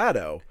into a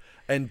shadow.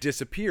 and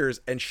disappears,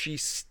 and she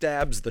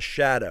stabs the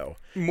shadow.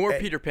 More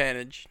Peter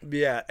Panage.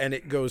 Yeah, and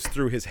it goes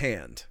through his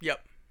hand.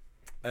 Yep.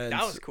 And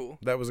That was cool.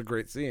 That was a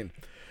great scene.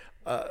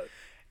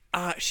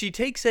 She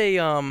takes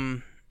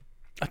a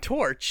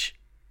torch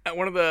at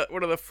one of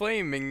the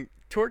flaming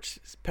torch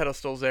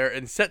pedestals there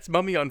and sets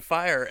Mummy on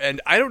fire. And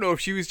I don't know if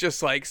she was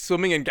just like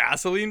swimming in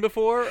gasoline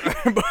before,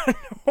 but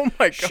oh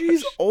my gosh.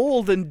 She's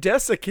old and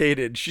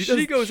desiccated.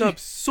 She goes up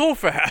so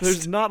fast.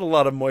 There's not a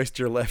lot of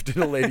moisture left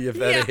in a lady of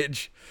that Yeah.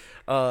 age.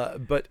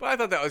 But I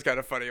thought that was kind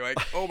of funny. Like,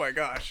 oh my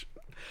gosh.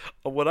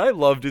 what I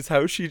loved is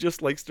how she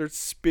just like starts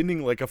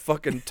spinning like a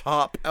fucking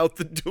top out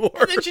the door.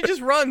 And then she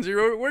just runs.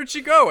 Where'd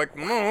she go? Like,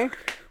 no.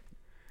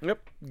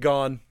 Yep,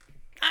 gone.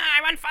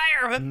 I'm on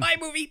fire. Bye,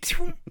 movie.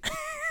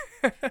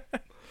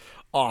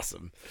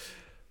 Awesome.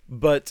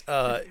 But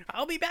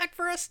I'll be back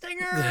for a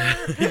stinger.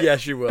 yeah,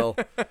 she will.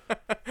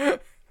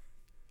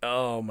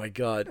 Oh my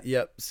god.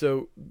 Yep.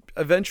 So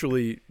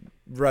eventually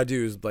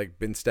Radu's like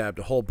been stabbed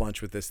a whole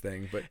bunch with this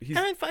thing, but he's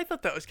And I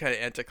thought that was kind of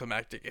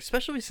anticlimactic,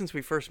 especially since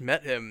we first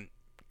met him,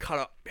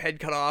 head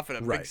cut off and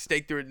a Right. big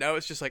stake through it. Now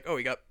it's just like, oh,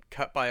 he got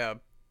cut by a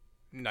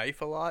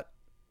knife a lot.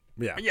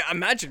 yeah. Yeah, a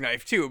magic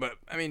knife too, but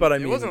I mean, But I it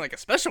mean- wasn't like a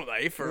special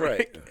knife or Right.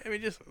 like, I mean,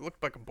 it just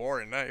looked like a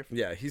boring knife.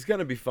 Yeah, he's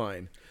gonna be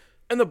fine.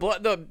 And the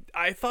blood,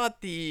 I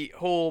thought the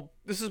whole,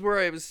 this is where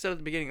I was said at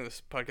the beginning of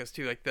this podcast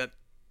too, like that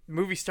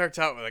movie starts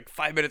out with like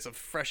 5 minutes of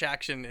fresh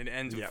action and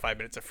ends with Yeah. 5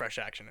 minutes of fresh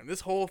action. And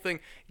this whole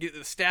thing, you get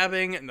the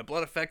stabbing and the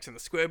blood effects and the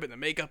squib and the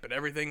makeup and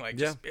everything, like,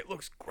 Yeah. just, it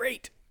looks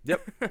great.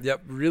 Yep.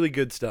 Yep. Really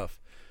good stuff.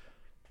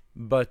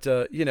 But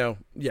yeah.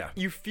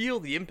 You feel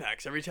the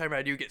impacts every time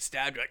I do get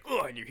stabbed. You're like,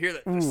 oh, and you hear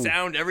that the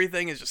sound.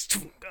 Everything is just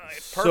it's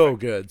perfect. So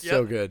good. So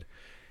Yep. good.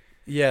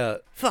 Yeah.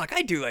 Fuck,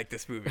 I do like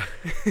this movie.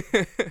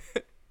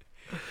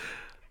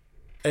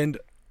 And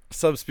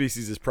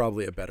Subspecies is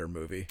probably a better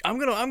movie. I'm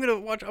gonna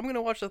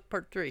watch the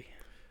part 3.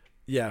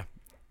 Yeah.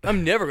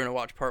 I'm never gonna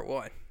watch part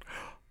 1.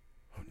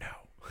 Oh no.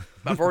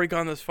 I've already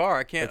gone this far.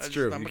 I can't. That's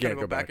true. I'm You gonna can't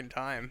go go back back. in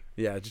time.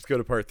 Yeah, just go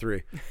to part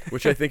 3,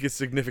 which I think is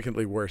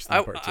significantly worse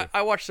than part 2.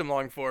 I watched some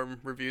long form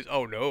reviews.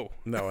 Oh no.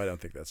 No, I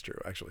don't think that's true.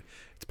 Actually,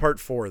 it's part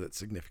 4 that's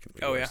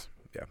significantly Oh, worse.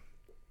 Yeah.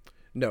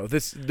 No, Well,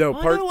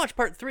 I part gotta watch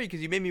part 3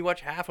 because you made me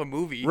watch half a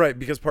movie. right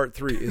because part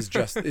 3 is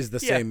just is the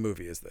Yeah. same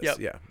movie as this. Yep.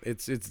 Yeah,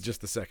 it's just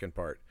the second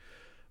part.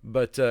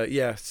 But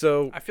yeah,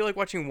 so I feel like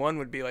watching 1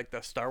 would be like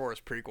the Star Wars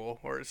prequel,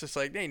 where it's just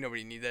like, ain't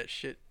nobody need that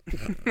shit.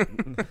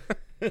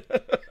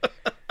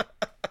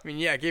 I mean,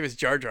 yeah, it gave us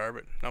Jar Jar,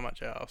 but not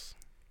much else.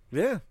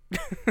 yeah,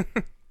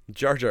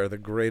 Jar Jar, the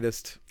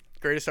greatest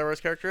Greatest Star Wars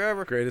character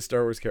ever.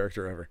 Star Wars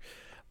character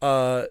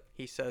ever.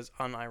 He says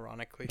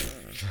unironically.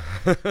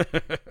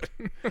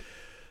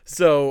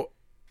 So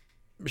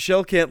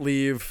Michelle can't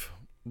leave.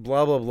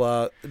 Blah blah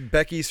blah.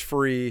 Becky's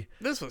free.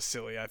 This was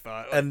silly, I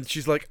thought. And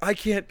she's like, I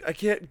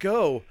can't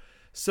go.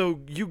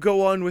 So you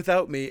go on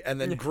without me. And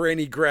then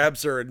Granny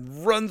grabs her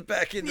and runs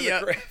back into Yeah.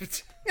 the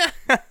crypt.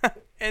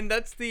 And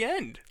that's the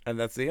end. And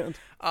that's the end.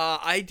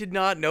 I did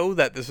not know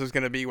that this was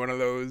going to be one of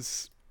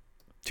those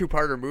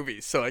two-parter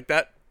movies. So like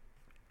that,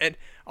 and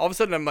all of a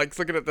sudden I'm like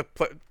looking at the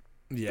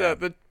Yeah.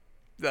 the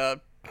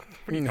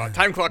what do you call it,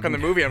 time clock on the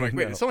movie. I'm like,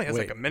 wait, No, this only has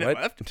like wait, a minute what?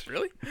 left.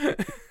 Really?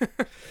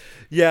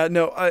 Yeah,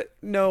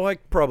 I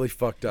probably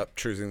fucked up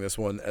choosing this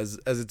one as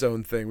its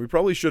own thing. We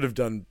probably should have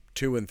done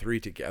 2 and 3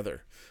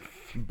 together.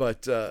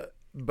 But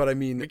I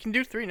mean, We can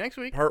do 3 next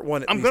week. part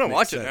 1 at I'm least gonna makes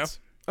watch it sense.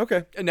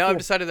 Okay. And now cool. I've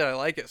decided that I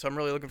like it, so I'm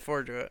really looking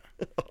forward to it.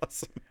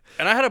 Awesome.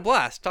 And I had a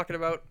blast talking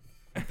about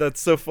That's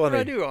so funny.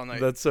 What did I do all night?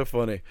 That's so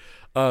funny.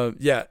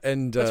 Yeah,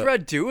 and let's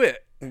Red do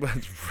it.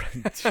 Let's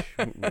Red do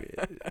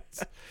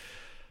it.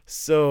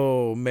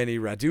 So many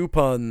Radu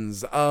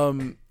puns.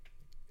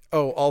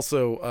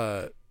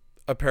 Also,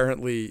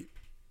 apparently,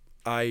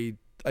 I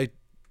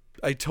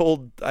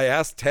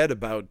asked Ted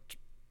about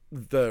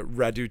the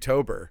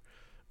Radu-tober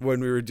when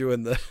we were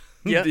doing the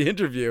Yeah. the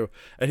interview,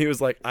 and he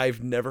was like,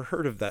 "I've never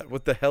heard of that.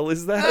 What the hell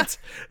is that?"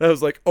 And I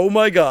was like, "Oh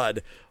my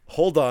god,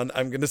 hold on,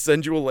 I'm gonna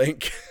send you a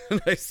link."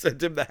 And I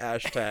sent him the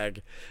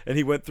hashtag, and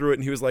he went through it,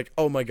 and he was like,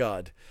 "Oh my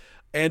god,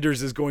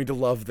 Anders is going to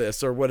love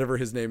this," or whatever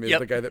his name is, Yep.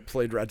 the guy that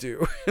played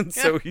Radu. And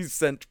so he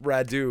sent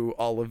Radu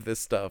all of this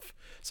stuff.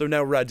 So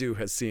now Radu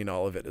has seen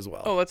all of it as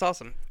well, Oh, that's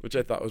awesome. which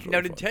I thought was really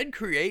Now, did fun. Ted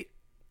create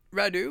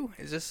Radu?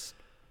 Is this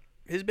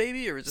his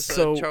baby, or is this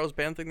So- a Charles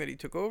Band thing that he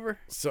took over?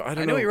 So I I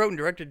don't know know. he wrote and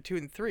directed 2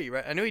 and 3,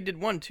 right? I know he did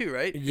 1 too,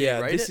 right? Did he Yeah,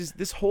 write it?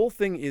 this whole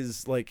thing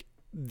is like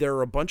there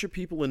are a bunch of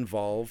people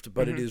involved,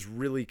 but Mm-hmm. it is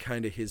really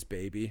kind of his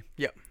baby.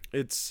 Yep.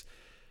 It's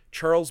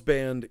Charles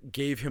Band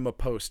gave him a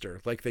poster,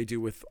 like they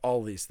do with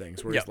all these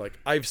things, where Yep. he's like,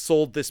 "I've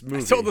sold this movie." I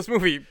sold this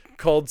movie.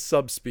 called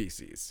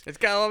Subspecies. It's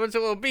got a bunch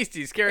of little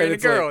beasties carrying And a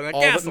it's girl like, in a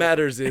all castle. that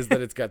matters is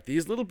that it's got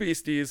these little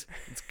beasties,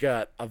 it's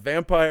got a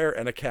vampire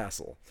and a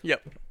castle.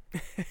 Yep.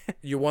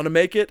 You want to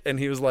make it? And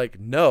he was like,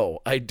 "No,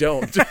 I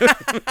don't."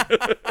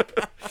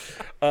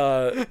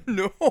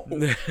 No.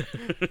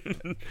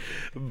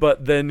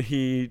 But then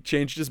he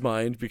changed his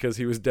mind because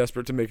he was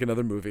desperate to make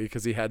another movie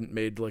because he hadn't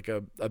made like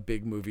a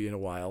big movie in a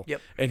while.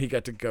 Yep. And he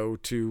got to go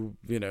to,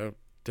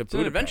 to It's an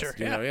Budapest.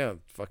 adventure, You know, yeah,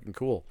 fucking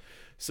cool.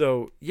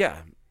 So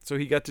yeah, so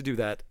he got to do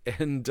that,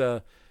 and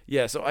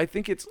yeah, so I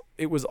think it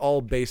was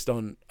all based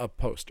on a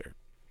poster,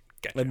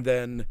 Gotcha. and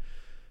then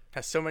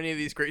As so many of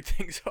these great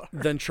things are.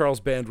 then Charles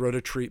Band wrote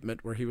a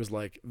treatment where he was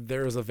like,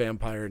 "There is a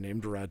vampire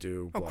named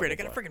Radu." Oh, blah, great! I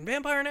blah, got a blah. freaking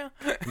vampire now.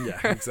 Yeah,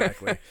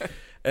 exactly.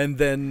 and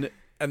then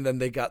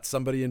they got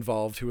somebody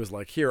involved who was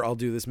like, "Here, I'll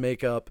do this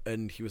makeup,"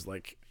 and he was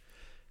like,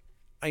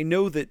 I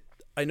know that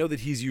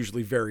he's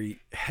usually very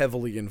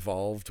heavily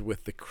involved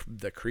with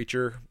the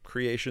creature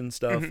creation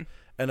stuff,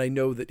 and I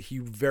know that he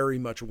very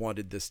much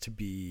wanted this to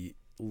be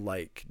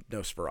like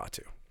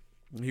Nosferatu.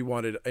 He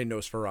wanted a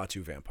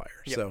Nosferatu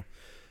vampire. Yep.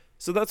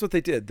 So that's what they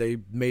did. They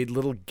made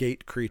little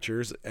gate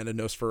creatures and a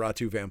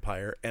Nosferatu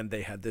vampire, and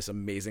they had this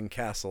amazing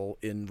castle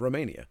in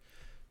Romania.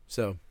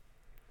 So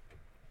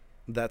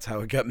that's how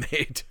it got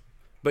made.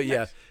 But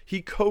yeah,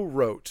 he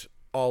co-wrote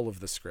all of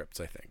the scripts,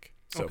 I think,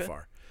 so Okay.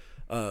 far.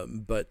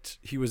 But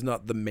he was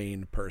not the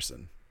main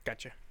person.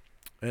 Gotcha.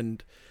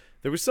 And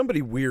there was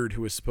somebody weird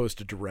who was supposed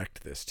to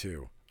direct this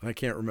too. I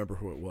can't remember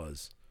who it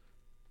was.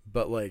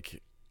 But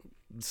like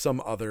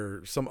some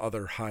other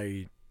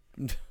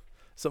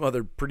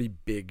pretty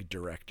big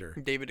director.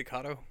 David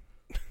Ducato.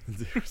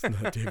 There's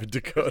not David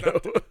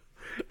Dakota.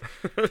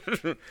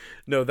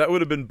 No, that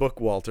would have been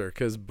Bookwalter,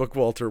 because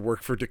Bookwalter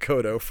worked for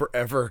Dakota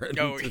forever and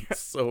Oh, did yeah.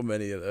 so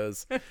many of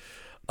those.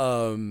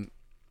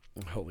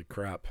 Holy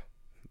crap.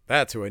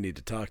 That's who I need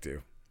to talk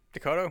to.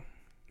 Dakota?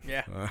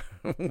 Yeah.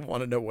 I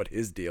want to know what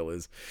his deal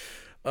is.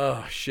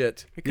 Oh,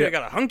 shit. We could have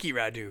got a hunky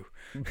Radu.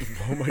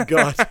 Oh, my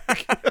God.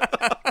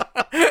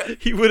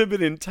 He would have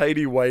been in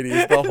tighty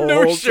whities the whole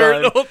No shirt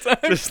time. the whole time.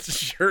 Just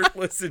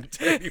shirtless and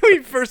tighty.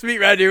 We'd first meet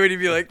Radu and he'd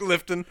be like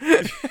lifting.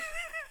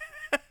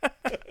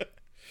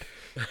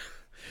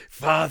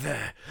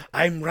 Father,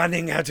 I'm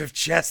running out of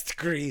chest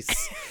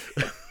grease.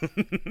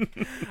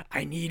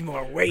 I need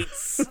more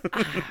weights.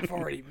 I've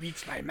already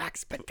reached my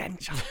max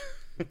potential.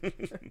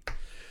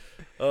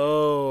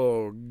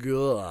 Oh,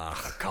 God.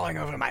 Calling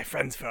over my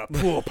friends for a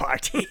pool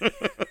party.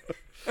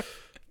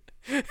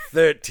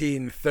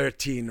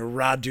 1313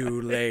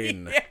 Radu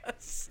Lane.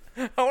 Yes.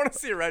 I want to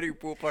see a Radu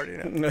pool party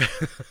now.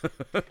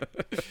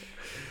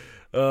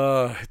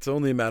 It's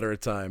only a matter of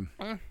time.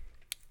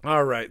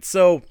 All right,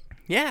 so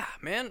Yeah,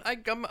 man.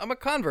 I'm a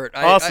convert.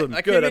 awesome.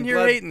 I Good. came in here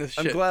hating this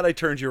shit. I'm glad I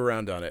turned you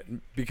around on it,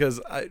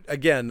 because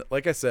again,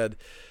 like I said,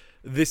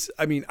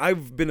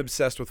 I've been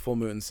obsessed with Full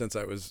Moon since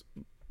I was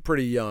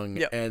pretty young.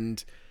 Yep.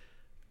 And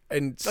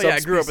Oh, yeah, I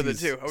grew up with it,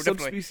 Subspecies- too. Oh,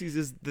 definitely. Subspecies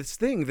is this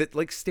thing that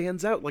like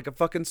stands out like a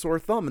fucking sore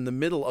thumb in the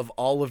middle of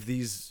all of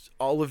these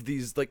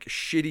like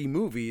shitty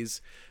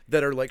movies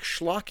that are like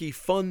schlocky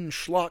fun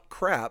schlock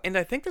crap. And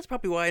I think that's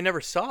probably why I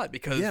never saw it,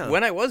 because Yeah.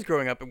 when I was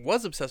growing up and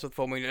was obsessed with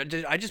Full Moon,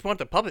 I just wanted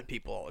to puppet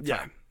people all the Yeah.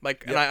 time.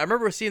 Like, and I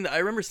remember seeing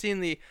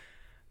the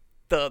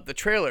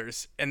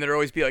trailers, and there'd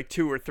always be like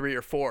 2 or 3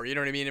 or 4. You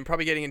know what I mean? And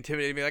probably getting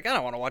intimidated, and be like, I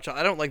don't want to watch.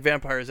 I don't like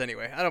vampires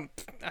anyway.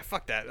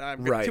 Fuck that. I've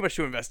got Right. too much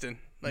to invest in.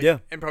 Like, Yeah.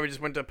 And probably just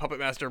went to Puppet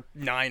Master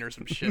 9 or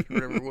some shit,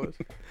 whatever it was.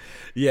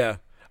 Yeah.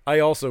 I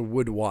also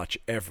would watch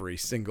every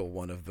single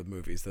one of the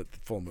movies that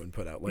Full Moon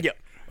put out. Like, Yep.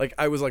 like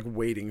I was like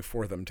waiting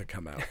for them to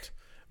come out,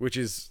 which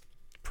is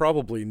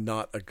probably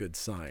not a good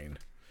sign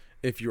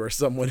if you are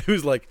someone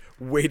who's like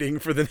waiting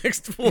for the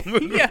next Full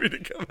Moon Yeah. movie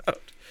to come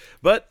out.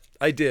 But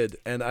I did,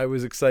 and I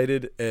was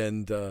excited,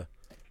 and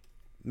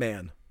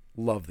man,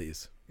 love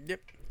these. Yep.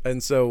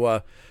 And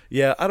so,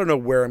 yeah, I don't know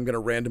where I'm going to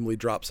randomly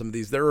drop some of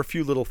these. There are a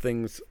few little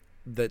things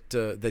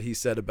that he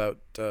said about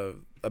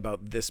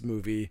this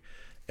movie,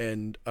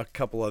 and a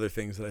couple other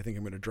things that I think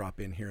I'm going to drop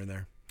in here and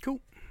there. Cool.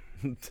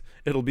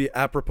 It'll be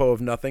apropos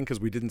of nothing because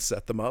we didn't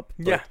set them up.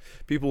 but Yeah.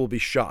 people will be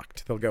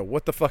shocked. They'll go,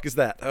 "What the fuck is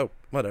that?" Oh,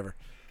 whatever.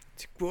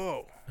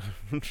 Whoa.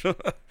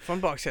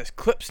 Funbox has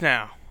clips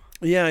now.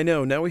 Yeah, I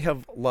know. Now we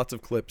have lots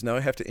of clips. Now I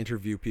have to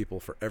interview people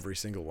for every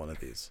single one of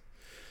these.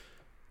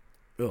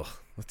 Ugh,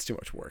 that's too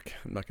much work.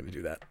 I'm not going to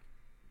do that.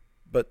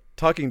 But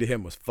talking to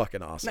him was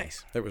fucking awesome.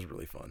 Nice. It was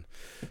really fun.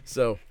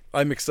 So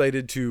I'm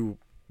excited to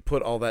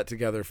put all that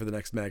together for the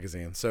next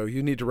magazine. So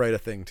you need to write a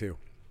thing too.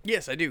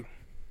 Yes, I do.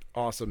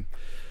 Awesome.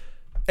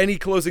 Any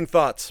closing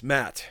thoughts,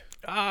 Matt?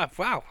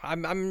 Wow.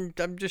 I'm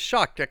just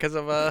shocked because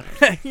of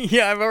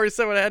yeah, I've already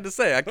said what I had to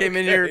say. I came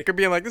in here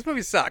being like, this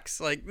movie sucks.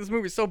 Like, this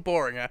movie's so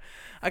boring.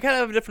 I kind of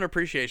have a different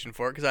appreciation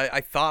for it, because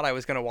I thought I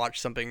was gonna watch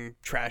something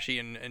trashy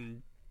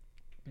and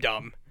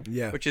dumb.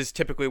 Yeah. Which is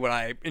typically what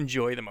I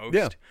enjoy the most.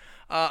 Yeah.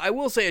 I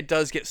will say it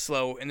does get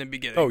slow in the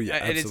beginning. Oh, yeah,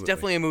 And it's absolutely.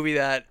 definitely a movie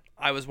that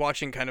I was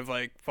watching kind of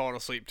like falling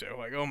asleep to.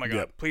 Like, oh my God,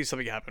 Yep. please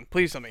something happen.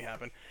 Please something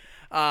happen.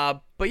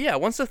 But yeah,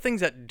 once the things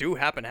that do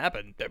happen,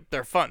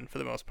 they're fun for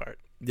the most part.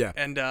 Yeah.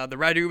 And the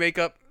Radu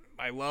makeup,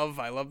 I love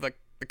the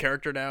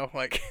character now.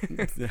 Like,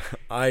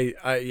 I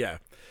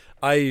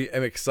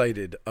am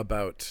excited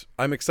about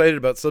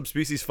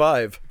Subspecies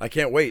 5. I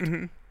can't wait.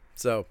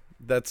 So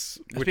that's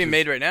it's being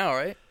made right now,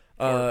 right?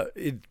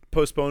 it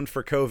postponed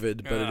for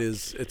COVID, but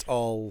it's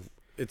all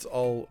it's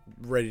all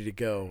ready to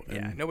go.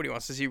 Yeah, And nobody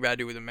wants to see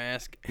Radu with a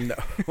mask. no,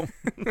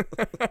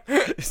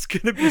 it's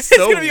gonna be It's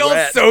so gonna be all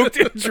wet. soaked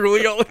and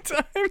drooly all the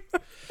time.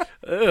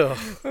 Ugh,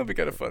 That'd be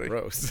kind of funny.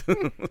 gross.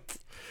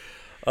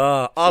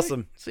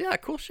 Awesome, So yeah,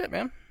 cool shit,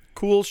 man.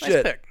 cool Nice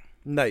shit. pick.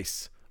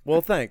 Nice.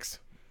 Well, thanks.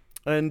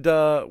 And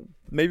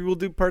maybe we'll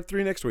do part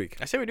 3 next week.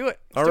 I say we do it.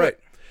 Let's All do right. it.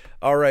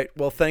 All right.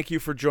 Well, thank you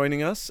for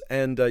joining us.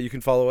 And you can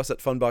follow us at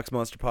Funbox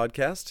Monster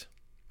Podcast.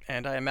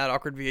 And I am Matt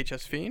Awkward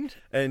VHS Fiend.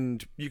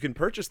 And you can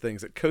purchase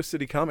things at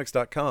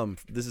coastcitycomics.com.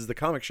 This is the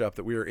comic shop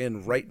that we are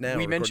in right now. We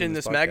recording mentioned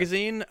this podcast.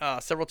 magazine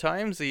several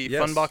times, the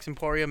Yes. Funbox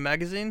Emporium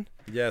magazine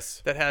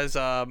Yes. that has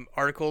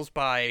articles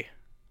by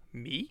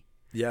me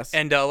Yes.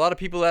 and a lot of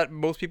people that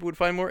most people would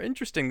find more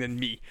interesting than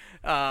me.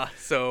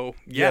 So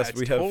yeah, Yes, it's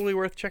we have- totally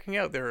worth checking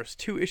out. There's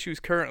 2 issues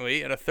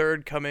currently and a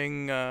third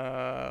coming.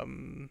 I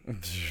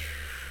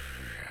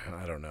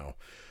don't know.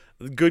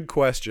 Good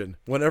question.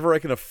 Whenever I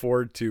can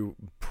afford to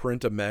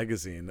print a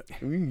magazine,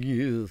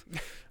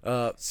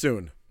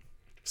 soon.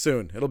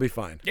 It'll be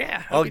fine.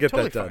 Yeah, I'll be get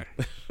totally that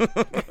done.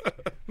 fine.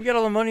 We got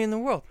all the money in the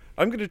world.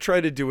 I'm gonna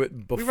try to do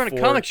it before. We run a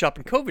comic shop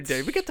in COVID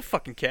day. We get the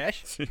fucking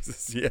cash.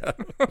 Jesus, yeah.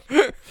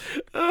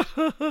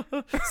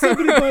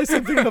 Somebody buy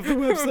something off the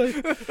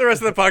website. The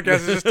rest of the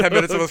podcast is just 10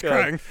 minutes of us God.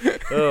 crying.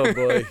 Oh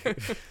boy.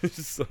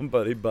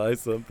 Somebody buy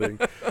something.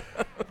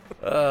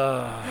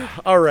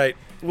 All right.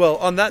 Well,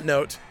 on that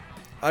note,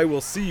 I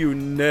will see you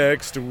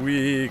next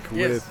week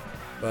Yes. with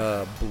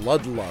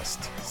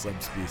Bloodlust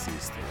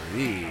Subspecies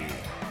 3.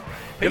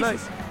 Good night.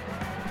 Peace.